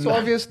it's ያዝልሃል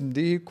obvious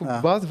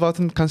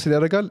ቫትን ካንስል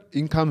ያደርጋል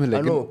ኢንካም ላይ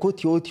አኖ እኮ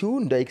ቲዮቲው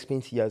እንደ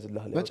ኤክስፔንስ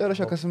ያዝልሃል መጨረሻ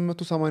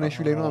ከ880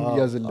 ሺህ ላይ ነው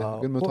የሚያዝልህ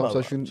ግን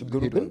 150 ሺህ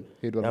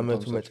ሄዷል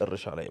ያመቱ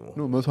መጨረሻ ላይ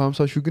ነው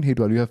 150 ሺህ ግን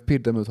ሄዷል you have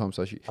paid the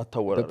 150 ሺህ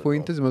አታወራለህ the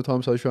point is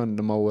 150 ሺህ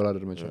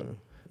እንደማወራደር መቻል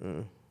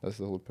that's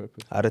the whole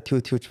purpose አረ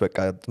ቲዮቲዎች በቃ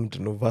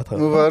ምንድነው ቫታ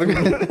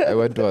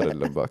አይወደው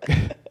አይደለም ባክ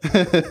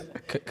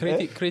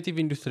ክሬቲቭ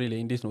ኢንዱስትሪ ላይ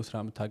እንዴት ነው ስራ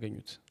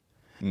የምታገኙት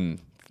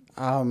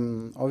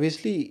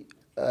obviously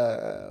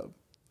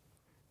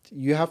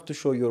you have to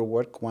show your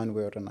work one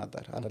way or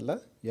another አይደለ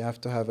you have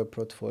to have a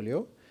portfolio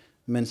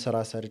ምን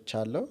ስራ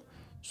ሰርቻለሁ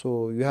so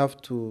you have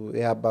to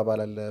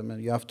ያባባላል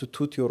you have to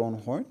toot your own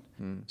horn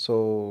so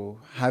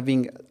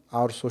having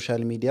our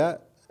social media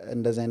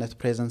እንደዚህ አይነት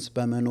presence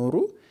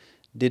በመኖሩ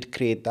did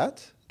create that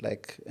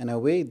like in a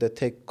way the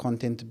tech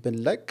content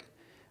ብንለቅ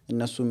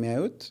እነሱ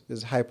የሚያዩት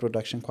is high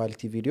production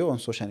quality video on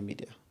social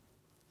media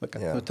በቃ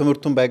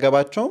ትምርቱን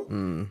ባይገባቸውም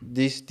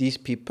these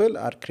people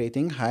are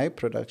creating high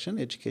production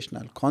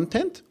educational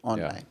content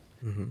online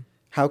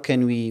how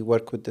can we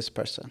work with this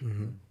person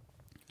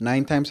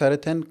 9 times out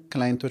of 10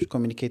 clients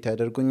communicate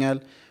ያደርጉኛል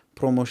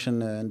promotion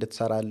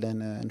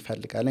እንድትሰራለን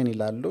እንፈልጋለን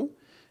ይላሉ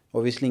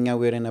obviously now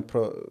we're in a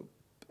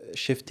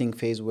shifting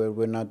phase where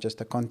we're not just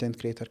a content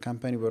creator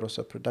company we're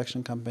also a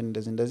production company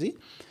እንደዚህ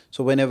so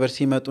whenever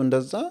ሲመጡ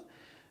እንደዛ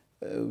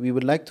we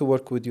would like to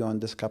work with you on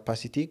this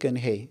capacity and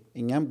hey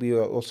እኛም we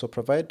also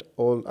provide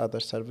all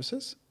other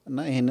services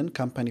እና ይሄንን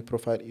company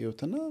profile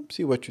እዩትና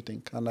see what you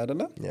think አለ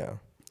አይደለ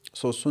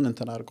so እሱን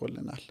እንትን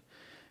አድርጎልናል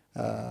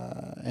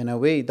in a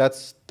way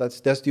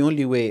that's the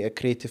only way a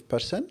creative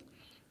person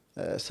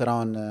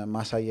ስራውን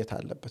ማሳየት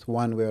አለበት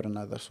one way or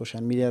another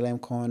social media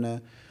ላይም ከሆነ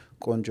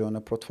ቆንጆ የሆነ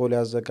ፖርትፎሊዮ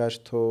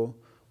አዘጋጅቶ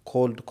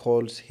cold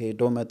calls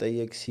ሄዶ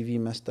መጠየቅ CV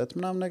መስጠት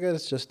ምናምን ነገር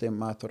it's just a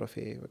matter of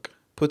በቃ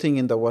putting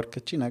in the work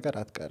እቺ ነገር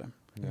አትቀርም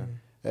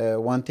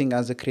one thing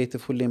as a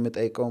creative ሁሌ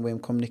የምጠይቀው ወይም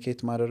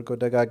communicate ማድረገው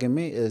ደጋግሜ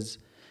is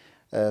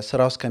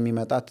ስራው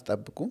እስከሚመጣ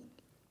አትጠብቁ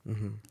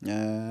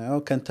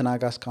ከእንትና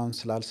ጋር እስካሁን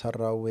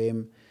ስላልሰራው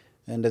ወይም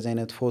እንደዚህ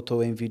አይነት ፎቶ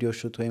ወይም ቪዲዮ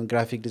ሹት ወይም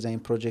ግራፊክ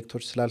ዲዛይን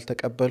ፕሮጀክቶች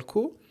ስላልተቀበልኩ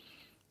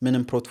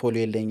ምንም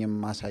ፖርትፎሊዮ የለኝም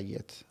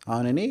ማሳየት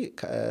አሁን እኔ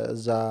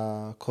እዛ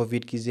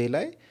ኮቪድ ጊዜ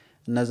ላይ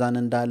እነዛን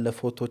እንዳለ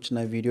ፎቶዎችና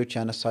ቪዲዮዎች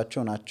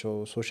ያነሳቸው ናቸው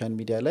ሶሻል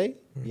ሚዲያ ላይ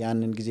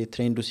ያንን ጊዜ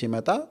ትሬንዱ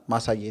ሲመጣ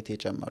ማሳየት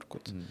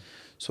የጀመርኩት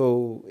so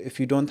if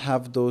you don't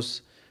have those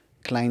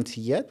clients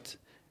yet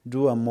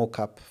do a mock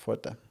up for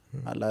them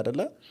አላ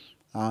አይደለ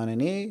አሁን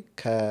እኔ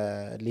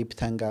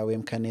ከሊፕተን ጋር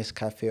ወይም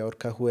ከኔስካፌ or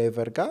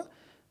ከwhoever ጋር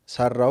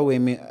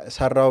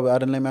ሰራው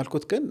አይደለም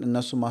ያልኩት ግን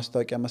እነሱ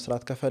ማስታወቂያ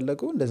መስራት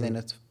ከፈለጉ እንደዚህ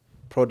አይነት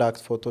product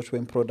photos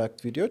ወይም product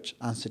videos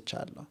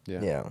አንስቻለሁ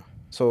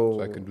so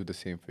I can do the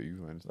same for you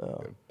and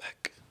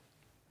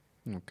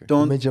okay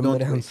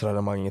መጀመሪያ ስራ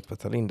ለማግኘት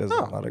በተለይ እንደዛ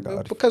ማድረግ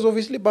አሪፍ because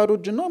obviously ባዶ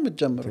እጅ ነው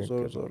የምትጀምረው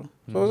ዞሮ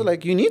so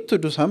like you need to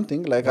do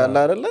something like አላ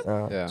አይደለ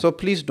so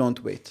please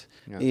don't wait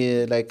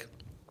like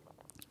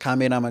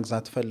ካሜራ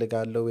መግዛት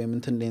ፈልጋለሁ ወይም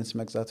እንትን ሌንስ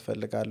መግዛት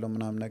ፈልጋለሁ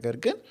ምናም ነገር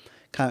ግን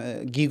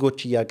ጊጎች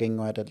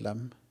እያገኘው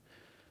አይደለም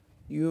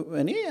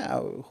እኔ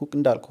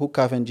እንዳልኩ ሁክ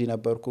አፈንጂ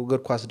ነበርኩ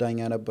እግር ኳስ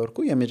ዳኛ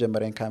ነበርኩ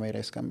የመጀመሪያን ካሜራ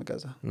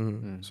እስከምገዛ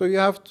so you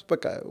have to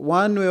በቃ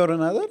one way or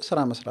another ስራ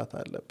መስራት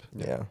አለብህ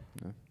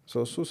so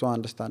so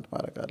understand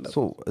ማድረግ አለብህ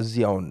so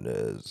እዚህ አሁን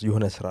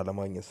የሆነ ስራ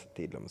ለማግኘት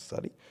ስትሄድ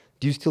ለምሳሌ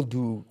do you still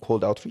do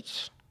cold outreach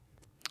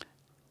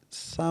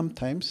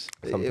sometimes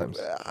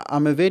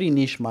I'm a very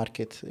niche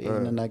market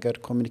in ነገር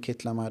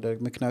communicate ለማድረግ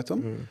ምክንያቱም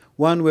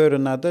one way or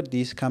another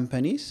these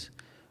companies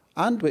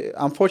and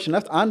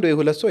unfortunately and way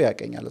ሁለት ሰው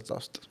ያቀኛል እዛ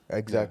ውስጥ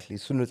exactly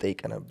እሱን ነው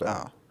ጠይቀ ነበር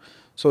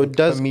so it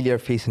does familiar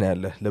face ነው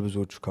ያለ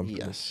ለብዙዎቹ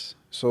companies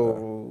so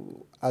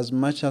as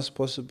much as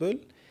possible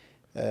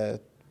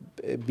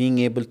being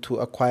able to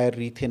acquire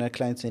retainer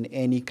clients in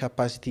any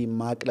capacity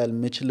ማቅለል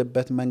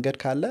ምችልበት መንገድ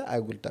ካለ I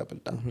will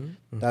double down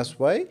that's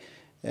why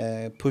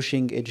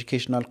pushing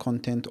educational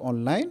content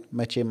online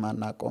መቼም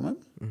አናቆምም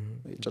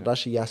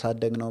ጭራሽ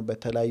እያሳደግ ነው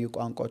በተለያዩ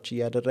ቋንቋዎች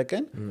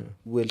እያደረገን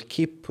will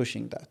keep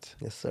pushing that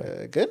yes sir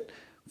ግን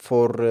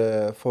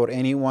for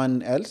anyone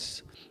else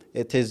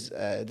it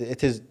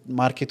is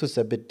market is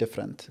a bit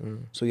different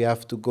so you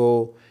have to go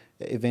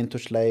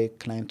events like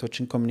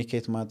clientoችን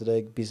communicate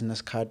ማድረግ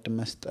business card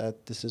መስጠት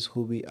this is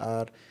who we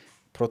are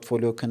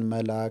portfolio can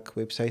መላክ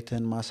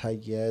ዌብሳይትን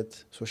ማሳየት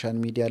social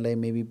media ላይ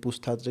maybe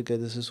boost አድርገ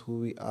this is who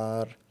we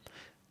are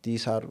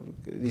these are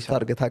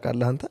target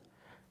አቃለህ አንተ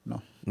no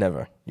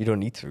never you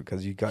don't need to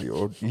because you got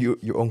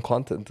your own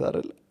content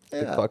አይደል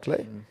TikTok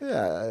ላይ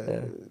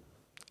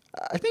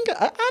I think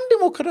አንድ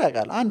ሞክሬ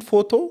አቃለሁ አንድ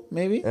ፎቶ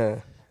maybe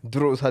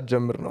ድሮ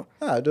ሳትጀምር ነው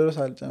ድሮ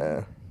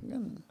ሳልጀምር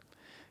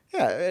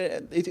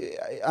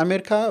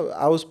America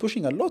I was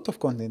pushing a lot of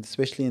content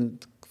especially in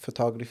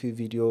photography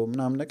video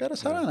ምናምን ነገር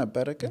ሰራ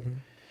ነበር ግን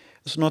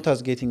it's not as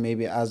getting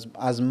maybe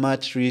as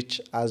much reach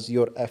as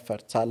your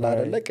efforts አላ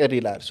አይደለ ቀሪ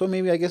ይላል so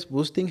maybe I guess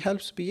boosting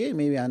helps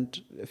maybe and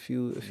a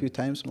few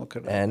times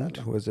ሞክሬ and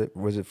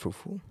was it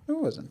fruitful it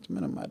wasn't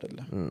ምንም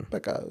አይደለም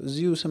በቃ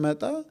እዚሁ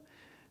ስመጣ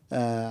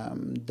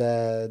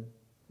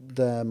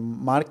the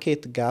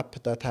market gap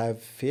that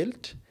I've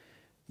filled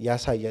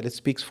ያሳያል it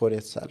speaks for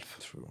itself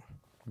True.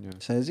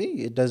 ስለዚህ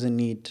it doesn't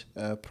need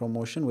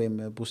promotion ወይም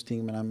boosting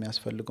ምናምን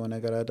የሚያስፈልገው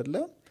ነገር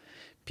አይደለም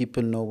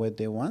people know what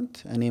they want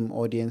እኔም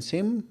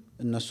audienceም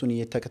እነሱን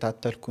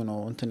እየተከታተልኩ ነው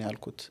እንትን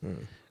ያልኩት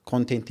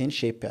content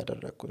shape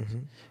ያደረኩት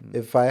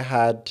if I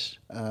had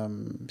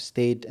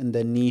stayed in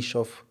the niche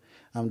of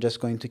I'm just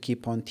going to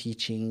keep on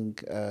teaching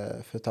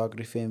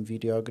photography and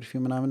videography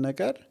ምናምን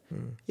ነገር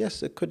yes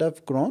it could have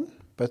grown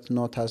but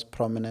not as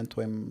prominent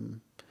when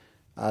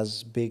as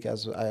big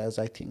as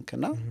I think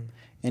now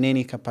in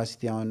any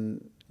capacity on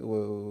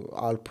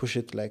I'll push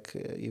it like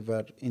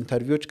either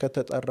interviews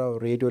ከተጠራው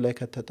radio ላይ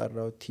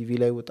ከተጠራው TV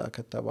ላይ ወጣ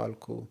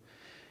ከተባልኩ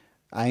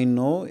I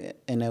know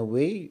in a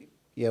way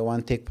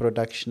one take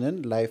production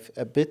life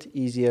a bit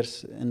easier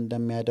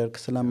እንደሚያደርግ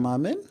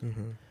ስለማመን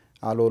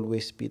I'll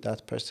always be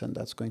that person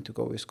that's going to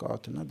always go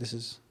out and this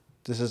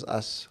is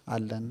us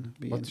Allen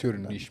what's your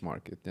niche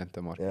market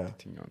ያንተ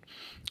ማርኬቲንግ ነው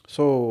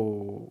so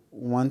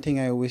one thing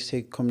I always say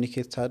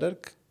communicate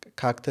ሳደርግ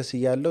ካክተስ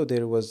ያለው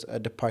there was a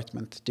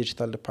department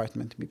digital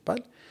department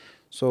የሚባል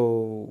so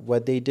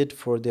what they did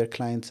for their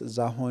clients እዛ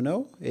ሆነው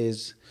is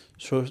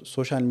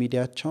social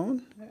media ቻውን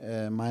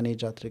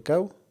manage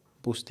አድርገው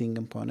boosting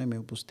ሆነ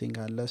boosting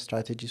አለ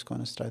strategies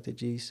ከሆነ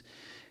strategies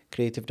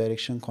creative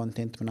direction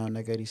content ምናምን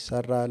ነገር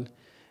ይሰራል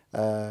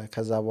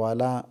ከዛ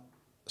በኋላ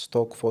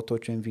ስቶክ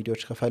ፎቶዎች ወይም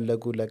ቪዲዮዎች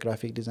ከፈለጉ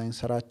ለግራፊክ ዲዛይን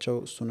ስራቸው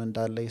እሱን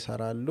እንዳለ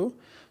ይሰራሉ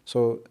so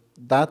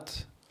that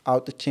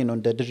አውጥቼ ነው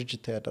እንደ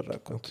ድርጅት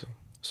ያደረኩት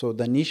so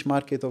the niche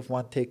market of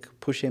one take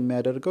push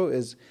የሚያደርገው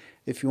is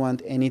if you want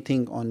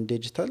anything on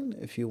digital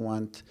if you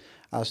want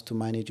us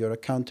to manage your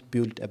account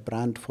build a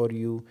brand for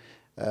you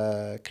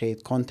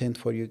create content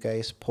for you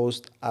guys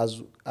post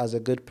as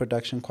a good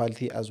production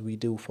quality as we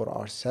do for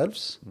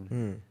ourselves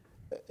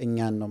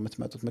እኛን ነው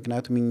የምትመጡት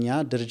ምክንያቱም እኛ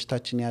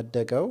ድርጅታችን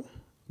ያደገው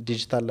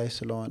ዲጂታል ላይ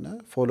ስለሆነ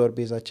ፎሎወር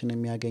ቤዛችን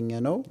የሚያገኘ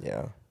ነው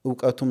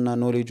እውቀቱምና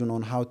ኖሌጁን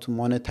on how to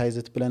monetize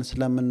it ብለን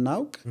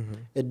ስለምናውቅ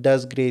it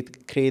does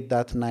create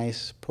that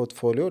nice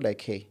portfolio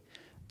like hey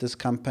this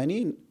company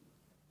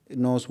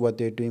knows what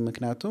they're doing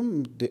ምክንያቱም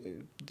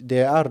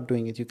they are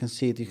doing it you can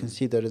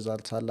see the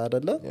results አለ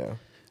አይደለ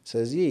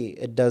ስለዚህ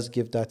it does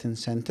give that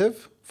incentive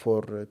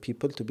for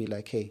people to be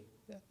like hey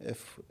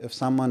if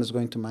someone is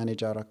going to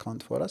manage our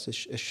account for us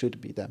it should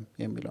be them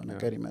የሚለው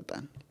ነገር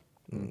ይመጣል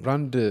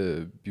brand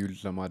build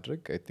ለማድረግ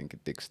I think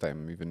it takes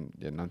time even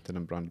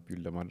የናንተንም brand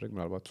build ለማድረግ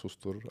ምናልባት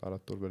 3 ወር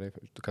 4 ወር በላይ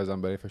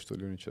ከዛም በላይ ፈጅቶ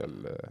ሊሆን ይችላል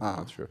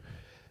not sure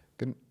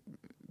ግን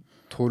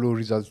ቶሎ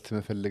ሪዛልት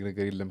መፈለግ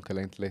ነገር የለም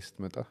ክላይንት ላይ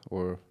ስትመጣ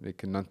or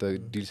like እናንተ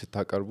ዲል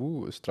ስታቀርቡ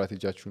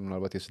ስትራቴጂያችሁን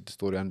ምናልባት የ6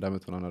 ወር የ1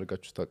 አመት ምናምን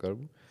አድርጋችሁ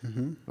ስታቀርቡ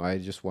I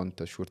just want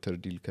a shorter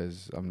deal cuz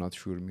I'm not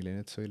sure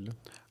ሚሊዮኔት ሰው የለም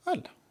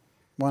አለ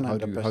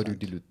 100% how do you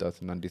deal with that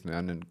እና እንዴት ነው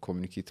ያንን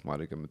ኮሙኒኬት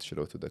ማድረግ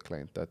የምትችለው to the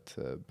client that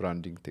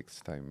branding takes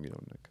time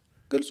የሚለው ነገር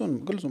ግልጹን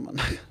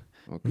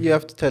you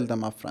have to tell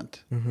them upfront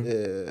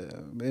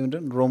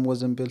Rome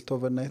wasn't built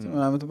overnight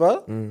ምናምን ባል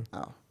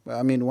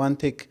I mean one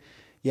take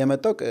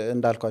የመጣው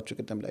እንዳልኳችሁ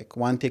ቅድም like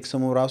one take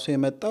ስሙ ራሱ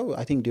የመጣው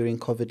I think during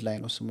covid ላይ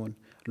ነው ስሙን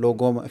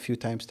ሎጎ a few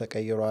times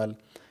ተቀይሯል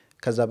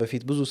ከዛ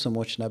በፊት ብዙ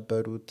ስሞች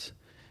ነበሩት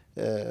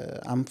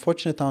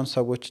unfortunately አሁን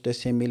ሰዎች ደስ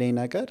የሚለኝ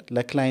ነገር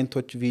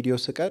ለክላይንቶች ቪዲዮ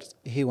ስቀርጽ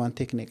ይሄ one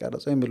take ነው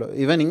የቀረጸው የሚለው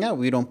even እኛ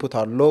we don't put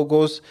our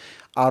logos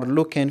our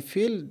look and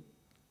feel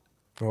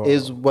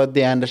is what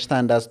they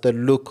understand as the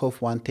look of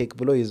one take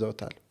ብሎ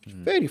ይዘውታል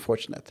very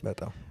fortunate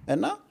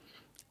እና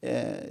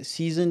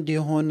seasoned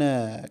የሆነ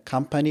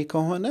ካምፓኒ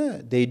ከሆነ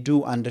they do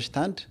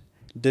understand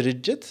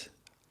ድርጅት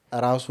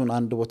ራሱን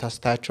አንድ ቦታ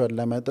ስታቸውን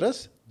ለመድረስ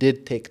did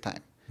take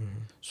time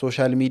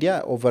social media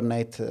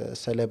overnight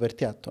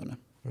celebrity አትሆንም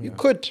you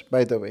could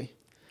by the way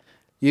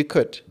you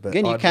could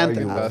again you can't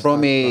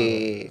from a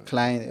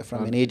client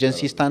from an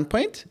agency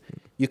standpoint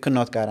you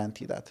cannot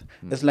guarantee that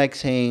it's like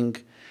saying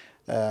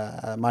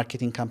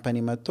marketing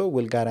company መጥቶ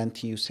will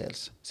guarantee you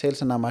sales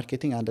እና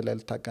marketing አንድ ላይ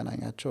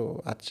ልታገናኛቸው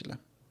አትችልም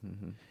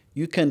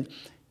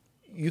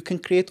you can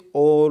create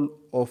all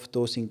of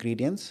those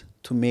ingredients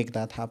to make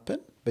that happen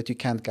but you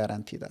can't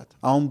guarantee that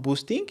on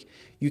boosting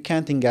you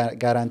can't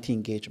guarantee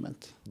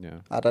engagement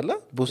አይደለ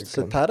boost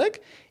ስታረግ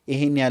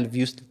ይሄን ያህል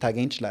views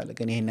ልታገኝ ይችላል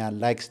ግን ይሄን ያህል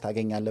likes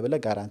ታገኛለህ ብለ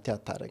ጋራንቲ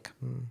አታረግ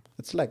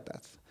it's like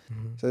that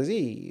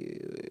ስለዚህ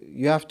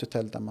you have to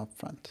tell them up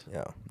front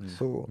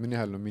so ምን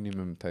ያህል ነው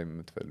minimum time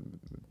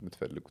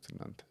የምትፈልጉት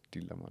እናንተ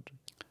ዲል ለማድረግ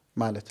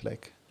ማለት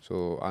like so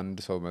አንድ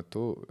ሰው መጥቶ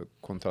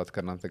ኮንትራክት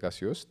ከናንተ ጋር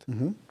ሲወስድ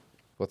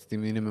what's the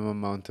minimum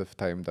amount of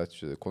time that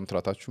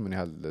ኮንትራክታችሁ ምን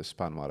ያህል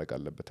ስፓን ማድረግ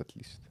አለበት at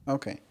least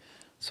okay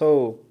so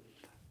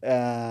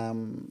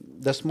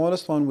the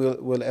smallest one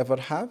we'll ever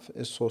have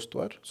is 3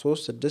 ወር 3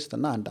 6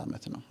 እና 1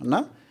 አመት ነው እና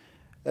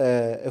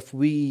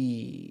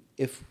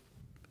if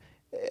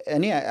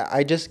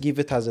I just give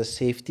it as a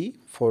safety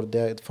for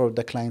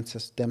the clients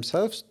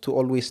themselves to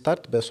always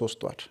start በ3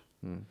 ወር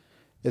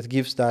it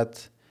gives that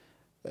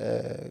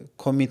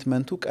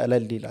commitment to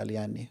ቀለል ይላል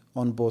ያኔ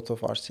on both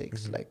of our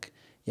sakes like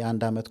የ1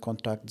 አመት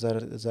ኮንትራክት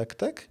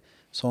ዘግተክ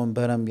ሰውን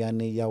በረም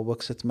ያኔ ያወቅ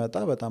ስትመጣ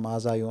በጣም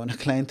አዛ የሆነ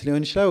ክላይንት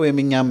ሊሆን ይችላል ወይም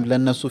እኛም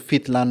ለነሱ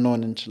ፊት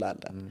ላንሆን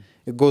እንችላለን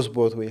it goes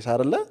both ways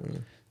አይደለ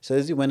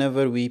ስለዚህ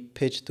whenever we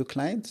pitch to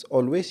clients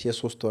always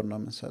የ3 ወር ነው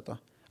የምንሰጠው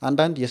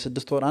አንዳንድ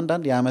የ6 ወር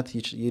አንዳንድ የአመት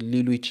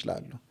ሊሉ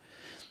ይችላሉ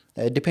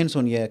depends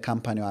on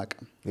የካምፓኒው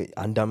አቅም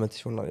አንድ አመት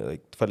ሲሆን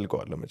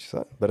ትፈልገዋለህ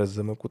መቼሳ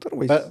በረዘመ ቁጥር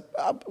ወይ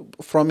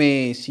from a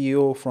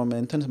CEO from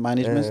an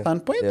management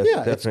standpoint yes,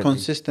 yeah it's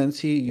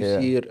consistency you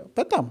see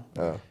በጣም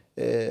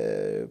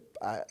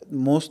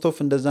most of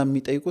እንደዛ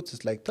የሚጠይቁት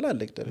is like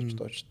ትላልቅ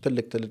ድርጅቶች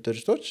ትልቅ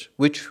ድርጅቶች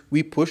which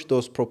we push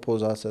those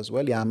proposals as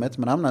well የአመት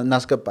ምናምን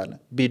እናስገባለን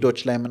ቢዶች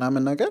ላይ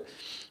ምናምን ነገር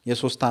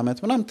የ3 አመት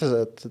ምናምን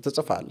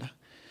ተጽፋለህ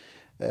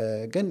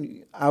ግን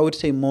I would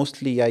say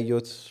mostly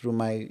ያየሁት through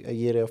my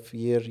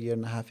year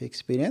and a half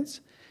experience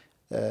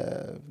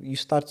you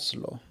start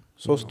slow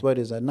 3 ወር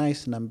is a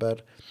nice number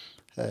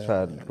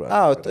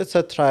it's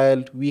a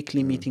trial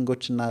weekly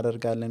meetingoች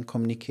እናደርጋለን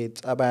communicate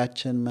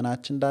ጸባያችን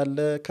ምናችን እንዳለ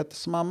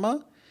ከተስማማ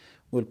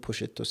we'll push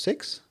it to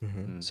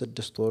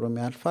 6 ወሩም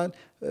ያልፋል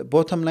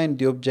bottom line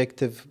the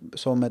objective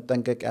so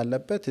መጠንቀቅ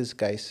ያለበት is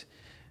guys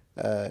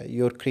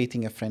you're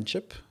creating a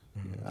friendship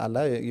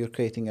you're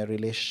creating a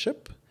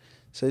relationship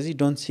ስለዚህ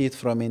don't see it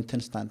from an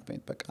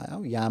standpoint በቃ ያው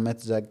የአመት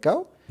ዘጋው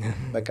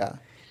በቃ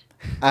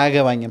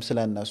አያገባኝም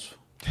ስለነሱ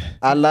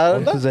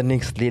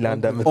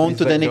on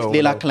to the next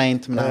ሌላ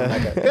client ምናምን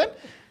ነገር ግን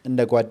እንደ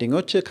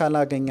ጓደኞች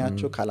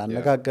ካላገኛቸው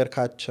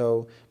ካላነጋገርካቸው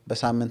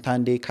በሳምንት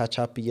አንዴ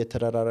ካቻፕ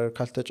እየተደራረረ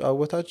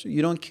ካልተጫወታችሁ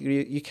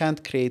you can't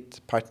create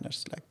partners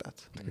like that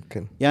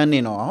ያኔ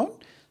ነው አሁን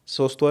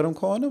 3 ወርም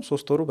ከሆነ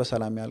 3 ወሩ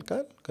በሰላም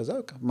ያልቃል ከዛ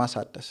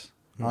ማሳደስ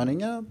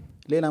አሁንኛ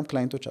ሌላም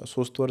ክላይንቶች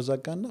 3 ወር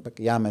ዘጋና በቃ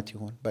ያመት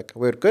ይሁን በቃ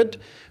we're good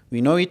we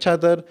know each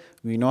other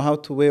we know how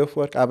to way of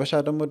work አበሻ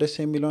ደግሞ ደስ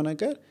የሚለው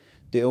ነገር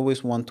they always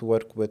want to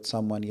work with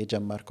someone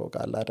የጀመርከው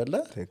ጋር አይደለ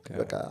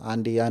በቃ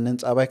አንዴ ያንን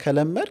ጻባይ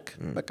ከለመድክ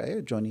በቃ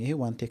ጆኒ ይሄ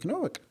one take ነው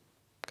በቃ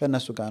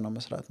ከነሱ ጋር ነው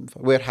መስራት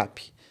we're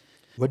happy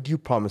what do you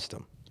promise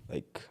them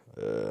like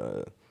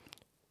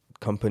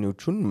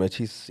ካምፓኒዎቹን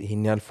መቼስ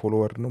ይሄን ያህል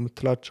ፎሎወር ነው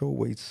የምትላቸው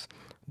ወይስ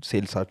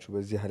ሴልሳችሁ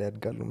በዚህ ያህል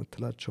ያድጋል ነው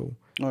የምትላቸው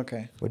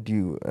okay what do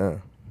you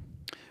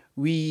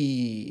we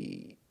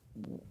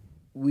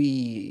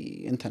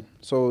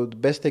so the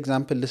best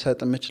example ልሰጥ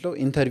የምችለው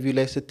ኢንተርቪው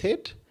ላይ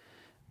ስትሄድ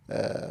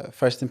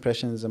first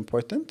impression is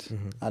important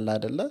አላ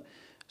አይደለ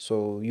so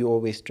you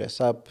always dress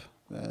up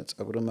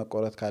ጸጉር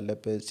መቆረጥ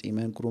ካለበት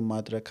ጺምን ግሩም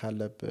ማድረግ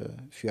ካለበት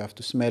if you have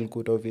to smell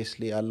good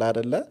obviously አላ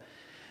አይደለ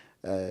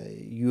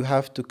you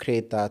have to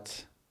create that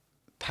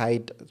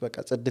tied በቃ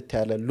ጽድት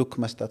ያለ ሉክ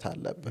መስጠት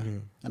አለበት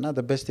እና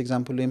the best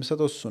example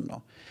የምሰጠው እሱ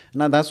ነው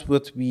እና that's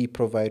what we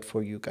provide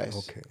for you guys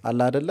አላ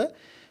አይደለ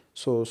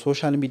so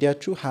social media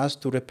has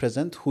to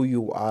represent who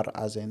you are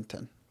as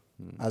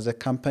as a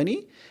company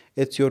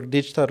it's your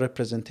digital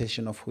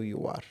representation of who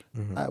you are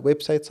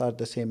websites are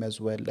the same as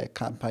well like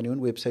company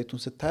website-ን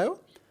ስታየው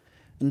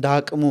እንደ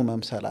አቅሙ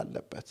መምሰል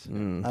አለበት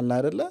አላ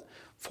አይደለ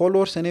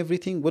followers and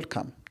everything will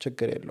come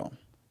ችግር የለውም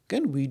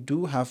ግን we do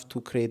have to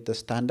create the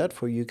standard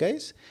for you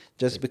guys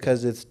just because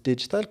it's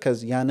digital cuz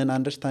ያንን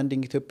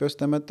understanding ኢትዮጵያ ውስጥ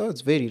ተመጣው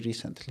it's very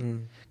recently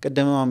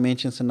ቀደም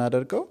mention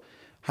ስናደርገው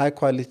high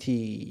quality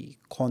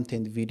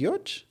content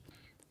videos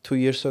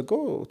 2 years ago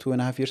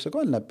 2.5 years ago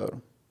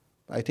አልነበሩም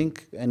I think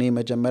እኔ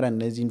መጀመሪያ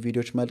እነዚህን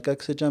ቪዲዮዎች መልቀቅ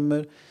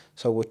ስጀምር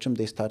ሰዎችም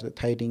they started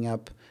tidying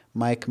up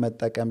ማይክ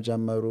መጠቀም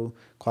ጀመሩ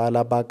ኳላ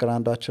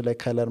ባክግራውንዳቸው ላይ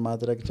ከለር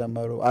ማድረግ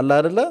ጀመሩ አላ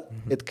አይደለ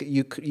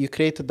you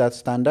created that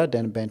standard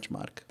and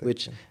benchmark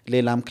which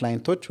ሌላም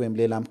ክላይንቶች ወይም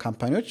ሌላም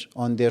ካምፓኒዎች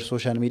on their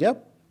social media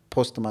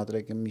ፖስት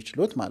ማድረግ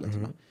የሚችሉት ማለት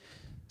ነው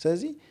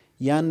ስለዚህ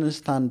ያንን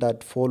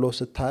ስታንዳርድ ፎሎ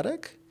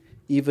ስታረግ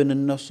even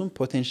እነሱም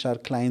ፖቴንሻል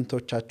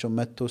ክላይንቶቻቸው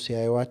መጥቶ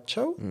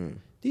ሲያዩዋቸው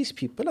these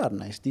people are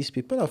nice these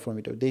people are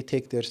formidable they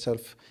take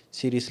themselves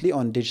seriously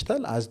on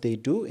digital as they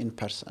do in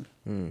person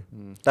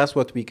that's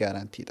what we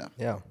guarantee them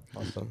yeah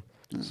awesome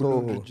so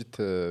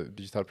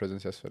digital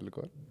presence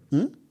ያስፈልጋል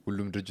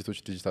ሁሉም ድርጅቶች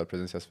digital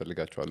presence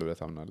ያስፈልጋቸዋል ብለህ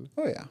ታምናለህ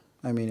oh yeah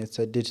I mean it's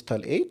a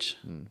digital age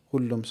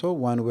ሁሉም ሰው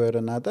one way or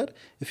another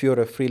if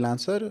you're a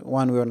freelancer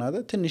one way or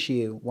another ትንሽ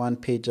one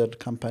pager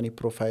company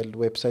profile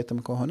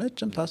websiteም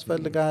ከሆነችም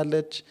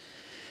ታስፈልጋለች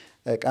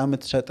እቃ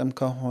የምትሸጥም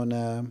ከሆነ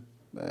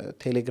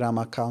ቴሌግራም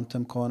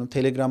አካውንትም ከሆነ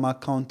ቴሌግራም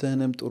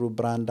አካውንትህንም ጥሩ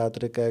ብራንድ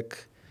አድርገህ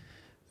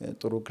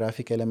ጥሩ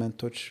graphic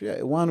ኤሌመንቶች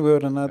one way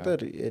or another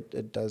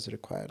it does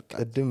require that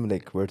ቅድም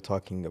like we're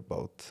talking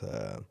about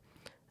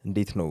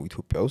እንዴት ነው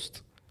ኢትዮጵያ ውስጥ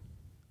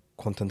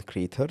content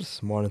creators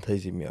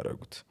monetize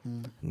የሚያደርጉት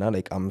እና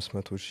like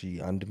 500,000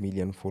 1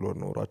 ሚሊዮን ፎሎወር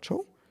ኖራቸው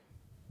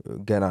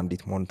ገና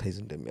እንዴት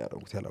monetize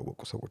እንደሚያደርጉት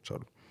ያላወቁ ሰዎች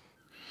አሉ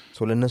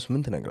so ለነሱ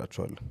ምን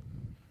ትነግራቸዋለህ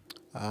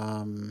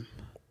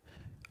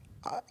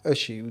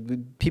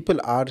people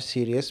are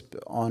serious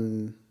on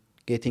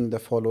getting the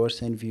followers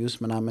and views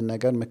ምናምን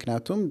ነገር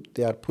ምክንያቱም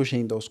they are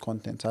pushing those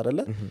contents አይደለ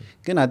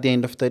ግን at the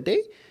end of the day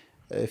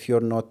if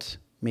you're not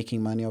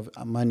making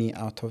money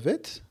out of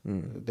it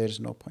there's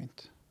no point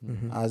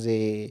as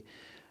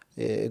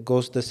it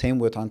goes the same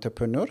with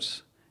entrepreneurs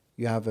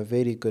you have a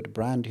very good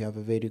brand, you have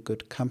a very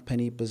good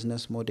company,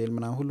 business model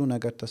ምናምን ሁሉ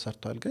ነገር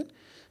ተሰርቷል ግን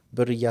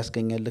ብር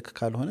እያስገኘልክ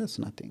ካልሆነ it's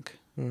nothing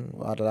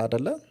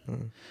አይደለ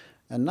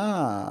እና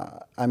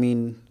I mean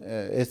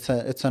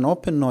it's an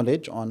open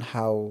knowledge on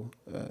how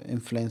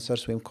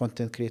influencers ወይም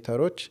content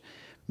creators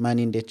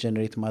money እንዴት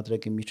generate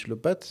ማድረግ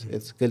የሚችሉበት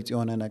it's ግልጽ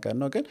የሆነ ነገር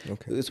ነው ግን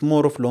it's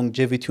more of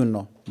longevity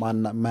ነው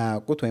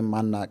ማያውቁት ወይም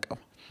ማናቀው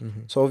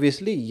so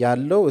obviously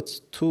ያለው it's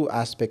two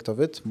aspect of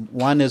it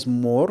one is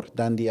more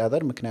than the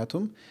other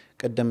ምክንያቱም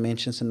ቀደም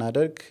ሜንሽን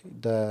ስናደርግ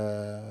the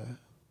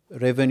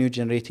revenue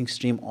generating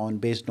stream on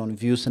based on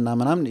views እና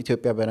ምናምን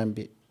ኢትዮጵያ በደንብ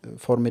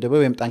formidable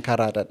ወይም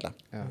ጠንካራ አይደለም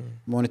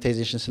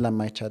monetization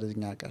ስለማይቻል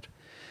እኛ ሀገር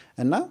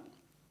እና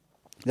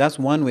that's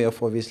one way of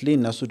obviously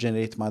እነሱ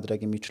generate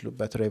ማድረግ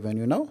የሚችሉበት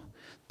revenue ነው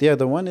the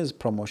other one is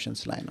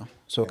promotions ላይ ነው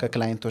so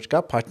ከክላይንቶች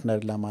ጋር ፓርትነር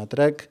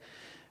ለማድረግ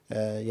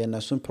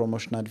የነሱን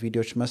ፕሮሞሽናል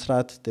ቪዲዮዎች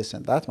መስራት this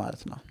and that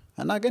ማለት ነው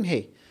እና ግን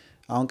hey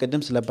አሁን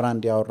ቀደም ስለ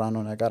ብራንድ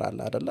ያወራነው ነገር አለ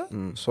አይደለ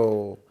so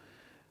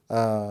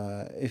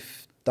if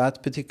that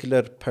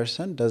particular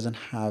person doesn't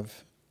have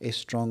a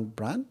strong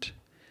brand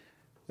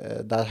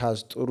that has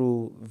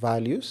true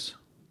values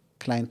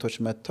clienቶች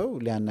መተው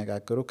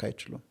ሊያነጋግሩ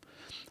ካይችሉም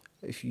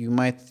if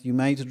you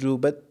might do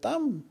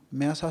በጣም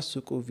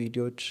የሚያሳስቁ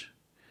ቪዲዮዎች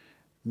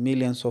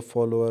millions of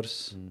followers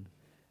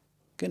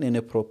ግን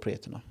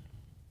inappropriate ነው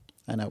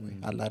anyway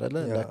አላረለ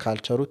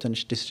ለካልቸሩ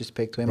ትንሽ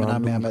ዲስሪስፔክት ወይ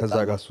ምናምን ያመጣ ከዛ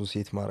ጋር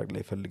ሶሲየት ማድረግ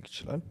ላይ ፈልግ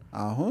ይችላል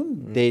አሁን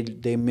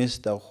they miss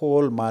the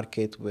whole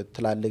market with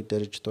ትላልቅ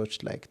ድርጅቶች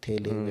like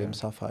tele ወይም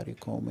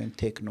safaricom ወይም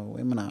techno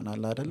ወይ ምናምን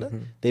አላረለ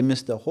they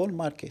miss the whole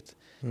market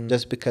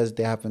just because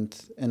they haven't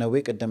in a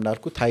way ቀደም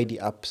ላልኩ tidy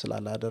up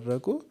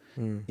ስላላደረጉ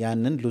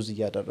ያንን ሉዝ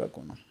እያደረጉ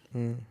ነው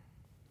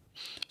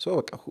so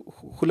በቃ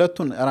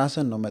ሁለቱን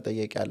ራስን ነው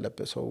መጠየቅ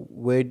ያለበት so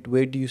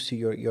where do you see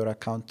your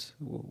account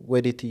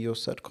where did you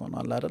search on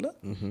አለ አይደለ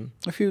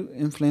a few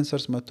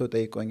influencers መጥቶ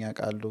ጠይቆኛ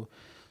ቃሉ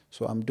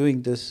so I'm doing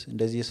this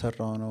እንደዚህ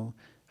እየሰራው ነው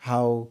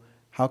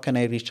how can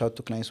I reach out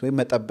to clients ወይ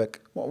መጠበቅ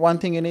one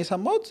thing እኔ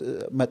ሰማሁት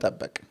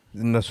መጠበቅ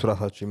እነሱ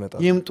ራሳቸው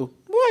ይመጣሉ ይምጡ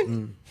why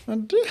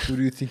who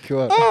do you think you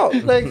are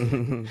like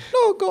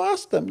no go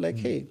ask them like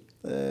hey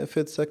if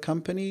it's a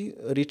company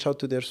reach out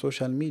to their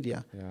social media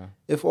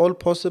if all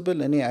possible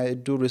and I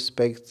do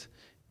respect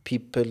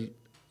people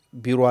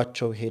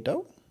ቢሮአቸው ሄደው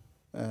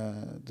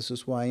this is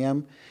who I am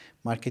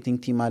marketing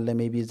team አለ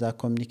maybe za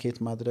communicate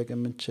ማድረግ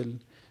የምንችል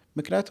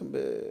ምክንያቱም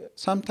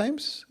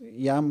sometimes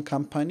ያም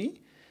ካምፓኒ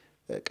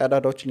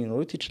ቀዳዳዎች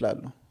ሊኖሩት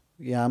ይችላሉ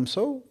ያም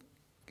ሰው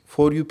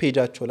for you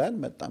ፔጃቸው ላይ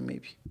አልመጣም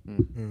maybe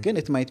ግን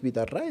it might be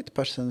the right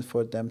person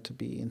for them to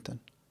be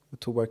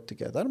to work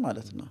together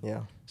ማለት ነው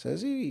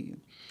ስለዚህ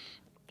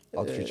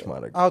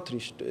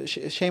outreach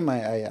shame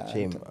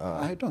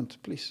I don't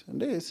please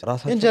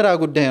እንጀራ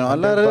ጉዳይ ነው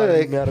አላ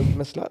የሚያደርጉ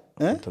ይመስላል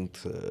ኮንተንት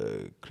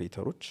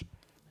ክሬተሮች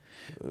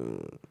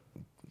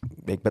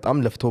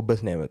በጣም ለፍተውበት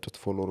ነው ያመጡት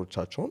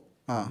ፎሎወሮቻቸውን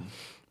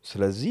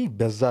ስለዚህ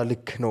በዛ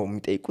ልክ ነው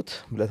የሚጠይቁት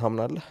ብለህ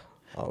ታምናለህ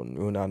አሁን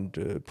የሆነ አንድ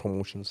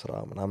ፕሮሞሽን ስራ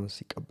ምናምን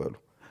ሲቀበሉ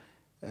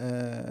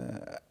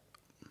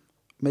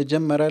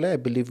መጀመሪያ ላይ I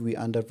believe we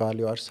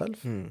undervalue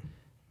ourselves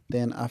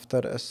then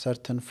after a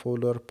certain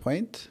follower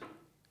point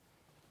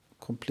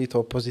complete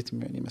opposite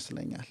የሚሆን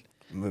ይመስለኛል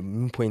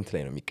ምን ፖይንት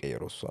ላይ ነው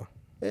የሚቀየረው እሷ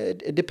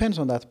it depends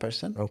on that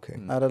person okay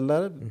አይደለ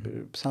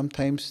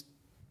sometimes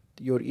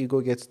your ego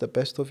gets the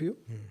best of you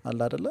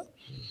አይደለ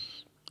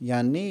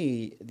ያኔ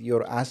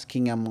your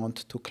asking amount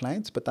to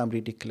clients በጣም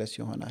ridiculous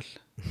ይሆናል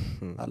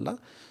አላ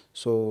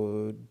so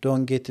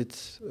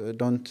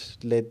don't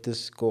let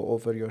this go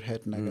over your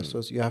head ነገር so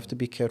you have to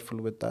be careful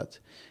with that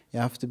you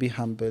have to be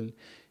humble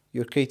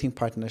you're creating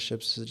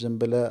partnerships ዝም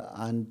ብለህ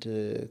አንድ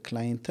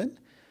ክላይንትን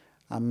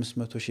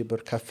 500,000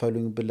 ብር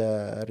ከፈሉኝ ብለ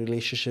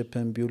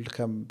ሪሌሽንሺፕን ቢውልድ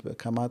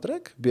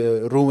ከማድረግ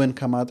ሩዊን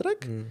ከማድረግ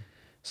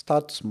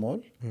start small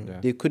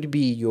they could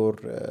be your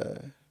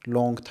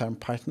long term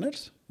partners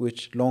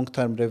which long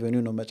term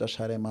revenue ነው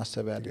መጨረሻ ላይ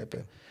ማሰብ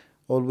ያለበት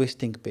always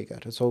think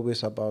bigger it's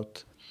always about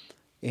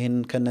ይሄን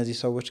ከነዚህ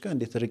ሰዎች ጋር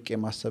እንዴት ርቄ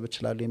ማሰብ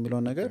ይችላል የሚለው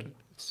ነገር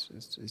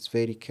it's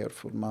very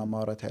careful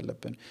ማውራት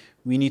ያለብን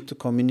we need to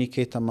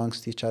communicate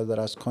amongst each other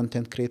as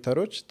content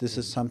creators this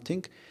is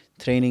something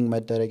ትሬኒንግ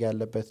መደረግ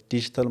ያለበት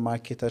ዲጂታል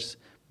ማርኬተርስ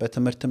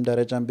በትምህርትም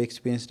ደረጃም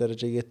በኤክስፒሪየንስ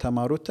ደረጃ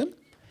የተማሩትን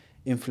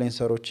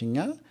ኢንፍሉዌንሰሮችኛ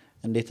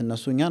እንዴት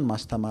እነሱኛን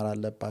ማስተማር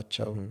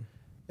አለባቸው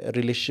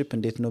ሪሌሽንሺፕ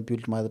እንዴት ነው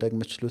ቢልድ ማድረግ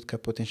የምትችሉት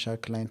ከፖቴንሻል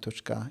ክላይንቶች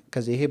ጋር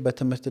ከዚህ ይሄ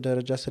በትምህርት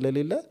ደረጃ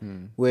ስለሌለ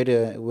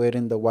we're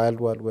in the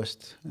wild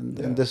west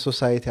in the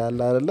society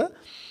አለ አይደለ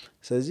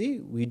ስለዚህ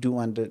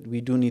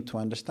we do need to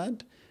understand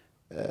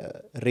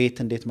ሬት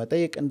እንዴት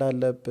መጠየቅ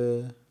እንዳለብ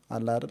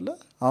አለ አይደለ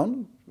አሁን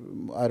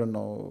I don't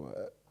know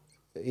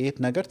ይሄት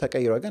ነገር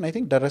ተቀይሯል ግን I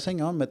think ደረሰኝ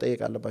አሁን መጠየቅ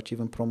አለባቸው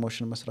even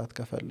promotion መስራት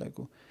ከፈለጉ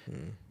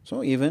so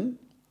even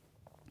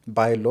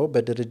by law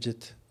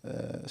በድርጅት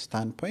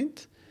standpoint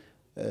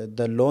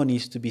the law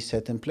needs to be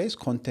set in place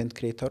content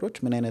creators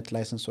ምን አይነት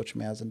ላይሰንሶች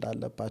መያዝ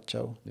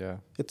እንዳለባቸው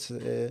it's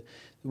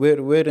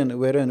we're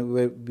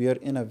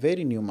in a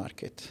very new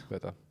market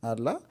በጣም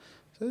አላ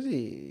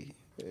ስለዚህ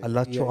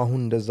አላቸው አሁን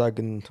እንደዛ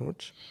ግን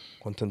እንትኖች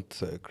ኮንተንት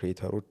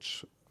ክሪኤተሮች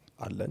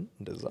አለን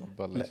እንደዛ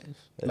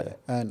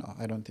no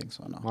I don't think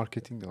so now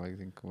ማርኬቲንግ I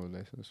think more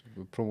license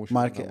promotion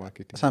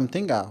marketing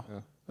something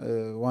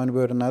one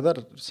way or another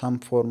some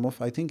form of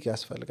I think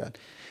ያስፈልጋል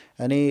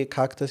እኔ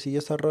ካክተስ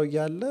እየሰራው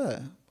ያለ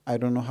I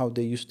don't know how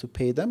they used to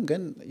pay them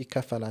ግን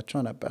ይከፈላቸው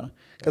ነበር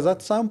cuz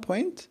at some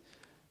point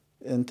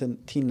እንትን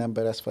ቲን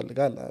ነበር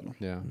ያስፈልጋል አሉ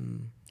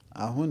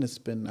አሁን it's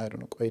been I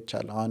don't know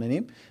ቆይቻለሁ አሁን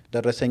እኔም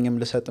ደረሰኝም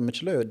ልሰጥ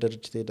የምችለው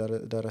ድርጅት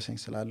ደረሰኝ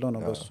ስላለው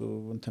ነው በሱ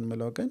እንትን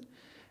ምለው ግን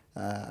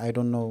I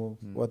don't know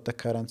what the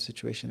current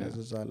situation is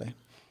እዛ ላይ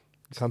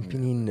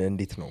ካምፓኒን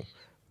እንዴት ነው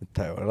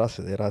ምታየው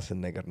ራስን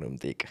ነገር ነው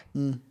የምጠይቅ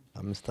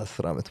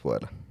 5-10 አመት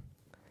በኋላ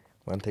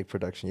one take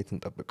production የት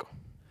እንጠብቀው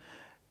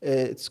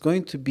it's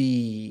going to be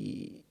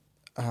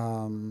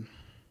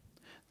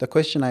the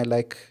question I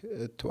like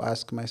to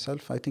ask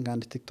myself I think on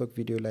the TikTok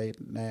video like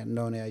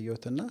ነው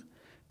ያየሁትና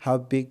how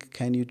big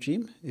can you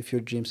dream if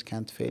your dreams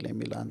can't fail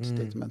የሚል አንድ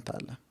statement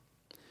አለ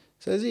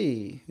ስለዚህ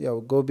ያው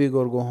go big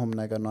or go home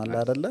ነገር ነው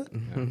አይደለ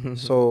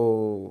so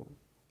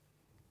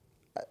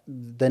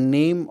the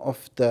name of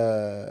the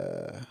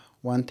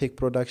one take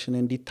production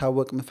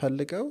እንዲታወቅ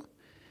ምፈልገው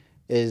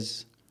is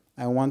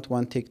I want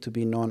one take to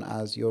be known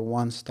as your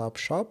one stop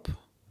shop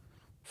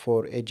for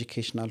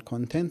educational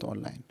content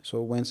online so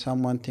when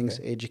someone thinks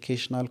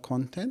educational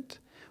content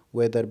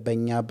whether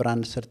በእኛ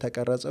ብራንድ ስር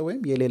ተቀረጸ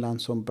ወይም የሌላን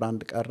ሶም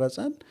ብራንድ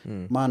ቀረጸን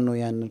ማን ነው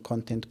ያንን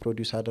ኮንቴንት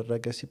ፕሮዲዩስ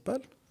አደረገ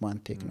ሲባል one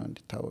take ነው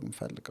እንዲታወቅ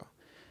ምፈልገው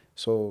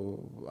so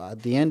at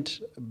the end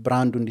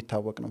ብራንዱ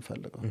እንዲታወቅ ነው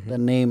ምፈልገው the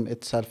name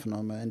itself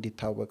ነው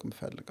እንዲታወቅ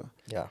ምፈልገው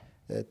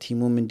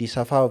ቲሙም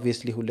እንዲሰፋ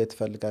obviously ሁሌ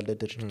ትፈልጋለ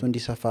ድርጅቱ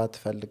እንዲሰፋ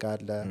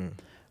ትፈልጋለ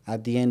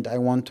at the end I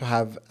want to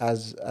have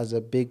as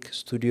a big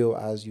studio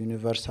as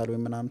Universal ወይ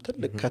ምናምን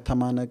ትልቅ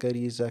ከተማ ነገር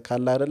ይዘ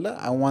ካለ አይደለ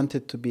I want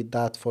it to be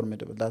that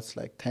formidable that's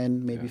like 10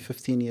 maybe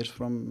 15 years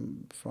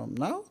from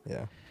now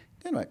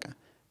ግን በቃ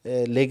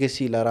ሌጋሲ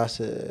ለራስ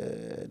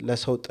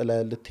ለሰው ጥለ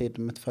ልትሄድ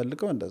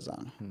የምትፈልገው እንደዛ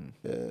ነው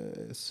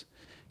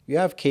you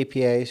have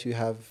KPIs you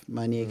have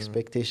money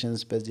expectations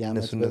በዚህ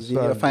አመት በዚህ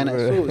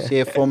finance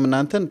CFO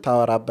ምናንተን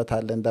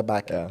ታወራበታለ እንደ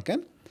ባክ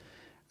ግን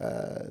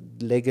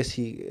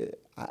legacy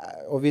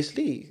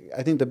obviously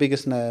I think the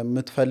biggest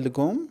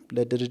የምትፈልገውም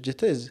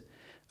ለድርጅት is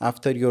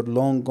after you're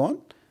long gone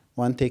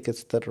one take is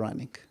still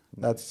running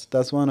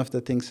that's one of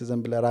the things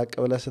ዝም ብለህ ራቅ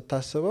ብለህ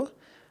ስታስበው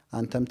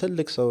አንተም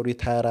ትልቅ ሰው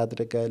ሪታየር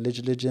አድርገ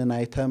ልጅን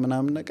አይተ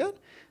ምናምን ነገር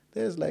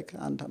there's like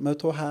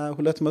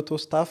 120-200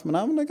 staff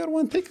ምናምን ነገር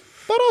one take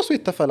በራሱ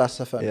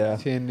የተፈላሰፈ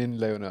CNN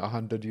ላይ ሆነ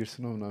 100 years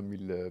ነው ምናምን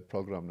የሚል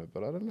ፕሮግራም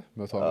ነበር አይደለ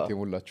 100 አመት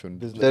የሞላቸውን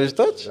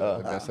ድርጅቶች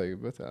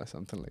የሚያሳዩበት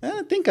something like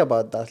think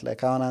about that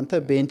like አሁን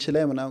አንተ ቤንች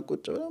ላይ ምናምን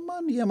ቁጭ ብለህ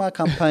ማን የማ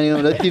ካምፓኒ ነው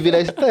ለቲቪ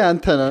ላይ ስታይ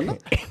አንተ ነው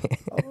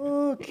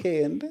ኦኬ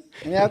እንዴ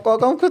እኔ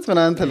አቋቋምኩት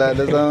ምናምን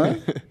ትላለህ ዘመን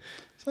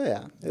so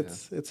yeah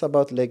it's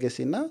about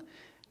legacy እና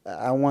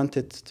I want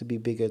it to be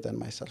bigger than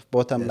myself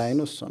bottom line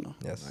እሱ ነው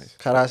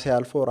ከራሴ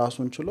አልፎ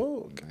ራሱን ችሎ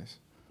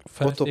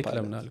first take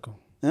ለምን አልከው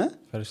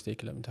first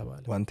take ለምን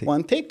ተባለ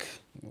one take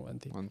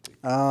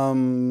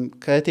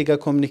ከእቴ ጋር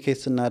ኮሙኒኬት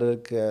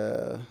ስናደርግ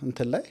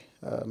እንትን ላይ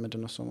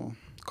ምንድነው ስሙ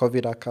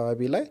ኮቪድ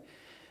አካባቢ ላይ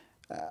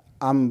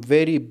I'm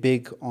very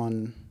big on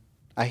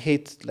I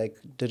hate like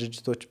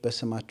ድርጅቶች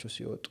በስማቸው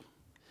ሲወጡ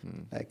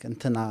like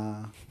እንትና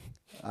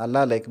አላ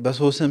like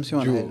በሶስም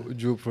ሲሆን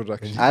ጁ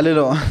ፕሮዳክሽን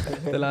አልለው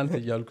ትላንት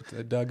ያልኩት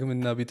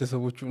ዳግምና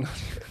ቤተሰቦቹ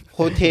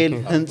ሆቴል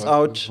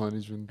ህንጻዎች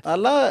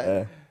አላ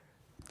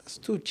it's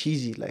too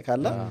cheesy like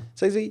አላ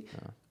ስለዚህ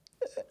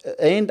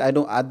and I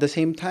don't at the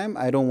same time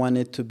I don't want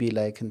it to be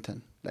like እንትን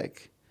like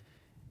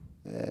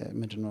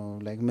ምንድነው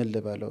like ምን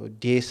ልበለው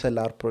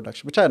DSLR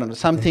production which I don't know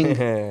something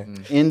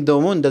in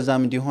domo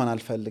እንደዛም እንዲሆን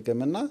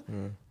አልፈልግምና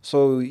so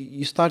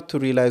you start to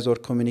realize or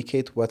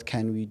communicate what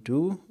can we do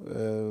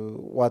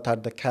what are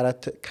the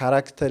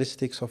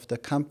characteristics of the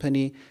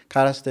company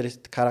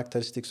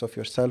characteristics of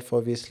yourself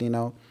obviously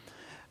now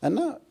and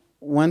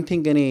one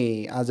thing any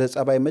as a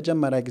ጸባይ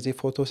መጀመሪያ ጊዜ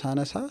ፎቶ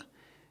ሳነሳ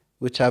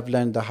which I've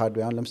learned the hard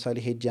way ለምሳሌ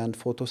ሄጂ አንድ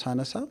ፎቶ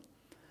ሳነሳ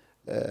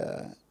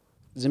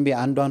ዝም ብዬ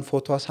አንዷን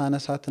ፎቶ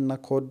ሳነሳትና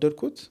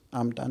ኮወደድኩት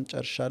አምዳን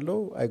ጨርሻለሁ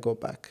I go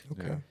back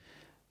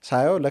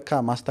ሳየው ለካ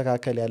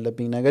ማስተካከል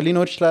ያለብኝ ነገር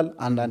ሊኖር ይችላል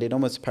አንዳንዴ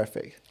ደግሞ it's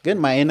perfect ግን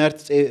my inner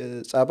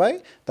ጸባይ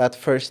that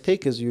first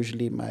take is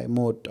usually my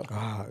mode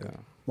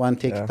one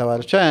take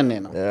ተባለች ያኔ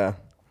ነው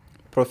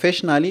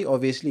professionally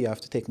obviously you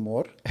have to take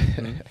more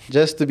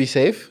just to be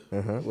safe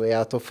we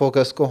have to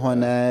focus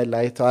ከሆነ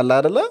ላይት አለ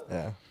አይደለ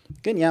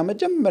ግን ያ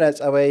መጀመሪያ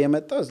ጸባይ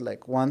የመጣው is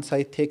like once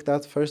I take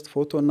that first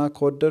photo እና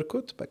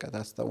ኮወደድኩት በቃ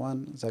that's the one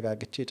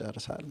ዘጋግቼ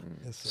ጨርሳለሁ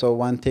so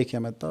one take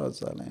የመጣው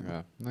እዛ ላይ ነው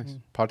nice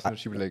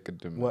partnership ላይ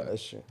ቅድም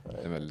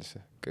ተመልሰ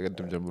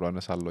ከቅድም ጀምሮ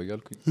አነሳለሁ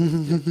ያልኩኝ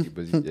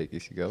በዚህ ጥያቄ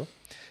ሲገባ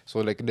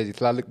so like እንደዚህ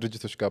ትላልቅ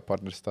ድርጅቶች ጋር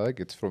ፓርትነር ስታደርግ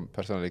it's from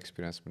personal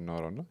experience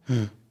ምናወራው ነው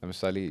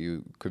ለምሳሌ you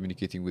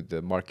communicating with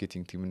the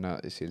marketing team እና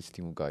sales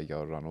team ጋር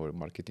ያወራ ነው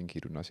marketing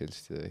ሄዱና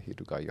sales ሄዱ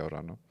ጋር ያወራ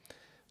ነው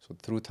so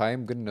through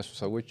time ግን እነሱ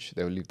ሰዎች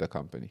they will leave the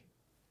company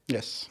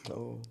yes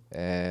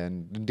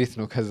እንዴት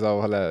ነው ከዛ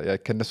በኋላ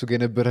ከነሱ ጋር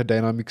የነበረ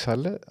ዳይናሚክስ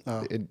አለ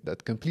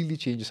that completely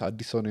changes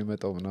አዲስ ሰው ነው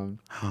የመጣው ምናምን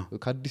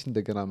ከአዲስ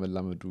እንደገና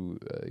መላመዱ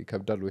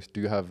ይከብዳል ወይስ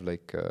do you have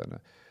like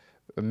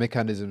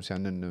mechanisms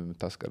ያንን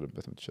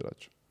የምታስቀርበት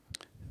የምትችላቸው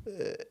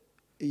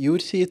you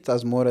would see it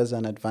as more as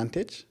an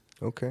advantage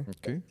okay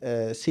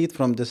see it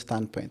from this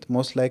standpoint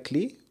most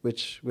likely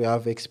which we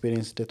have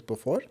experienced it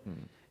before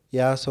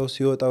ያ ሰው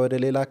ሲወጣ ወደ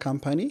ሌላ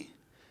ካምፓኒ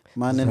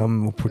ማንን some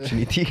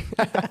opportunity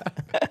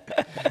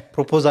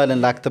proposal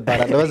and lacked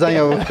barala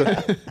bazanyaw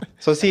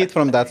so see it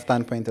from that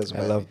standpoint as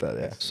well I love that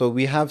yeah so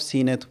we have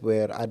seen it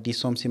where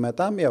addisom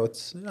simetam yaw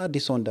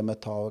addisom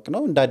እንደመታወቅ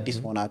ነው እንደ አዲስ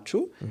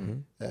ሆናችሁ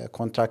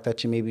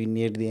ኮንትራክታችን maybe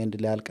near the end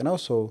ሊያልቅ ነው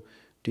so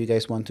do you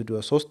guys want to do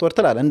a 3 ወር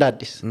ትላል እንደ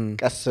አዲስ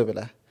ቀስ ብለ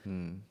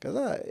ከዛ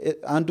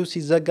አንዱ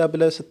ሲዘጋ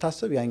ብለ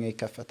ስታስብ ያኛው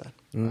ይከፈታል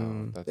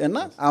እና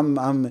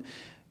am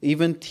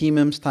even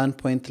teamም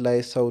standpoint ላይ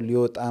ሰው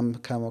ሊወጣም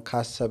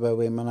ካሰበ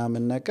ወይ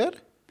ምናምን ነገር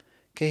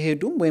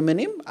ከሄዱም ወይ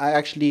ምንም I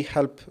actually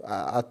help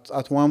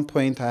at one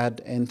point I had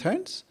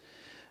interns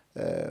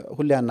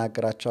ሁሉ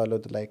ያናገራቸዋለሁ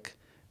like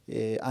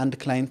አንድ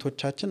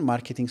ክላይንቶቻችን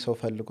ማርኬቲንግ ሰው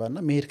ፈልጓልና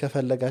መሄድ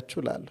ከፈለጋችሁ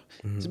ላለው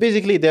it's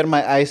basically they're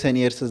my eyes and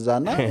ears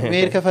እዛና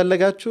መሄድ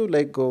ከፈለጋችሁ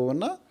like go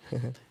እና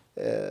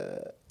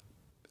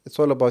it's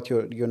all about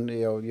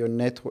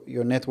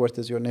your net worth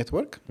is your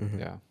network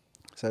yeah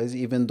so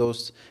even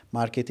those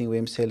marketing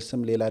ወይም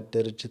salesም ሌላ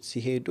ድርጅት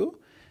ሲሄዱ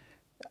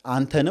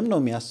አንተንም ነው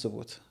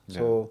የሚያስቡት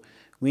so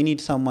we need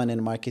someone in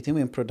marketing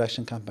and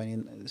production company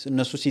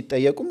እነሱ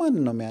ሲጠየቁ ማን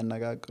ነው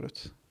የሚያነጋግሩት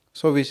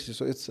so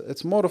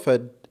it's more of a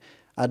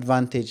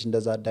advantage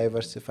እንደዛ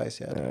diversify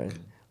ሲያደርግ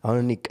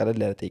አሁን ይቀርል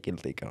ያለ ጠይቅ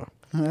ነው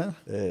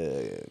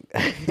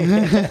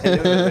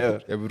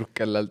የብሩክ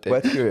ቀላል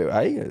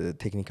አይ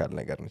ቴክኒካል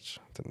ነገር ነች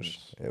ትንሽ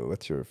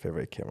what's your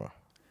favorite camera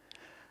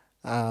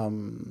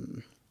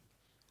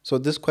so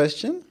this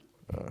question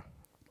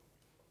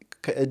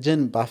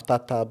ከእጅን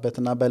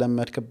ባፍታታበትና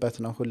በለመድክበት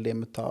ነው ሁሌ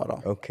የምታወራው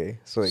okay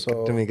so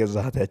ቅድም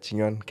የገዛሃት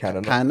ያቺኛውን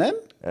Canon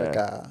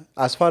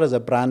as far as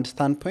a brand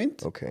standpoint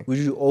okay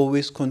would you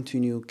always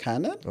continue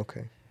Canon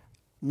okay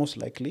most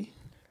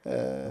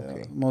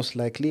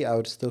likely I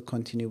would still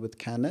continue with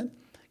Canon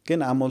ግን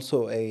I'm also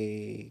a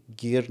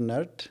gear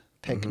nerd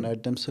tech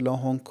nerdም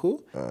ስለሆንኩ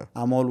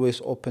I'm always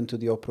open to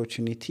the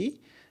opportunity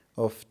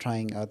of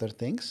trying other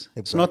things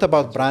it's not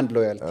about brand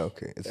loyalty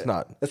okay it's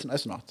not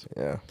it's not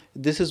yeah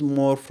this is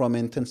more from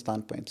intent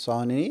standpoint so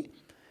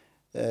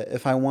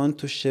if I want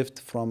to shift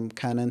from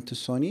Canon to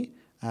Sony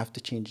I have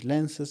to change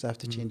lenses I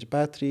have to change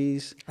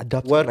batteries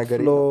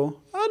workflow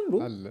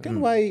can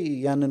why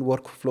yanen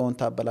workflow on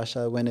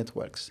tabalasha when it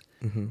works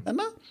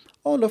and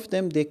all of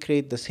them they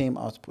create the same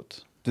output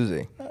do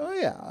they oh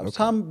yeah okay.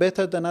 Some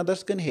better than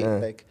others can hate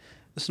like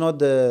it's not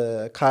the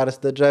car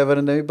it's the driver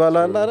and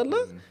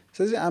the so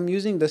I'm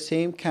using the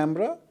same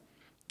camera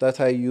that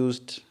I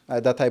used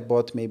that I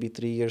bought maybe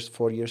 3 years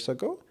 4 years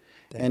ago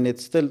and it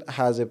still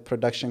has a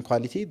production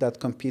quality that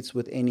competes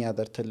with any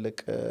other ትልቅ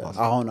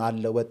አሁን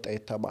አለ ወጣ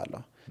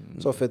የተባለው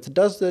so if it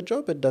does the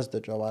job it does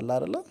the job አለ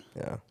አይደለ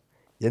yeah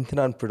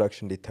የእንትናን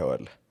production እንዴት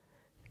ታያለ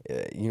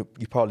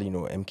you probably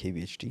know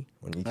MKBHD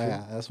on YouTube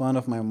yeah that's one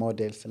of my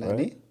models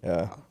right?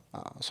 yeah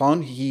so on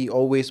he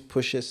always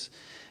pushes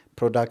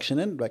production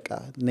and like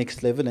next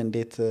level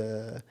እንዴት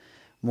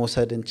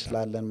መውሰድ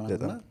እንችላለን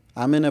ማለት ነው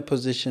I'm in a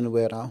position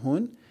where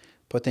አሁን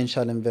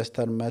potential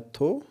investor መጥቶ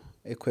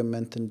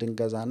equipment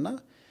እንድንገዛና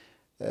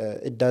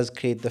it does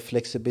create the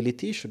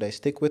flexibility should I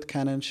stick with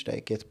Canon should I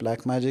get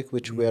Blackmagic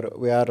which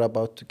we are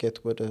about to get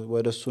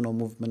ወደ እሱ ነው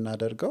move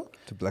የምናደርገው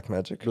to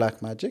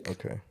Blackmagic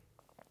okay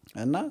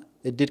and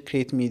it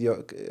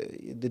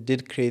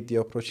did create the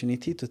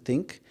opportunity to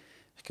think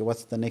okay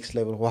what's the next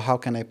level well, how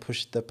can I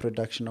push the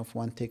production of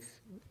one take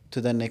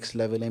to the next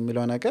level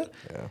emilo nagar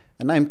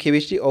and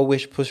MKBHD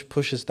always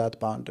pushes that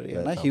boundary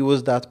and he was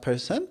that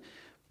person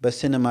but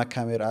cinema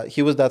camera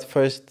he was that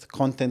first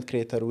content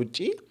creator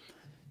uchi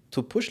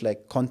to push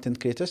like content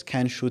creators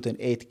can shoot in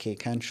 8K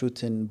can shoot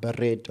in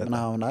በሬድ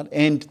ምናውናል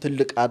and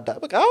ትልቅ አዳ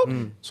በቃ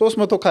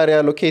 300 ካሬ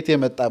ያለው ኬት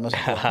የመጣ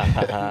መስሎ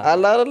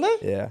አላ አይደለ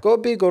go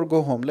big or go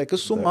home like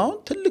እሱም አሁን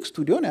ትልቅ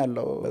ስቱዲዮ ነው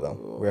ያለው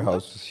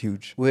warehouse is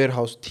huge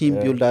warehouse team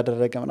build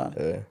አደረገ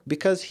ምናምን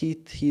because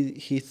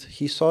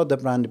he saw the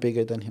brand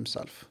bigger than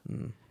himself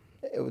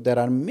there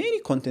are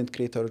many content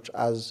creators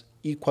as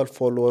equal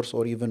followers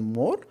or even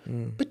more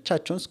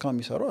ብቻቸውን እስካሁን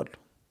ይሰሩ አሉ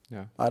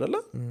አይደለ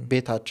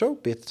ቤታቸው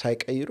ቤት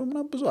ሳይቀይሩ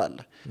ምናምን ብዙ አለ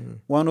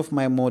one of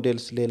my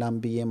models ሌላም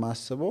ብዬ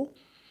ማስበው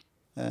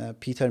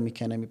ፒተር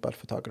ሚኬን የሚባል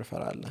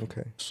ፎቶግራፈር አለ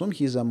እሱም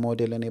he's a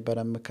model እኔ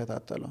በደንብ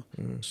መከታተለው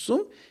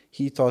እሱም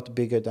he thought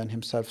bigger than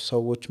himself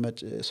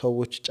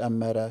ሰዎች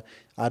ጨመረ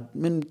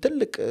ምን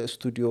ትልቅ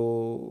ስቱዲዮ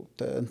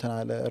እንትና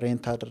አለ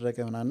ሬንት አደረገ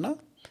ምናና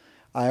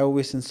I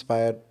always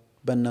inspired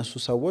በእነሱ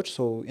ሰዎች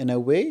so in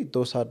a way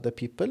those are the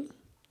people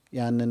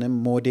ያንንም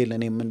ሞዴል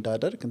እኔም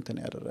እንዳደርግ እንትን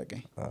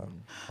ያደረገኝ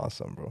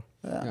awesome bro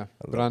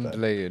ብራንድ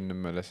ላይ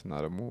እንመለስና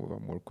ደግሞ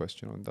more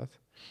question on that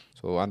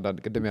so አንዳንድ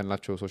ቅድም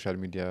ያልናቸው ሶሻል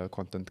ሚዲያ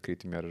ኮንተንት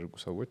ክሬት የሚያደርጉ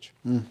ሰዎች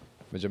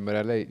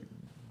መጀመሪያ ላይ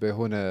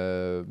በሆነ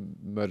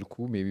መልኩ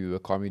maybe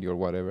በኮሜዲ or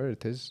whatever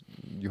it is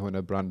የሆነ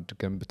ብራንድ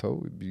ገንብተው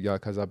ያ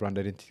ከዛ ብራንድ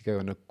አይደንቲቲ ጋር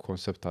የሆነ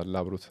ኮንሰፕት አለ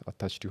አብሮት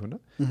አታችድ ይሆነ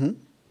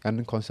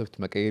ያንን ኮንሰፕት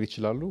መቀየር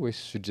ይችላሉ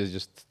ወይስ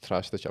just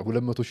trash ተቻለ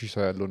 200,000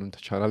 ሰው ያለውንም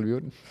ተቻላል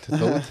ቢሆን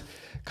ተተውት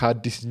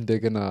ከአዲስ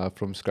እንደገና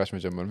from scratch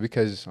መጀመር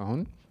because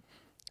አሁን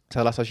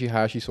 30,000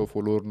 20,000 ሰው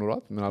ፎሎወር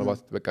ኖራት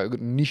ምናልባት በቃ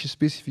ኒሽ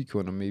ስፔሲፊክ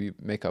ሆነ maybe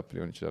ሜካፕ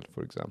ሊሆን ይችላል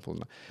for example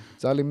እና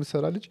ዛሬ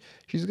የምትሰራ ልጅ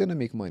she's going to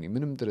make money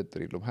ምንም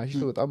ጥርጥር የለውም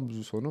 20,000 ሰው በጣም ብዙ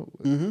ሰው ነው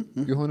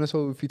የሆነ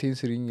ሰው ፊቴን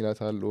ስሪኝ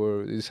ይላታል or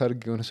ሰርግ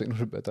የሆነ ሰው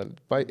ይኖርበታል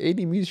by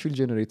any means she'll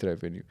generate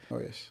revenue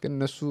ግን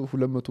እነሱ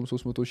 200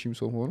 300,000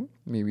 ሰው ሆኖ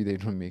maybe they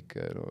don't make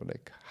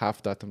like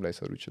half that ላይ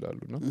ሰሩ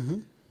ይችላሉና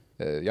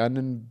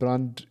ያንን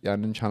ብራንድ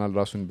ያንን ቻናል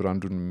ራሱን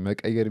ብራንዱን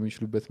መቀየር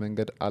የሚችሉበት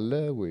መንገድ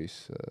አለ ወይስ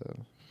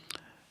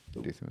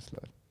እንዴት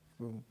ይመስላል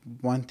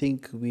one thing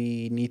we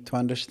need to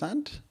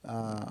understand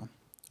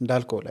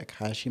እንዳልከው like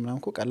 20 ምናምን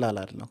እኮ ቀላል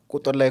አይደለም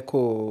ቁጥር ላይ እኮ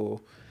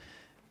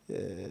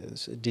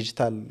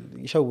ዲጂታል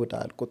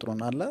ይሸውዳል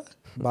ቁጥሩን አለ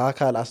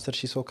በአካል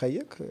 10,000 ሰው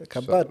ካየክ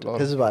ከባድ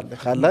ህዝብ አለ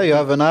ካላ you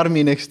have an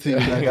army next to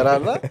you ነገር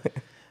አለ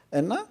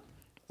እና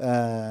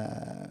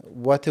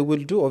what it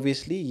will do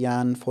obviously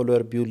yan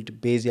follower build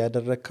base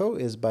ያደረከው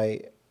is by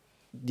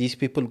these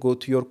people go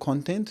to your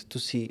content to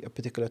see a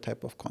particular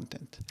type of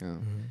content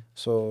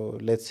so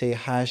let's say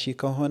hashi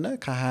kahona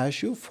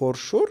kahashi for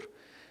sure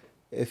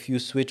if you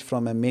switch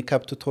from a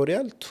makeup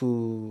tutorial to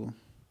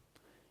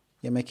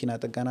የመኪና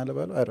ጥገና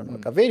ለባለው I don't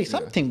know very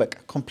something but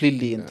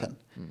completely intent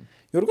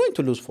you're going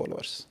to lose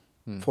followers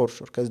for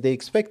sure because they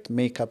expect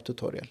makeup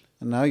tutorial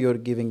and now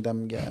you're giving them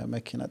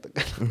የመኪና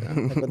ጥገና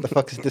what the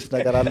fuck is this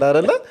ነገር አለ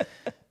አይደለ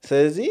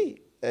ስለዚህ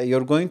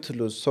you're going to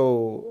lose so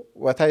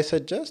what I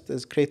suggest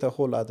is create a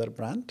whole other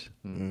brand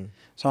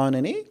so on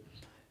any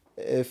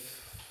if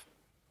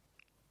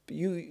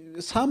you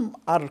some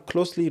are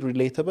closely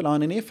relatable on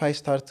any if I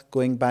start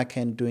going back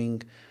and doing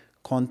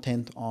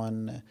content on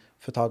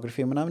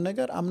photography ምናምን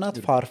ነገር I'm not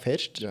far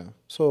fetched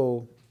so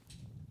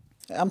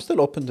I'm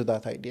still open to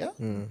that idea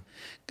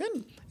ግን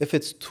if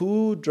it's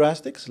too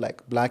drastic like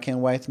black and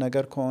white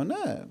ነገር ከሆነ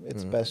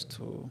it's best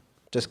to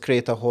just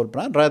create a whole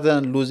brand rather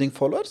than losing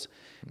followers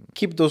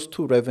keep those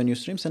two revenue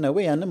streams in a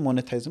way and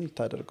monetize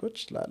ልታደርገው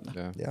ይችላል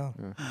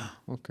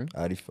okay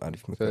አሪፍ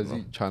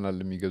ስለዚህ ቻናል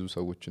የሚገዙ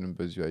ሰዎችንም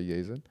በዚሁ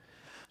አያይዘን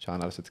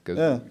ቻናል ስትገዙ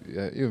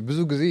ብዙ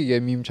ጊዜ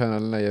የሚም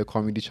ቻናል እና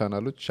የኮሜዲ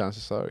ቻናሎች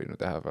chances are you know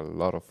they have a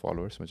lot of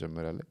followers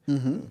መጀመሪያ ላይ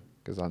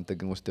ከዛ አንተ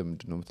ግን ወስደ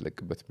ምንድነው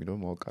የምትለቅበት የሚለው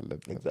ማወቅ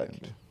አለብን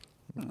exactly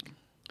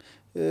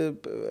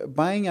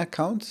buying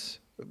accounts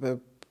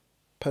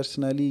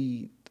personally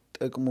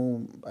ጥቅሙ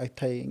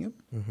አይታየኝም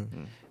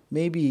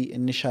maybe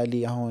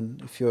initially አሁን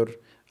if you're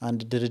and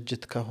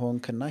ድርጅት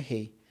ከሆንክና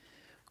hey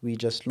we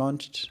just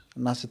launched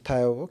እና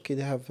ስታየው okay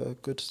they have a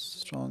good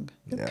strong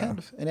kind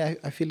of and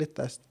I feel it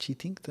as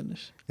cheating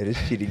ትንሽ it is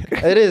cheating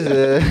it is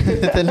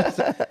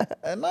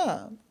እና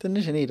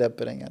ትንሽ እኔ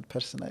ይደብረኛል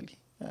personally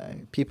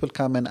people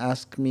come and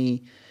ask me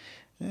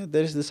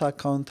there is this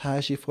account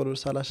 20,000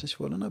 followers 30,000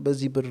 followers እና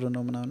በዚህ ብር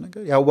ነው ምናምን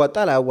ነገር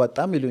ያዋጣል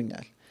አያዋጣም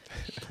ይሉኛል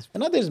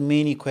እና there's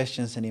many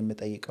questions እኔ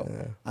የምጠይቀው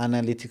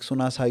አናሊቲክሱን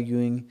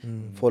አሳዩኝ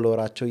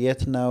ፎሎወራቸው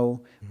የት ነው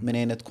ምን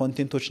አይነት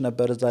ኮንቴንቶች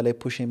ነበር እዛ ላይ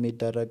ፑሽ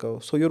የሚደረገው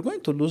so you're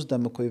going to lose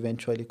them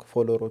eventually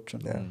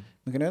ፎሎወሮቹን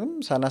ምክንያቱም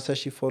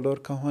 30,000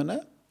 ፎሎወር ከሆነ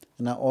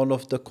እና all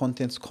of the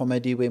contents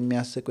comedy ወይ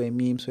የሚያስቅ ወይ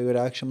memes ወይ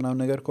reaction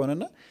ምናምን ነገር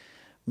ከሆነና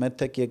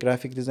መተክ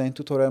የግራፊክ ዲዛይን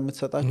ቱቶሪያል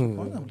የምትሰጣቸው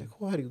ከሆነ like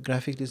who are you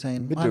graphic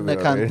design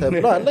ማነካንተ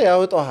ብሎ አለ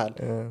ያወጣዋል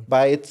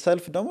by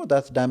itself ደግሞ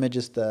that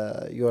damages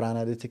your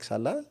analytics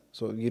አለ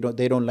so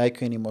they don't like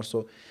you anymore so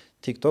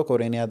TikTok or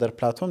any other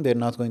platform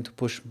they're not going to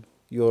push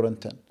your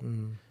intent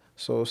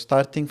so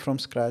starting from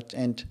scratch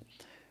and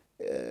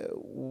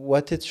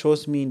what it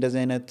shows me in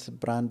designet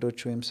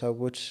brandoch ወይም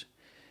ሰዎች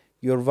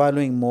you're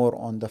valuing more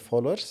on the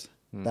followers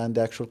than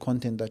the actual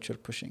content that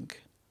you're pushing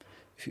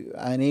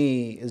እኔ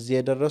እዚህ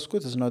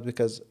የደረስኩት is not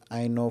because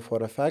I know for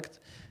a fact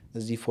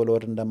እዚህ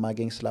ፎሎወር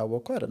እንደማገኝ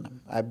ስላወቅኩ አይደለም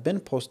I've been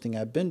posting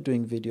I've been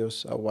doing videos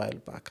a while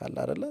back አለ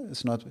አይደለ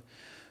it's not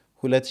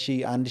 2,000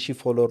 1,000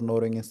 ፎሎወር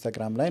ኖሮኝ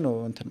ኢንስታግራም ላይ ነው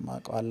እንትን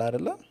ማቀው አለ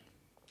አይደለ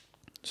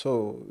so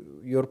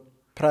your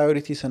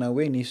priorities in a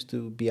way needs to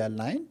be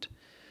aligned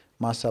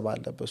ማሰብ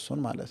አለበት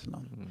እሱን ማለት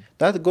ነው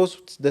that goes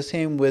the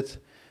same with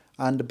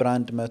አንድ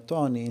ብራንድ መጥቶ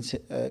አሁን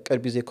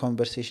ቅርብ ጊዜ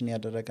ኮንቨርሴሽን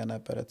ያደረገ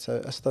ነበር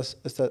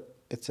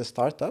it's a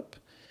startup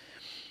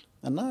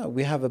and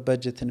we have a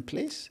budget in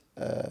place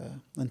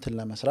እንትን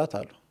ለመስራት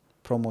አሉ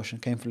promotion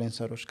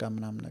ከኢንፍሉዌንሰሮች ጋር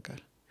ምናምን ነገር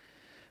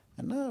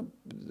and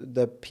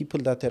the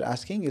people that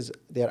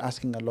they're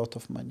asking a lot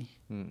of money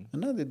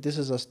and this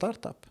is a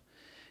startup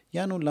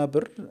ያኑ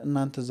ላብር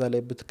እናንተ እዛ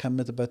ላይ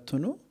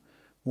ብትከምትበትኑ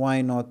why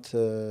not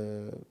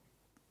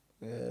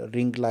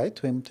ring light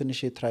ወይም ትንሽ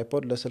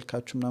የትራይፖድ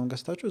ለስልካችሁ ምናምን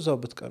ገዝታችሁ እዛው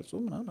ብትቀርጹ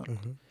ምናምን አሉ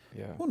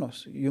who knows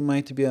you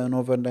might be an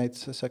overnight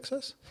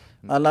success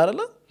አላ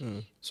አይደለ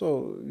so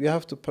you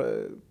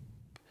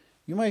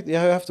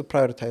have to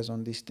prioritize on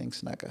these things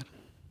ነገር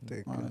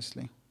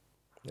honestly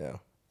yeah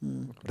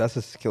that's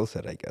a skill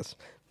set I guess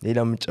ሌላ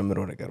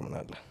የምጨምረው ነገር ምን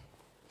አለ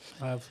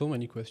I have so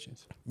many questions.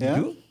 Yeah?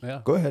 You do? Yeah.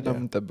 Go ahead.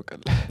 ለምን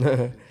እንጠብቃለን?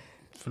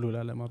 ፍሎ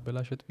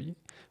ላለማበላሸት ብዬ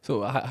ሶ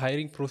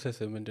ሃይሪንግ ፕሮሰስ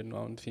ምንድነው?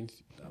 አሁን ሲንስ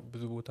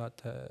ብዙ ቦታ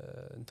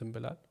እንትን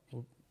ብላል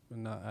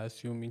እና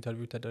አስዩም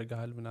ኢንተርቪው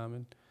ተደርገሃል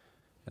ምናምን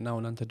እና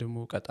አሁን አንተ ደግሞ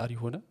ቀጣሪ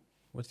ሆነ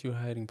what's your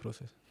hiring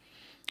process?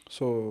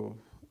 So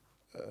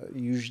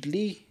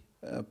usually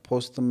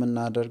post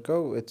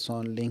የምናደርገው it's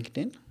on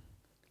LinkedIn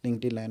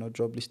ላይ ነው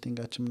job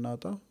listingአችን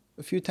የምናወጣው.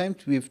 A few times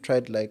we've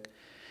tried like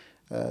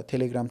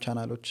ቴሌግራም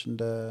ቻናሎች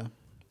እንደ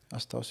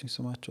አስታውሲኝ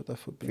ስማቸው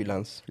ጠፉብኝ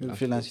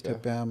ፍሪላንስ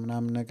ኢትዮጵያ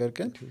ምናምን ነገር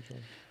ግን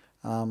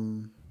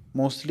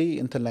mostly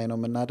እንትን ላይ ነው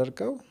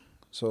የምናደርገው.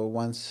 So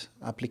once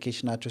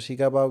applicationናቸው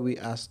ሲገባ we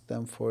ask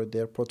them for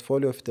their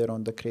portfolio if they're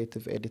on the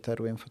creative editor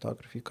ወይም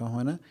photography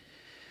ከሆነ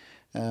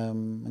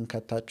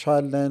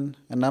እንከታቸዋለን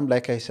እናም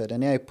like I said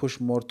I push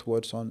more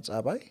towards on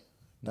ጸባይ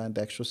than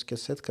the actual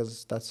skill set because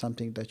that's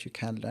something that you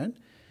can learn.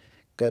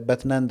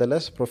 But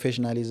nonetheless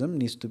professionalism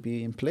needs to be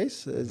in place.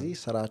 እዚህ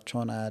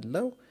ስራቸውን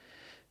አያለው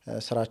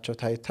ስራቸው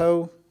ታይተው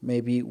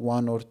maybe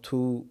one or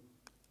two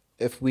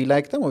if we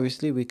like them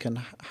obviously we can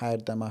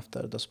hire them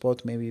after the spot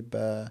maybe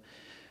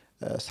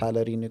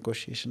salary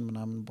negotiation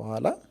ምናምን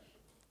በኋላ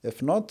if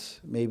not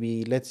maybe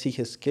let's see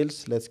his skills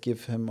let's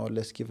give him or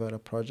let's give her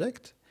a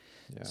project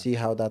see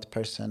how that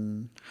person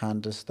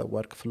handles the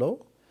workflow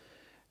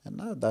and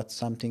that's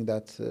something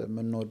that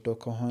ምንወደው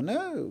ከሆነ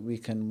we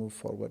can move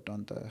forward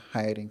on the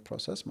hiring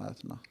process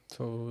ማለት ነው.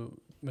 So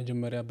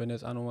መጀመሪያ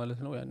በነፃ ነው ማለት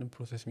ነው ያንን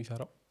ፕሮሰስ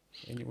የሚሰራው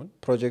anyone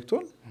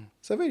project-ውን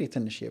it's a very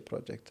ትንሽ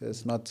project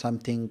it's not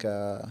something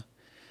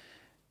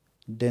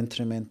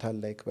detrimental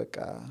like በቃ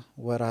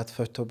ወራት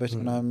ፈቶበት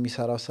ምናምን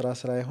የሚሰራው ስራ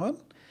ሳይሆን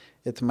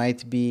it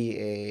might be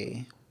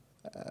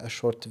a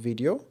short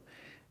video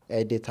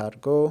edit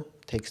አድርጎ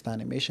text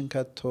animation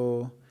ከቶ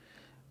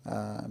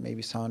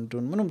maybe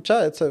sound-ዱን ምንም ብቻ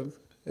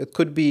it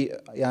could be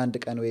የአንድ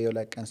ቀን ወይ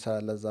የሁለት ቀን ስራ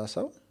ለዛ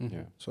ሰው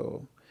so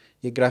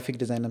የግራፊክ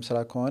ዲዛይንም ስራ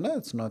ከሆነ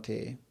it's not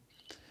a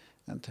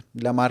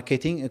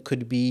ለማርኬቲንግ it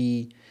could be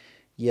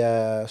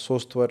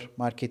የሶስት ወር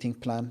ማርኬቲንግ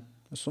ፕላን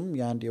እሱም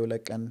የአንድ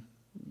የሁለት ቀን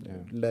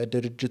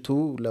ለድርጅቱ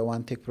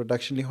ለዋን ቴክ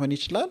ፕሮዳክሽን ሊሆን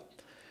ይችላል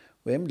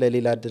ወይም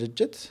ለሌላ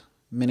ድርጅት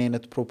ምን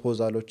አይነት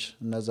ፕሮፖዛሎች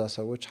እነዛ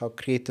ሰዎች how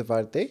creative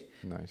are they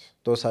Nice.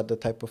 those are the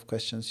type of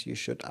questions you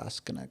should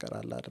ask ነገር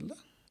አለ አይደለ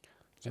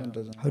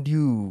How do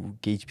you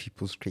gauge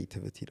people's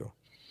creativity though?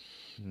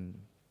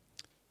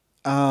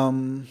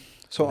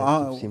 So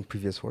seeing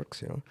previous works,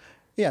 you know?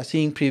 Yeah,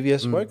 seeing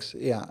previous works.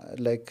 Yeah,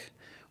 like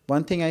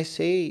one thing I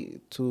say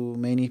to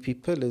many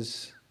people is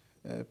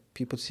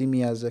people see me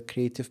as a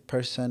creative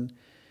person.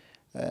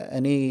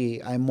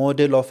 I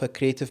model of a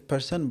creative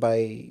person by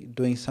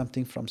doing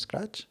something from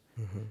scratch.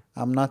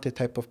 I'm not a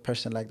type of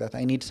person like that.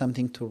 I need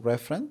something to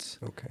reference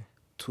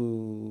to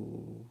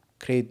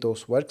create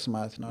those works.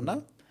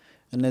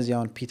 እነዚህ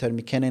አሁን ፒተር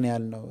ሚኬነን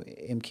ያልነው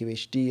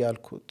ኤምኬቪኤችዲ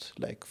ያልኩት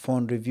ላይክ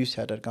ፎን ሪቪው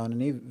ሲያደርግ አሁን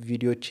እኔ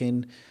ቪዲዮቼን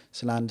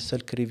ስለ አንድ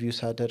ስልክ ሪቪው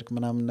ሳደርግ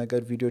ምናምን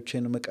ነገር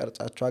ቪዲዮቼን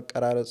መቀርጻቸው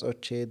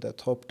አቀራረጾቼ the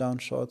top down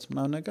shots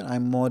ምናምን ነገር I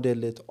model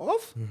it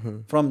off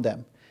from them.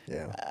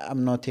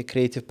 I'm not a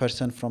creative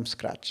person from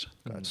scratch.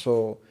 So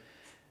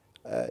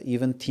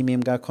even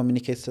teamም ጋር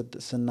communicate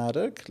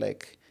ስናደርግ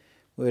like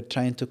we're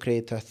trying to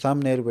create a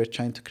thumbnail, we're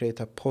trying to create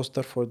a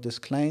poster for this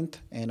client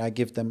and I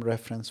give them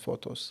reference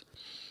photos.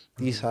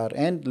 These are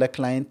and like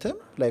client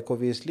like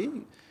obviously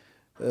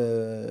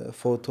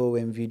photo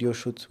and video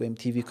shoots when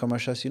TV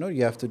commercials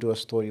you have to do a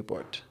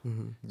storyboard.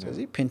 So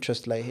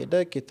Pinterest ላይ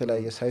ሄደክ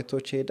የተለያየ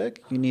ሳይቶች ሄደክ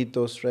you need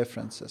those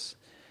references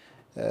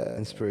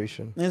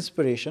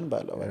inspiration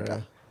ባለው በቃ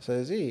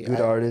ስለዚህ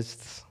good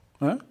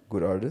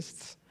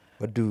artists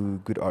what do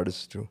good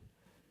artists do?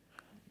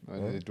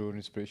 They draw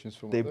inspirations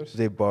from others.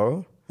 They borrow.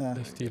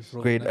 They steal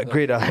from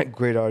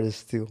Great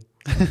artists steal.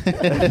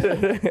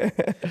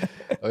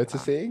 Oh, it's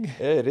a saying?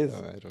 Yeah, it is.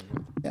 Oh, I don't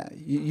know. Yeah,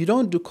 you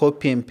don't do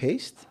copy and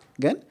paste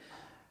ግን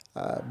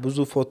ብዙ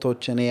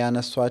ፎቶዎች እኔ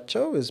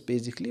ያነሷቸው is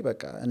basically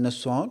በቃ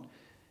እነሱ አሁን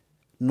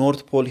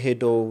ኖርት ፖል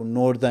ሄደው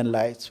ኖርዘርን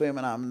ላይትስ ወይ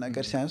ምናምን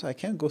ነገር ሲያነሱ I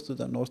can't go to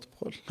the North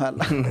Pole.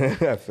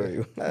 I feel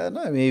you.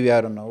 No, maybe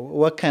I don't know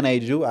what can I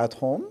do at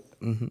home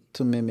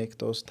to mimic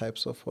those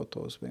types of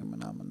photos ወይ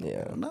ምናምን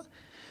ነገርና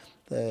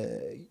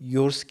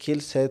your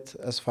skill set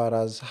as far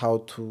as how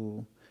to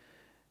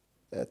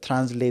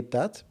translate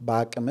that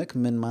በአቅምክ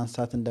ምን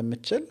ማንሳት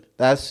እንደምችል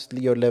that's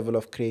your level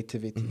of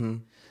creativity.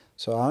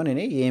 So አሁን እኔ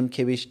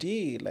የኤምኬቪኤችዲ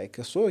like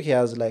so he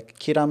has like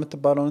ኪራ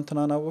የምትባለው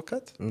እንትና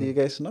አወቃት do you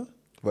guys know?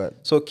 What?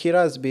 So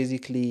Kira is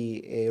basically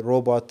a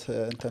robot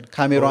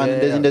ካሜራዋን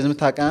እንደዚህ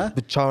የምታውቃ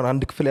ብቻውን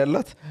አንድ ክፍል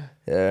ያላት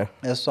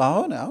እሱ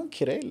አሁን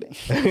ኪራ የለኝ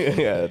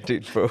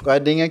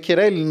ጓደኛ ኪራ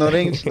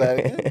ሊኖረኝ ይችላል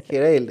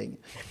ኪራ የለኝ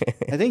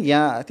I think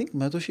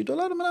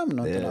 $100,000 ምናምን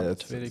ነው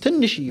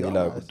ትንሽ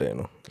ሌላ ጉዳይ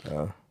ነው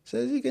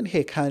ስለዚህ ግን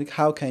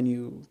how can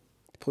you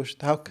push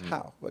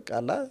how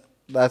በቃላ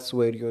that's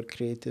where your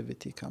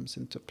creativity comes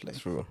into play.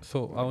 So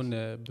አሁን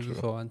ብዙ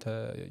ሰው አንተ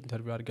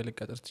ኢንተርቪው አድርገህ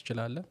ልቀጥር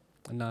ትችላለህ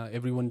እና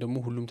ኤቭሪዋን ደግሞ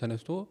ሁሉም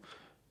ተነስቶ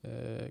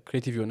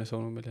ክሬቲቭ የሆነ ሰው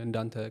ነው ማለት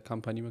እንዳንተ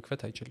ካምፓኒ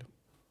መክፈት አይችልም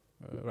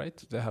right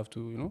they have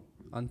to you know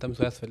አንተም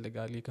ሰው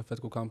ያስፈልጋል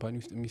የከፈትከው ካምፓኒ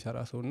ውስጥ የሚሰራ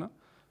ሰውና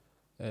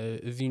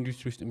እዚህ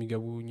ኢንዱስትሪ ውስጥ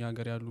የሚገቡ እኛ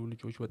ሀገር ያሉ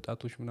ልጆች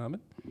ወጣቶች ምናምን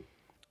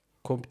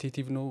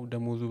ኮምፒቲቲቭ ነው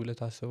ደሞዙ ብለህ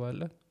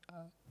ታስባለህ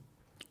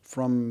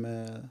from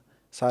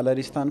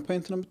salary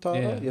standpoint ነው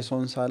የምታወራው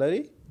የሶን ሳላሪ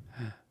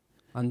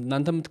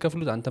አንተም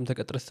የምትከፍሉት አንተም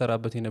ተቀጥረህ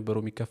ተሰራበት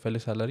የነበረው የሚከፈል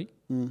ሳላሪ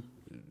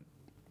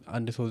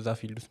አንድ ሰው እዛ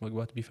ፊልድ ውስጥ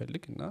መግባት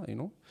ቢፈልግ እና you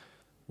know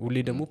ሁሌ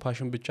ደግሞ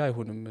ፓሽን ብቻ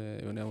አይሆንም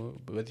የሆነ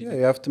በዚህ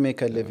you have to make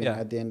a living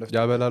at the end of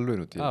ያበላሉ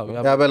ነው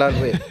ያበላሉ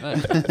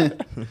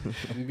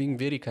I'm being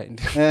very kind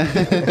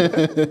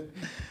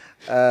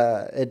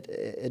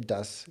it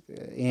does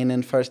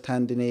in first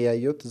hand in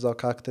ያየሁት እዛው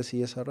ካክተስ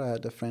እየሰራ I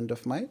had a friend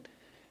of mine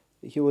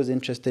he was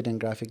interested in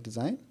graphic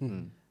design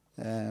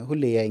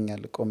ሁሌ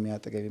ያኛል ቆም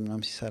ያጠገብ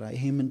ምናምን ሲሰራ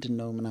ይሄ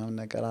ምንድነው ምናምን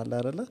ነገር አለ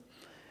አይደለ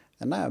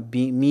እና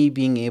me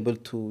being able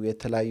to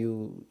የተለያዩ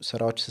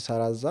ስራዎች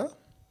ሲሰራ እዛ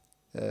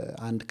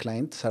አንድ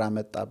ክላይንት ስራ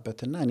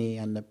መጣበትና እኔ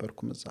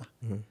ያልነበርኩም እዛ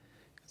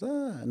ከዛ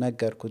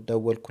ነገርኩት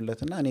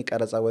ደወልኩለትና እኔ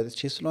ቀረጻ ወጥቼ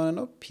ስለሆነ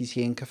ነው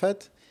ፒሲን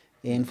ክፈት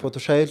ይሄን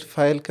ፎቶሾፕ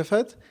ፋይል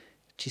ክፈት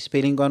ቺ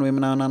ስፔሊንጓን ወይ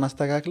ምናምን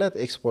አናስተካክላት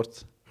ኤክስፖርት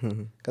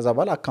ከዛ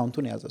በኋላ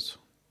አካውንቱን ያዘሱ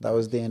that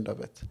was the end of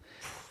it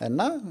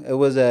እና it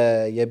was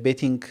a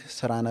betting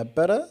ስራ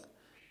ነበረ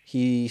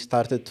he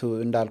started to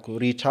እንዳልኩ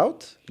reach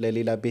out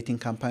ለሌላ ቤቲንግ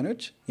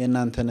ካምፓኒዎች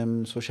የናንተንም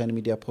ሶሻል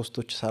ሚዲያ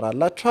ፖስቶች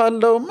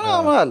ሰራላችኋለሁ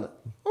ማለት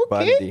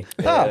okay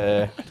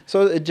so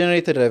it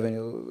generated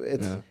revenue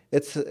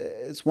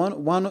it's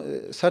one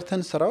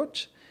certain ስራዎች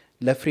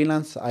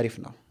ለፍሪላንስ አሪፍ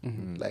ነው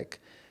like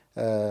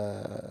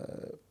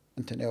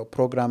እንትኔው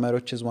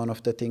ፕሮግራመሮች is one of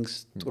the things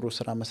ጥሩ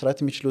ስራ መስራት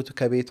የሚችሉት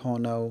ከቤት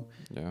ሆነው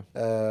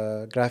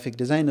graphic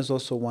design is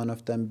also one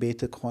of them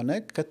ቤት ሆነ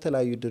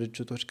ከተለያዩ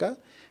ድርጅቶች ጋር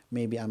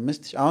maybe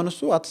 5 አሁን እሱ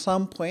at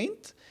some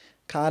point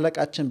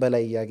ከአለቃችን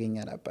በላይ ያገኘ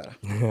ነበር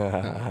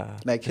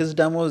like his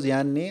ደሞዝ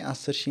ያኔ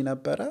 10,000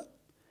 ነበር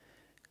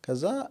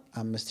ከዛ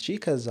 5,000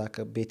 ከዛ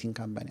ከቤቲንግ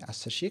ካምፓኒ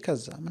 10,000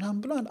 ከዛ ምናምን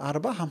ብሏል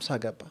 40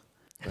 50 ገባ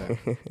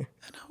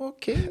and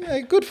okay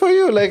like, good for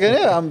you like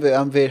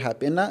I'm very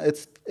happy and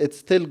it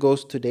still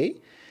goes today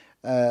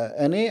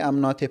and I'm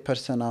not a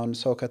person on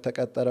so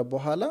ከተቀጠረ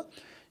በኋላ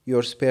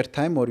your spare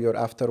time or your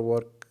after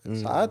work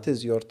ሰዓት is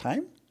your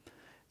time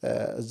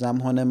እዛም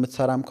ሆነ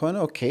የምትሰራም ከሆነ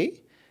okay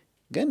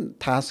ግን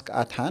ታስክ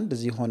at hand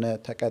እዚህ ሆነ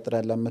ተቀጥረ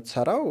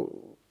ለምትሰራው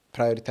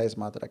prioritize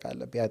ማድረግ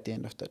አለብህ at the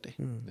end of the day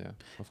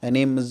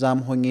እኔም እዛም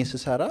ሆኜ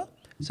ስሰራ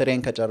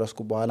ስሬን ከጨረስኩ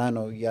በኋላ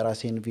ነው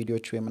የራሴን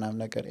ቪዲዮዎች ወይ ምናምን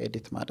ነገር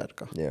ኤዲት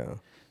ማደርገው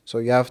so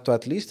you have to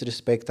at least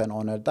respect and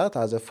honor that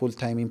as a full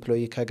time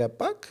employee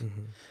ከገባክ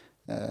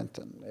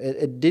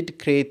it did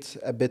create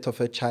a bit of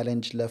a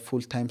challenge le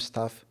full time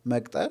staff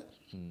መቅጠር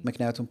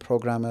ምክንያቱም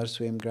ፕሮግራመርስ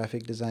ወይም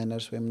graphic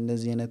designers ወይም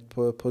እነዚህ አይነት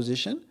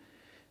position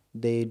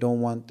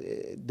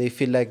they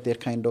feel like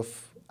they're kind of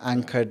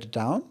anchored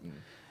down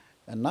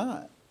እና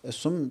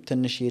እሱም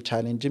ትንሽ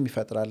የቻሌንጅም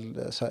ይፈጥራል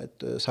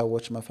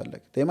ሰዎች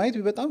መፈለግ they might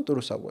be በጣም ጥሩ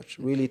ሰዎች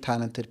really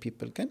talented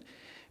people ግን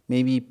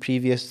maybe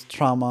previous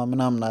trauma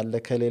ምናምን አለ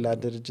ከሌላ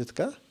ድርጅት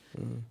ጋር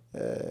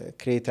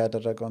ክሬት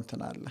ያደረገው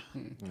እንትን አለ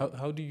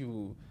how do you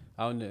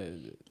አሁን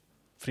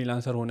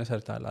ፍሪላንሰር ሆነ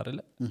ሰርታል አይደለ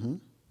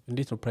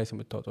እንዴት ነው ፕራይስ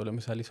የምታወጣው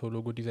ለምሳሌ ሰው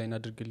ሎጎ ዲዛይን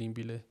አድርግልኝ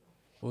ቢለ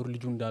ኦር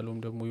ልጁ እንዳለውም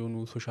ደግሞ የሆኑ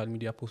ሶሻል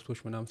ሚዲያ ፖስቶች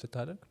ምናምን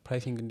ስታደርግ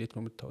ፕራይሲንግ እንዴት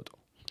ነው የምታወጣው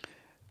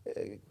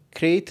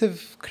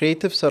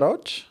creative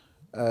ስራዎች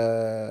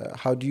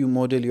how do you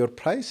model your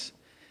price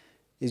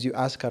is you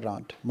ask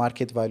around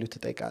market value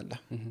ትጠይቃለህ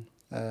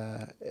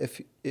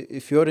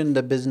if you're in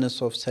the business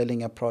of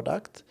selling a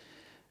product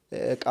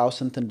እቃው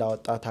ስንት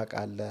እንዳወጣ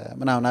ታውቃለህ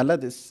ምናምን አለ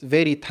it's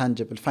very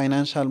tangible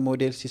financial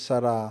model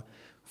ሲሰራ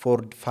for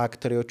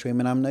factories ወይ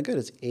ምናምን ነገር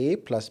is a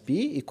plus b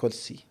equals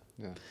c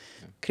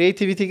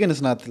creativity ግን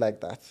is not like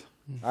that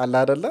አለ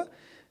አይደለ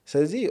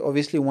ስለዚህ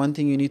obviously one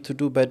thing you need to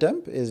do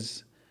በደንብ is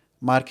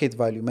market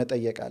value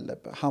መጠየቅ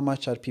አለብህ how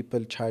much are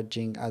people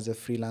charging as a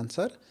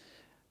freelancer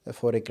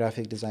for a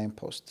graphic design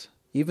post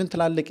even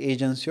ትላልቅ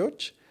ኤጀንሲዎች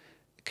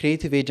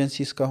creative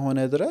agencies ከሆነ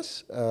ድረስ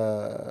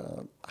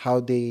how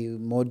they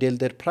model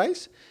their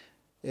price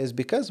is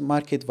because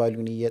market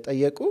value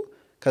እየጠየቁ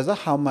ከዛ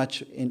how much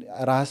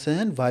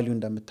ራስህን value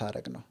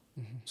እንደምታረግ ነው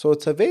so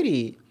it's a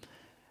very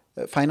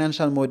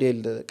financial model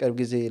ቅርብ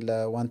ጊዜ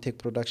ለone take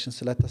production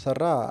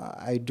ስለተሰራ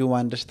I do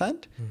understand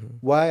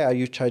why are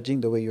you charging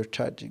the way you're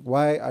charging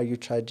why are you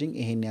charging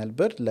ይሄን ያህል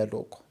ብር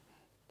ለሎጎ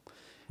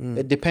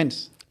it depends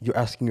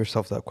you're asking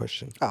yourself that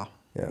question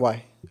why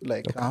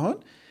like አሁን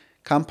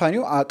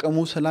ካምፓኒው አቅሙ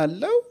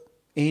ስላለው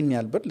ይሄን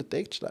ያህል ብር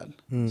ልጠይቅ ይችላል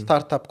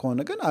ስታርታፕ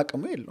ከሆነ ግን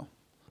አቅሙ የለው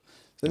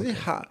ስለዚህ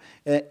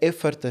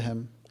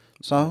ኤፈርትህም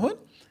ሳይሆን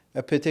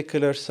a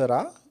particular ስራ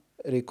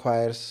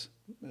requires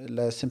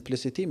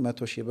ለሲምፕሊሲቲ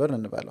 100,000 ብር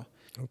እንበለው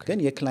ግን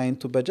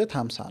የክላይንቱ በጀት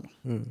 50 ነው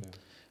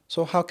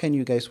so how can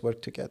you guys work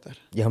together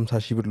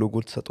የ50,000 ብር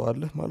ሎጎ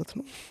ተሰጠዋለህ ማለት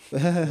ነው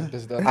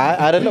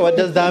አይደለ what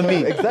does that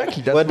mean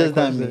exactly what does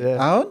that mean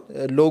አሁን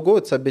ሎጎ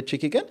it's a bit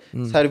tricky ግን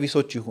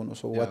ሰርቪሶች ይሁኑ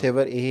so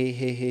whatever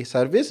ይሄ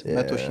ሰርቪስ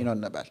 100,000 ነው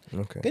እንበል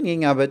ግን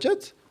የኛ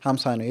በጀት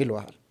 50 ነው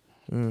ይልዋል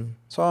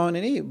so አሁን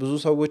እኔ ብዙ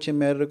ሰዎች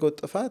የሚያደርገው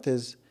ጥፋት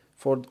is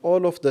for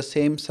all of the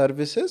same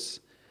services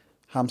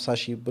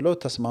 50,000 ብሎ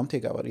ተስማምቶ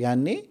ይገባል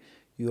ያኔ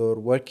your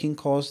working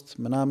cost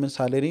ምናምን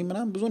salary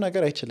ምናምን ብዙ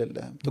ነገር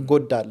አይችልልህም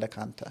ትጎዳለህ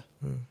ካንተ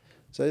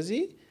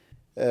ስለዚህ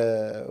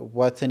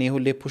what እኔ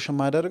ሁሌ push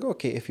ማደርገው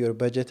okay if your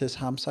budget is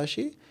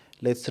 50,000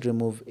 let's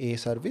remove a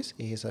service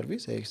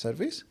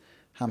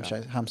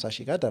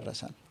 50,000 ጋር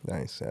ደረሰን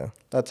nice yeah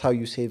that's how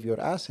you save your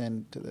ass and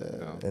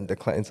the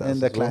client's ass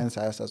and the client's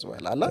ass as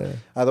well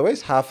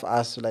otherwise half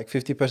ass like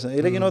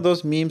 50% like, you know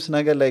those memes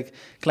nagar like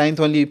client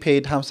only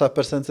paid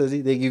 50% so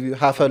they give you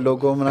half a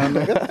logo ምናምን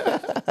ነገር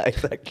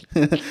exactly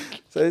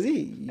so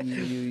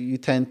you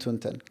tend to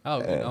enten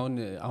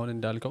አሁን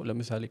እንዳልከው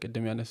ለምሳሌ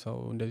ቅድም ያነሳው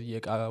እንደዚህ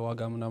የቃ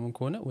ዋጋ ምናምን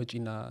ከሆነ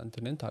ወጪና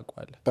እንትንን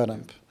ታቋለ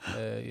በደንብ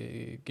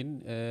ግን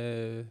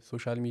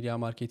ሶሻል ሚዲያ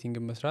ማርኬቲንግ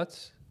መስራት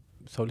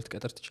ሰው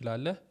ልትቀጥር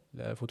ትችላለህ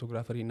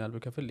ለፎቶግራፈር ይናል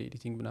በከፍል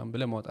ለኤዲቲንግ ምናምን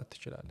ብለ ማውጣት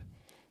ትችላለህ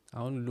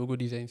አሁን ሎጎ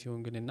ዲዛይን ሲሆን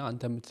ግንና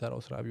አንተ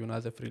የምትሰራው ስራ ቢሆን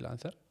አዘ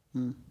ፍሪላንሰር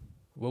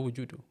what would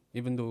you do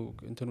even though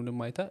እንትኑንም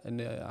ማይታ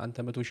አንተ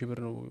 100,000 ብር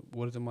ነው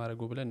ወርዝ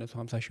ማድረገው ብለ እነሱ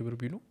 50,000 ብር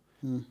ቢሉ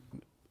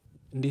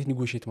እንዴት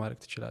ኔጎሺየት ማድረግ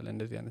ትችላለህ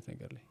እንደዚህ አይነት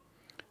ነገር ላይ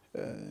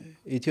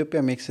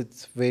Ethiopia makes it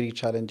very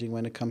challenging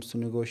when it comes to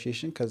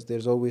negotiation because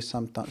there's always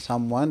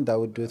someone that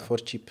would do it for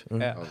cheap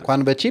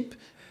እንኳን በቺፕ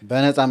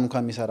በነፃም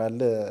እንኳን ይሰራል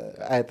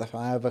አይጠፋ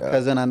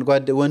በከዘን አንድ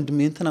ጓድ ወንድም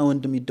እንትና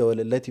ወንድም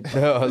ይደወልለት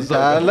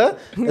ይባላል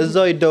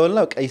እዛው ይደወልና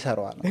ቀይ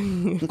ይሰራዋል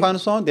እንኳን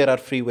እሱ አሁን there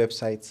are free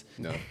websites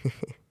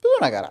ብዙ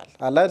ነገር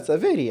አለ it's a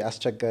very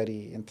አስቸጋሪ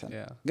እንትን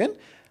ግን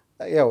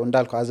ያው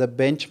እንዳልኩ as a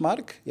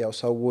benchmark ያው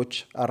ሰዎች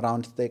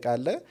around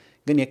ተጠይቃለ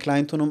ግን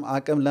የክላይንቱንም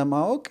አቅም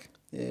ለማወቅ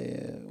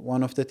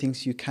one of the things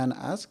you can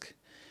ask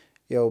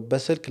ያው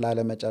በስልክ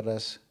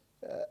ላለመጨረስ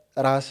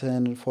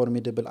ራስን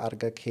formidable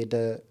አርገክ ሄደ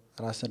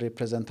ራስን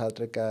represent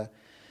አድርገ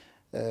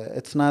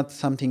it's not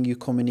something you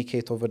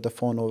communicate over the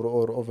phone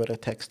or over a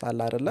text አለ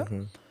አይደለ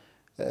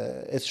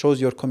it shows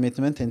your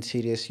commitment and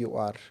serious you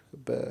are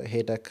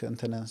ሄደክ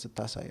እንትነን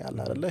ስታሳይ አለ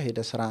አይደለ ሄደ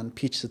ስራን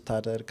ፒች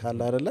ስታደርግ አለ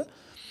አይደለ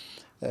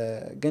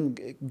ግን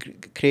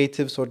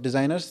creatives or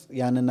designers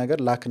ያንን ነገር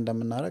ላክ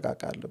እንደምናረግ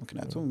አቃለ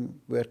ምክንያቱም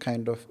we are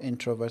kind of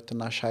introvert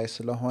እና shy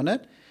ስለሆነ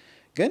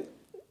ግን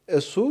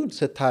እሱ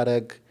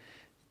ስታረግ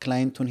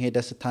ክላይንቱን ሄደ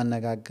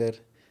ስታነጋገር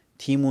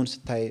ቲሙን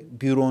ስታይ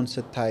ቢሮን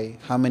ስታይ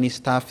how many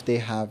staff they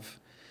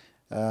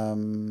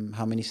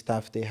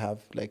have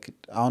like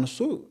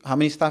honestly how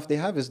many staff they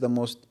have is the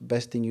most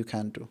best thing you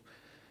can do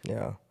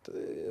yeah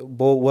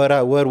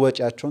ወር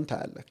ወጪያቸውን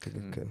ታያለክ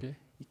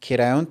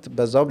ኪራዩን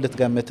በዛው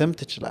ልትገምትም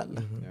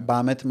ትችላለህ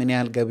በአመት ምን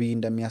ያህል ገቢ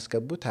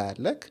እንደሚያስገቡ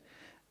ታያለክ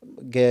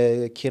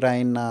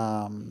ኪራይና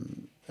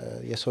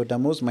የሰው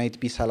ደሞዝ might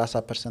be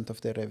 30% of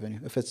their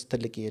revenue if it's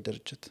ትልቅ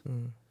የድርጅት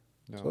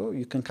so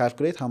you can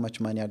calculate how much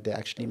money are they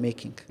actually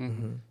making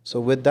so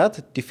with that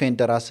defend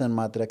ራስን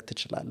ማድረግ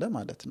ትችላለህ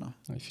ማለት ነው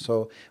so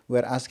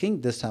we're asking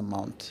this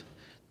amount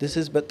this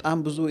is በጣም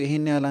ብዙ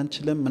ይሄን ያህል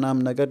አንችልም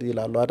ምናምን ነገር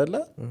ይላሉ አይደለ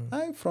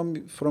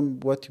from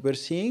what you were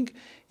seeing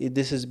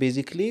this is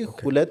basically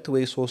ሁለት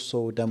ወይ ሶስት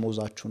ሰው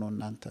ደሞዛችሁ ነው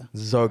እናንተ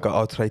እዛው ጋር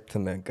outright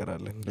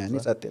ተናገራለን ያኔ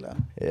ጸጥ ይላል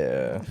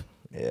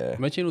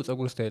መቼ ነው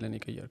ጸጉር ስታይልን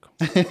ይቀየርከው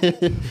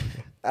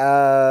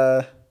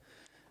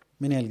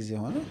ምን ያህል ጊዜ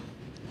ሆነ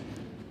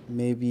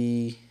maybe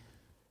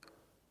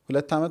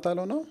 2 አመት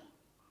አለው ነው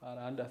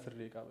አንድ 10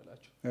 ደቂቃ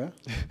በላችሁ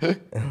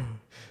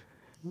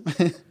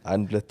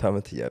አንድ 2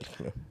 አመት ይያልክ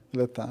ነው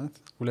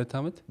 2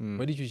 አመት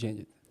what did you change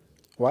it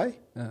why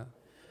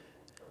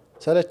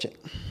ሰለቸኝ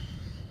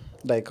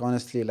like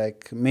honestly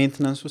like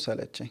maintenance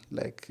ሰለቸኝ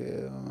like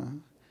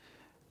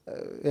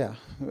yeah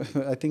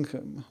I think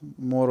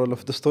moral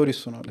of the story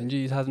is no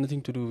እንጂ it has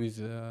nothing to do with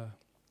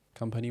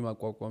company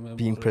ማቋቋም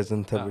being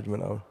presentable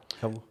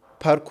ምናምን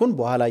ፓርኩን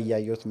በኋላ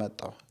ያያዩት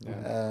መጣው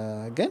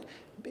ግን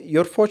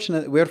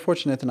we're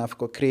fortunate enough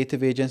for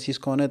creative agencies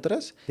ከሆነ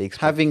ድረስ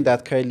having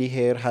that curly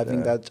hair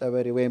having that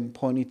ጨበሪ ወይ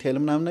ponytail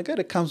ምናምን ነገር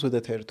it comes with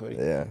the territory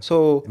so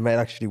it might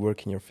actually work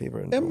in your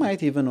favor it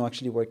might even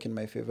actually work in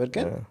my favor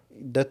ግን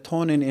the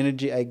tone and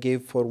energy I gave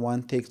for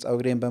one take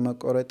ጸጉሬን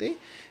በመቆረጤ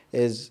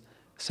is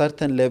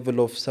certain level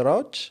of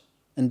ስራዎች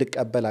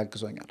እንድቀበል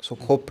አግዞኛል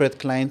so corporate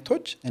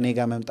clients እኔ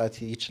ጋር መምጣት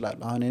ይችላል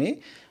አሁን እኔ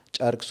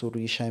ጨርቅ ሱሪ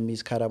ሸሚዝ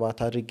ከረባት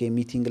አድርጌ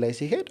ሚቲንግ ላይ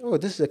ሲሄድ oh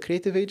this is a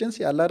creative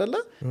agency አለ አይደለ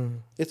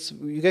it's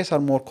you guys are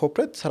more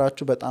corporate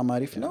ስራችሁ በጣም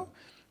አሪፍ ነው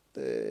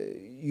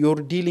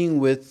you're dealing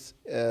with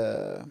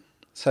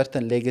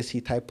certain legacy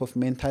type of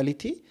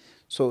mentality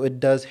so it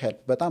does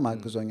help በጣም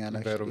አግዞኛል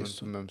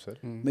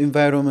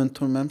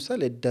environmental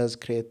መምሰል it does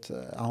create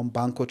አሁን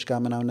ባንኮች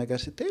ጋር ምናምን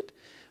ነገር ስትሄድ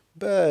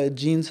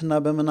በጂንስ እና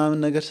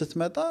በመናምን ነገር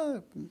ስትመጣ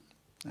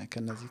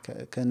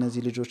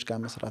ከነዚህ ልጆች ጋር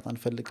መስራት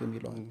አንፈልግም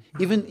ይላል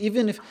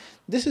even if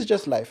this is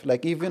just life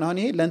like even on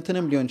here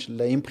ለእንትንም ሊሆን ይችላል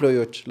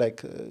ለኤምፕሎይዎች like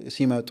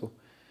ሲመጡ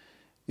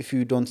if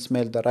you don't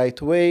smell the right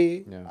way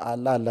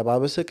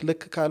አለባበስክ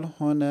ልክ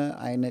ካልሆነ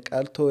አይነ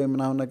ቀልቶ ወይ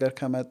ምናምን ነገር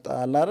ከመጣ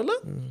አይደለ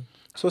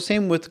so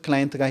same with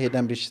client ጋር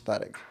ሄደም ሪች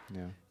ታረግ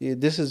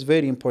this is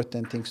very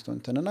important things to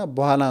እንትና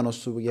በኋላ ነው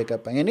እሱ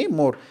እየገባኝ እኔ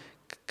more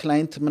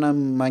client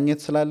ምናምን ማግኘት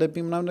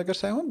ስላለብኝ ምናምን ነገር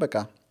ሳይሆን በቃ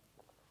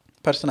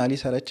personally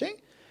ሰለቸኝ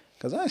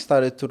ከዛ I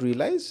started to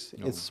realize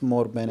it's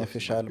more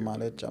beneficial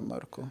ማለት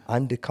ጀመርኩ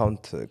አንድ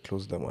account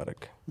close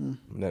ለማድረግ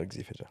ምን ያህል ጊዜ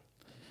ይፈጃል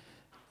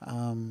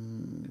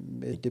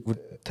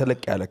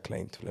ተለቅ ያለ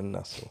client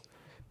ለናስው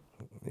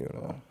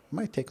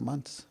might take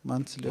months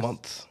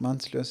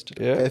ሊወስድ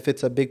Yeah. if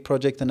it's a big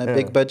project and a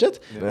big budget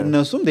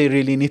እነሱም they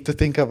really need to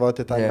think about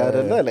it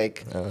አይደለ like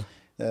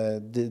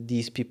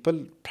these people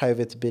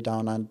private bid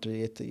on and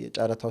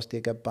የጨረታ ውስጥ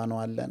የገባ ነው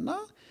አለና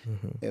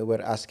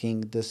we're asking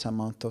this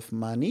amount of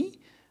money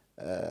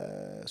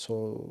so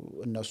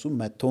እነሱ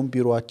መጥተው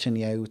ቢሮአችን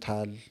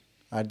ያዩታል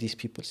are these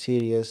people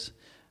serious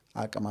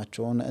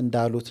አቅማቸውን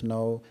እንዳሉት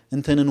ነው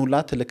እንትንን ሁላ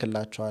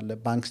ትልክላቸዋል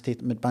ባንክ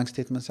ስቴትመንት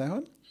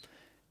ሳይሆን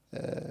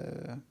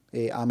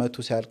አመቱ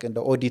ሲያልቅ እንደ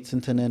ኦዲት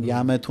እንትንን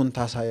ያመቱን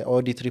ታሳይ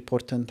ኦዲት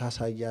ሪፖርትን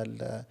ታሳያል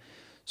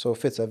so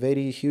if it's a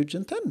very huge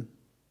እንትን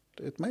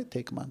it might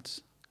take months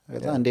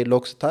and they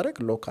lock ስታረግ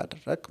ሎክ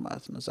አደረክ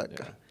ማለት ነው ዘጋ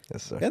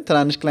ግን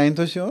ትናንሽ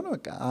ክላይንቶች ሲሆኑ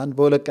በቃ አንድ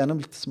በሁለት ቀንም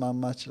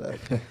ልትስማማ ይችላል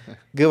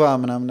ግባ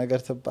ምናምን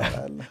ነገር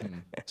ትባላል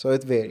so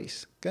it varies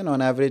ግን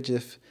on average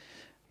if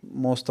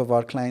most of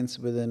our clients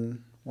within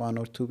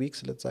 1 or 2 weeks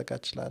ልትዘጋ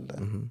ይችላል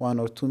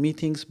 1 or 2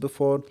 meetings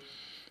before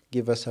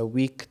give us a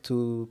week to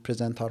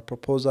present our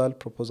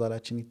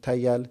proposalችን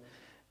ይታያል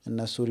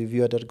እነሱ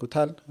ሪቪው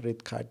ያደርጉታል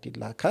ሬድ ካርድ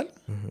ይላካል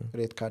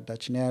ሬድ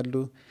ካርዳችን ያሉ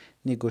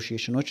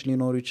ኔጎሺዬሽኖች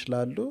ሊኖሩ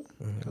ይችላሉ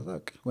ከዛ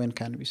when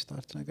can we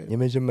start ነገር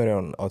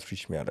የመጀመሪያውን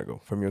outreach የሚያደርገው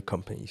from your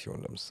company ሲሆን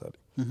ለምሳሌ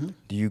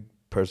do you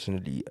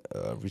personally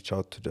reach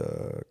out to the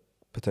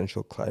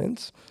potential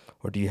clients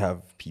or do you have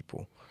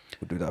people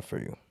who do that for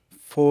you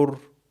for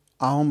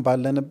አሁን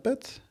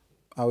ባለንበት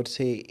I would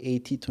say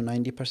 80 to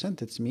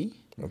 90% it's me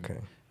okay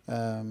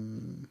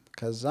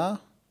ከዛ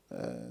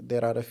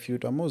there are a few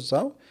ደግሞ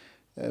እዛው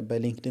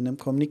በሊንክድንም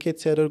ኮሙኒኬት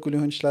ሲያደርጉ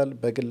ሊሆን ይችላል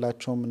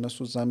በግላቸውም እነሱ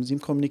ዛምዚም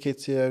ኮሙኒኬት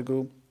ሲያደርጉ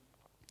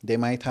they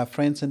might have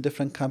friends in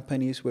different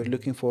companies we're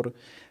looking for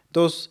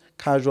those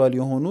casual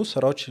የሆኑ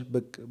ስራዎች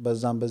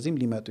በዛም በዚህም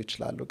ሊመጡ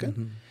ይችላሉ ግን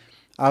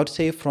I would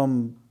say from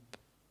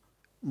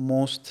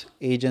most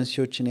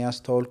agencies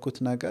ያስተዋልኩት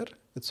ነገር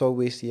it's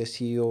always the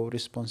CEO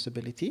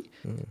responsibility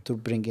to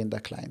bring in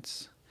the clients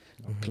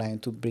client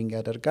to bring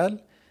ያደርጋል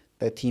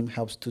the team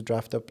helps to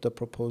draft up the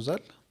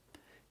proposal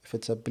if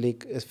it's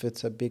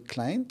a big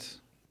client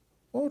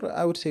or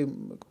I would say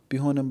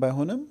ቢሆንም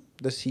ባይሆንም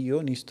the CEO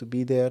needs to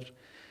be there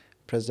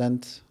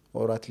present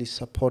or at least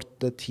support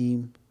the team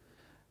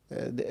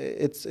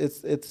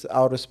it's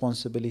our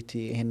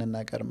responsibility ይሄንን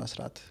ነገር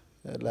መስራት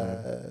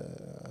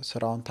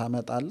ለስራውን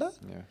ታመጣለ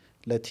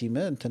ለቲም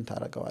እንትን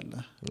ታረጋዋለ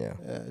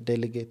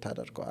delegate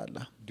ታደርጋዋለ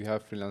do you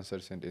have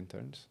freelancers and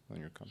interns on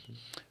your company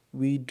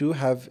we do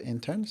have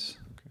interns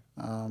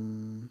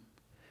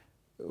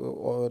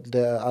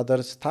the other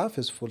staff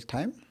is full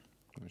time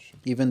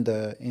even the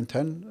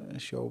intern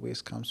she always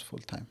comes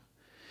full time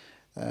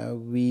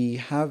we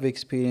have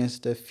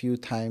experienced a few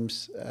times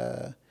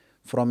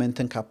from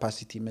intern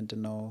capacity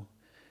ምንድነው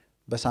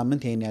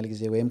በሳምንት ይሄን ያህል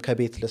ጊዜ ወይም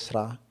ከቤት ለስራ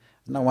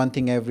እና one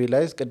thing I've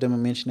realized ቀደም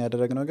ሜንሽን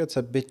ያደረግነው ነገር it's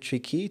a bit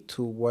tricky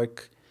to work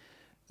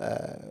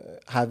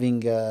having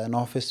an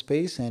office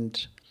space and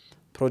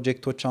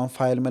projects on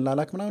file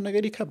መላላክ ምናምን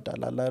ነገር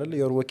ይከብዳል አይደል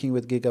you're working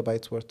with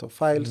gigabytes worth of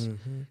files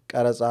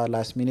ቀረጻ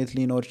last minute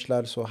ሊኖር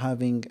ይችላል so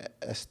having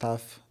a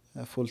staff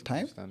full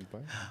time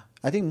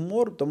I think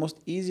the most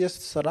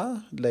easiest ስራ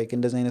like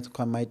እንደዚህ አይነት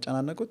እንኳን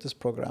ማይጨናነቁት is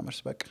programmers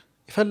በቃ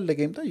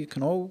ይፈልገም you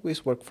can always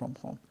work from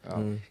home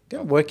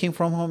ግን working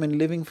from home and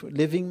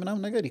living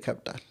ምናምን ነገር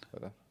ይከብዳል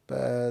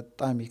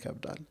በጣም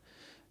ይከብዳል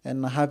and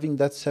having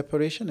that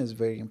separation is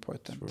very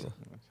important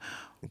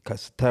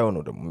ከስታዩ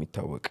ነው ደግሞ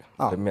የሚታወቅ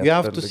you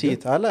have to see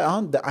it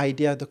አሁን the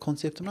idea the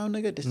concept ምናምን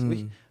ነገር ደስ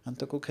ወይ አንተ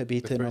እኮ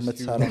ከቤት ነው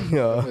የምትሰራው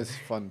it's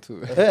fun too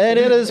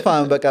it is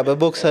fun በቃ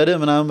በቦክሰር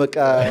ምናምን በቃ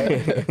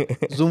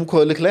ዙም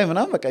ኮልክ ላይ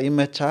ምናምን በቃ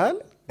ይመቻል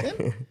ግን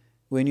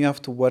when you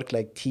have to work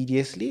like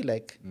tediously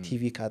like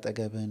TV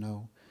ካጠገብህ ነው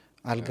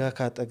አልጋ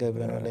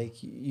ካጠገብህ ነው like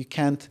you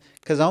can't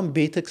ከዛም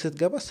ቤትክ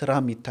ስትገባ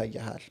ስራም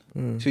ይታያል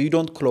so you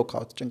don't clock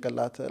out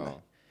ጭንቅላት ላይ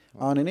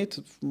አሁን እኔ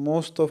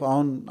most of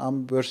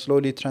we're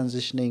slowly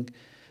transitioning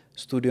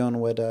ስቱዲዮን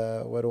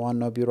ወደ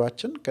ዋናው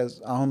ቢሮአችን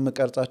አሁን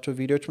መቀርጻቸው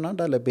ቪዲዮዎች ምናምን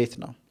እንዳለ ቤት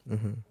ነው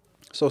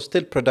so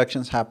still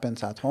productions happens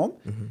at home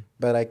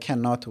but I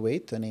cannot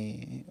wait እኔ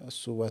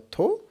እሱ ወጥቶ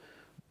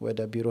ወደ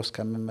ቢሮ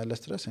እስከምመለስ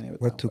ድረስ እኔ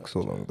what took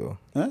so long though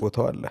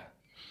ቦታው አለ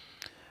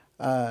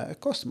it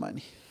costs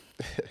money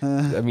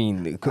I mean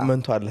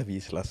equipment አለ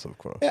ቢ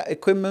ስላሰብኩ ነው yeah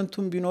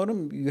equipmentum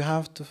ቢኖርም you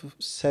have to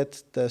set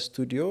the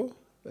studio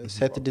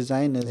set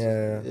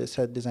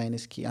design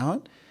is key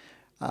አሁን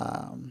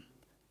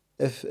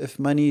if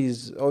money is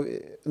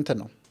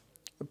internal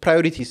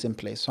priorities in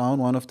place so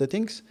one of the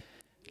things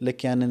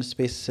like ያንን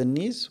space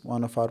ስንይዝ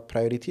one of our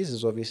priorities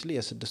is obviously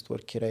የ6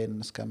 ወር ኪራይን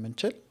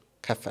እስከምንችል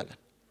ከፈለን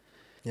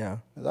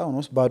እዛ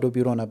አሁንስ ባዶ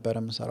ቢሮ ነበር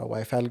የምሰራው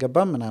ዋይፋይ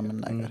አልገባም ምናምን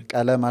ነገር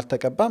ቀለም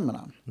አልተቀባም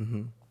ምናምን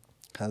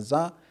ከዛ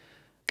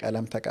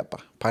ቀለም ተቀባ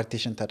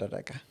ፓርቲሽን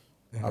ተደረገ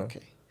ኦኬ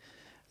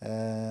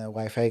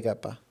ዋይፋይ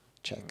ገባ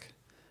ቼክ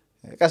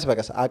ቀስ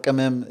በቀስ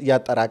አቅምም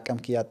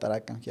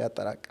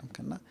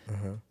ያጠራቀምክና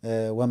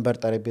ወንበር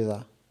ጠረጴዛ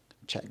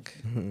check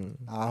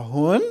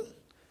አሁን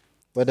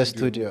ወደ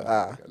ስቱዲዮ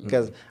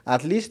because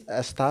at least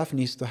a staff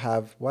needs to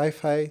have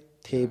Wi-Fi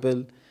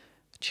table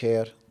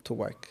chair to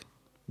work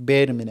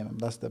bare minimum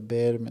that's the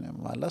bare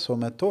minimum አላ ሰው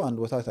መጥቶ አንድ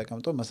ቦታ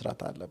ተቀምጦ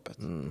መስራት አለበት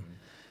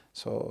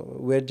so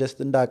we're just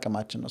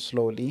እንዳቀማችን ነው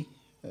slowly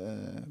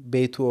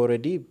ቤቱ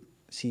already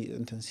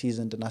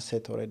seasoned እና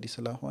set already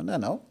ስለሆነ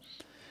ነው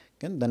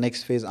ግን the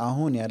next phase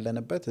አሁን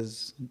ያለንበት is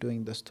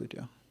doing the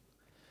studio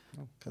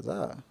ከዛ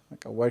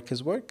በቃ work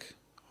is work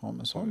home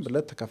is home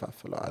ብለህ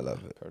ተከፋፍለዋል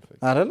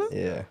አይደለ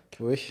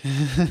ወይ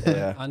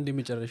አንድ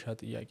የመጨረሻ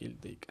ጥያቄ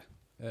ልጠይቅ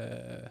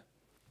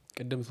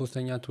ቅድም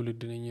ሶስተኛ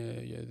ትውልድ ነኝ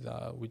የዛ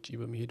ውጪ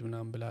በመሄድ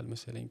ምናምን ብላል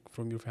መሰለኝ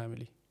from your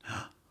family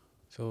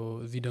so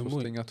እዚህ ደግሞ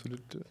ሶስተኛ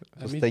ትውልድ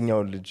ሶስተኛው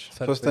ልጅ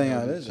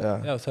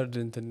ያው ሰርድ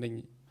እንትን ነኝ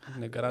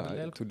ነገር አይደል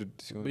ያልኩት ትውልድ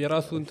ሲሆን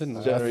የራሱ እንትን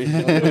ነው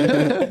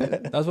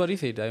that's what he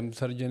said I'm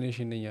third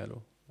generation ነኝ ያለው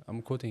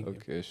I'm quoting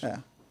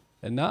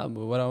እና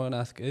ወራውን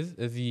አስቀዝ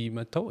እዚህ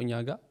መጣው እኛ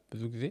ጋር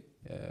ብዙ ጊዜ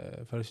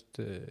ፈርስት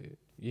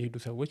የሄዱ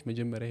ሰዎች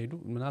መጀመሪያ ሄዱ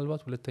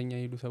ምናልባት ሁለተኛ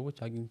የሄዱ ሰዎች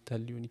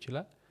አግኝተን ሊሆን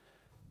ይችላል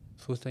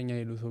ሶስተኛ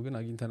የሄዱ ሰው ግን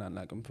አግኝተን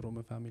አናቅም from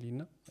a family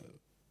እና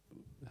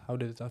how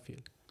does that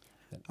feel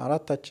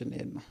አራታችን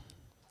ይሄን ነው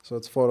so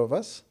it's four of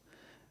us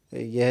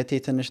የህቴ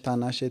ትንሽ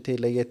ታናሽ እቴ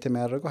ለየት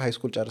የሚያደርገው ሃይ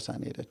ስኩል ጨርሳ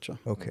ነው ሄደችው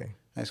ኦኬ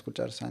ሃይ ስኩል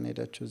ጨርሳ ነው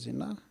ሄደችው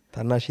እዚህና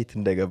ታናሽ እቴ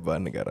እንደገባ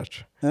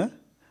ንገራችሁ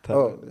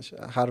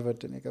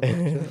ሃርቨርድ ነው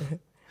የገባችው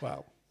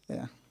wow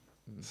yeah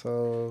so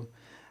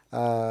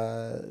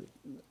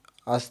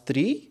as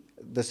three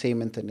the same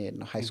internet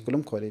no high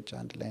schoolum college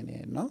and ላይ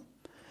ነው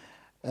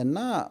እና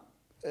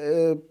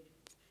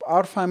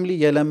our family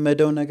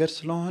የለመደው ነገር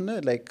ስለሆነ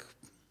like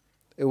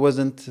it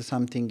wasn't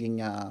something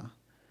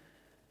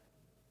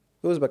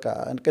it was በቃ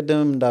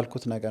እንቀደም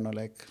እንዳልኩት ነገር ነው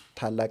like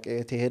ታላቅ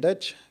እህቴ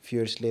few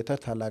years later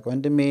ታላቅ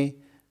ወንድሜ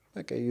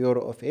በቃ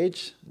you're of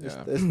age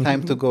it's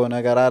time to go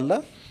ነገር አለ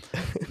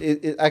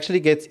it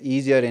actually gets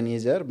easier and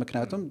easier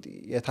ምክንያቱም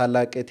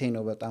የታላቅ እህቴ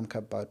ነው በጣም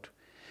ከባድ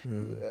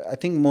I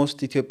think most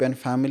Ethiopian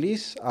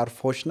families are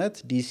fortunate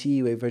DC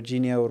or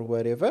Virginia or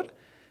wherever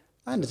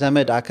and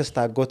ዘመድ አክስት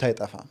አጎት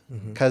አይጠፋም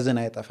cousin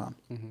አይጠፋም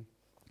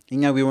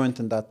እኛ we weren't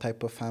in that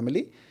type of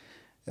family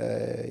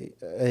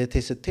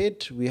ስትሄድ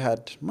we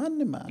had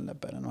ማንም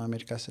አልነበረ ነው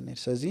አሜሪካ ስንሄድ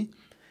ስለዚህ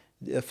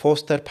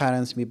foster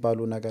parents የሚባሉ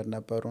ነገር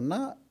ነበሩና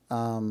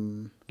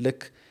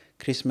ልክ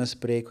ክሪስማስ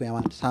ብሬክ ወይ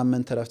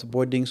ሳምንት ረፍት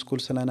ቦርዲንግ ስኩል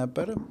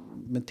ስለነበረ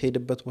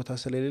የምትሄድበት ቦታ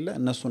ስለሌለ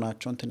እነሱ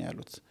ናቸው እንትን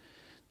ያሉት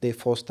they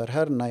foster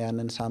her እና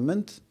ያንን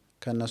ሳምንት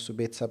ከነሱ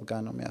ቤተሰብ ጋር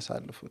ነው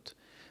የሚያሳልፉት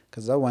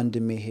ከዛ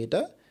ወንድሜ ሄደ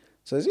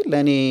ስለዚህ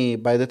ለኔ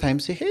by the time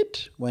ሲሄድ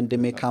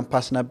ወንድሜ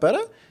ካምፓስ ነበረ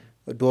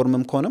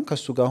ዶርምም ኮንም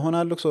ከሱ ጋር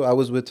ሆናለሁ so I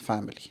was with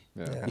family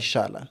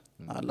ይሻላል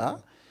አላ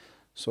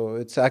so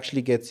it's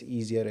actually gets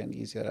easier and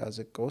easier as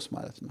it goes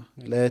ማለት ነው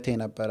ለእቴ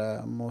ነበረ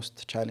most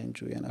challenge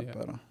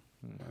የነበረው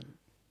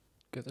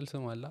ቅጥል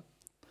ስም አላ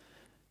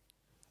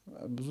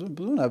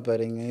ብዙ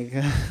ነበርኝ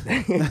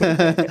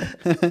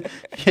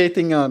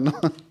የትኛው ነው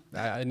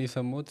እኔ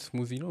ሰሞት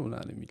ስሙዚ ነው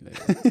ምናምን የሚል ላይ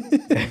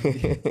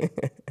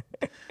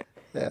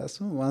yeah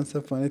so once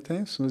upon a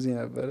time ስሙዚ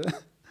ነበረ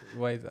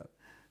why that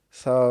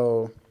so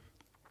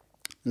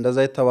እንደዛ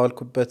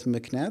የተባልኩበት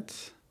ምክንያት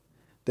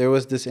there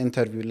was this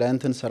interview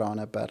ለእንትን ስራው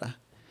ነበረ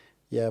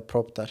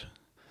የፕሮፕተር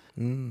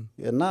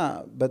እና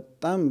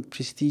በጣም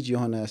ፕሬስቲጅ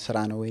የሆነ ስራ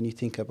ነው when you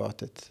think about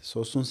it so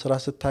እሱን ስራ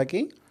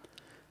ስታገኝ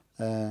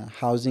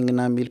housing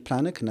እና meal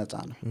planning ነፃ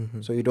ነው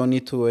so you don't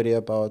need to worry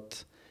about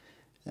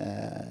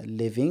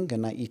living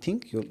and eating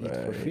you'll eat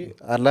for free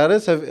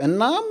አላረስ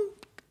እና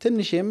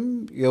ትንሽም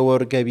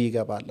የወር ገቢ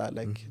ይገባል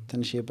like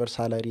ትንሽ የብር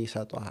ሳላሪ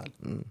ይሰጣል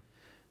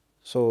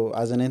so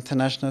as an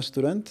international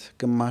student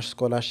ግማሽ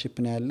ስኮላርሺፕ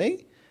ነው ያለኝ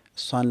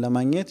እሷን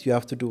ለማግኘት you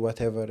have to do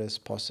whatever is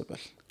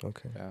possible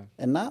okay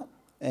እና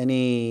እኔ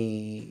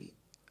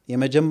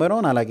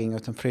የመጀመሪያውን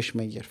አላገኘሁትም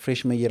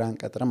ፍሬሽመን ይር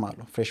አንቀጥርም አሉ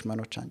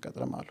ፍሬሽመኖች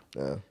አንቀጥርም አሉ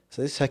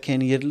ስለዚህ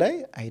ሰከንድ ይር ላይ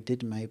I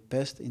did my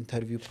best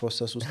interview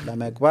process ውስጥ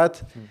ለመግባት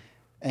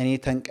እኔ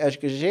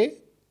ተንቀሽቅዤ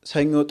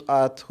ሰኞ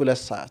ጧት 2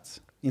 ሰዓት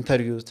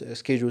ኢንተርቪው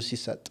ስኬጁል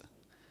ሲሰጥ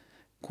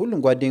ሁሉም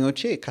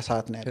ጓደኞቼ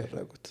ከሰዓት ነው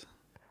ያደረጉት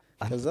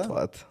ከዛ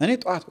እኔ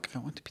ጧት በቃ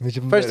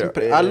first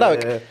አላ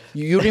በቃ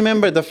you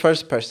remember the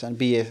first person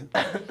be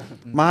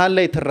መሃል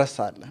ላይ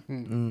ትረሳለህ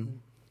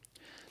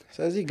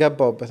ስለዚህ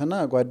ገባውበትና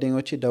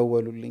ጓደኞቼ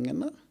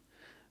ደወሉልኝና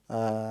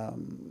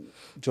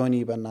ጆኒ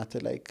በእናት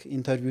ላይክ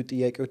ኢንተርቪው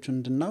ጥያቄዎችን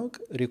እንድናውቅ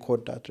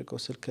ሪኮርድ አድርገው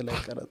ስልክ ላይ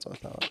ቀረጸው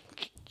ታዋል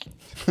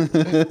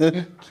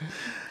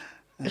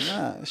እና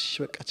እሺ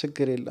በቃ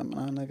ችግር የለም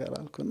ነገር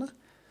አልኩና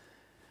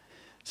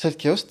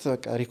ስልኬ ውስጥ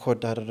በቃ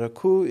ሪኮርድ አደረኩ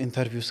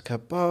ኢንተርቪው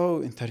ስከባው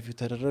ኢንተርቪው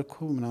ተደረኩ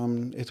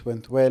ምናምን it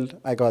went well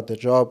I got the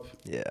job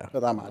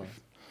በጣም አሪፍ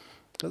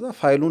ከዛ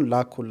ፋይሉን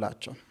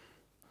ላኩላቸው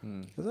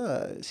ከዛ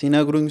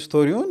ሲነግሩኝ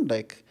ስቶሪውን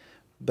ላይክ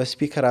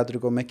በስፒከር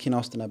አድርገው መኪና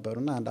ውስጥ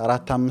ነበሩና አንድ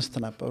 4-5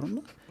 ነበሩና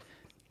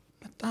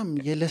በጣም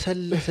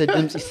የለሰለሰ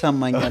ድምጽ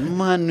ይሰማኛል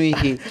ማን ነው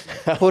ይሄ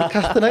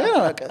ፖድካስት ነገር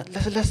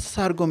ለስለስ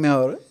አድርጎ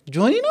የሚያወራው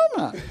ጆኒ ነው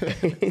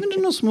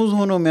ምንድነው ስሙዝ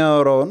ሆኖ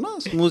የሚያወራውና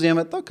ስሙዝ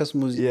የመጣው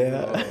ከስሙዝ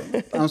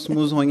በጣም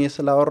ስሙዝ ሆኜ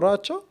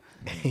ስላወራቸው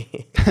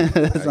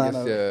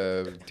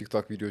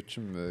ቲክቶክ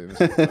ቪዲዮዎችም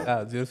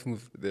they're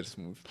smooth they're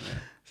smooth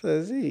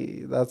ስለዚህ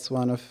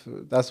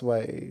that's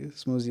why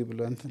smoothie ብሎ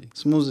እንትን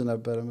smooth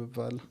ነበር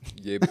የሚባለው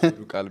የብዙ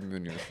ቃል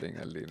የሚሆን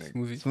ይመስለኛል ይሄ ነገር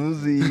smoothie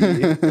smoothie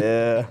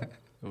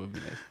that would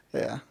be nice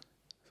yeah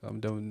so I'm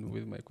done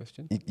with my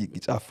question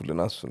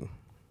ይጻፉልን እሱን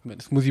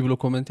smoothie ብሎ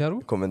ኮሜንት ያርጉ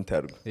ኮሜንት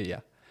ያርጉ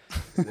yeah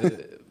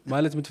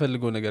ማለት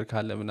የምትፈልገው ነገር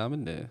ካለ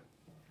ምናምን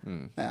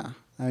yeah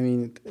I mean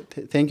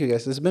thank you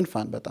guys it's been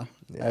fun but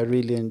I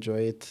really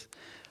enjoy it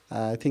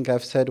I think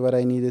I've said what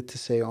I needed to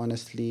say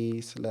honestly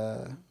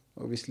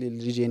obviously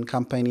ልጄን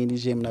ካምፓኒ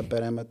ልጄም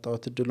ነበር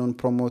ያመጣሁት ድሉን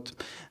ፕሮሞት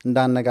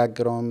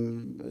እንዳነጋግረውም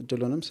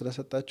ድሉንም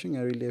ስለሰጣችሁኝ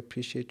I really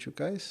appreciate you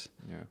guys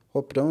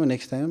hope ደግሞ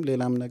next time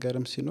ሌላም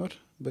ነገርም ሲኖር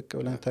በቃ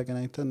ብለን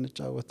ተገናኝተን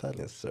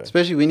እንጫወታለን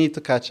especially we need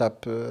to catch up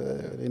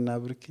እና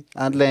ብርኪ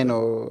አንድ ላይ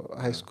ነው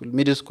high school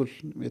middle school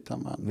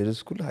የተማርነው middle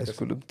school high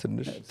school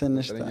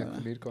ትንሽ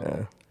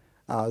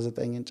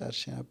ዘጠኝን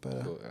ጨርሼ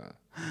ነበር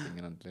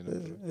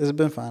it's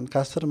been fun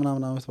ከ10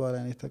 ምናምን አመት በኋላ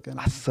ነው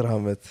የተገናኘው 10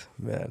 አመት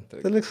man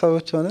ትልቅ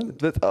ሰዎች ሆነን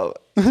በጣም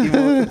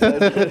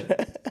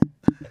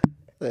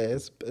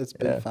it's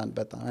been fun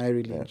but I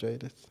really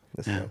enjoyed it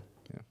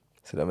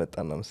ስለመጣ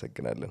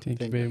እናመሰግናለን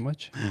thank you very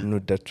much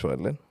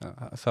እንወዳችኋለን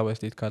ሀሳብ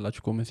አስተያየት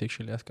ካላችሁ ኮሜንት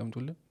ሴክሽን ላይ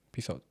አስቀምጡልን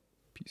peace out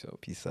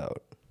peace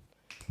out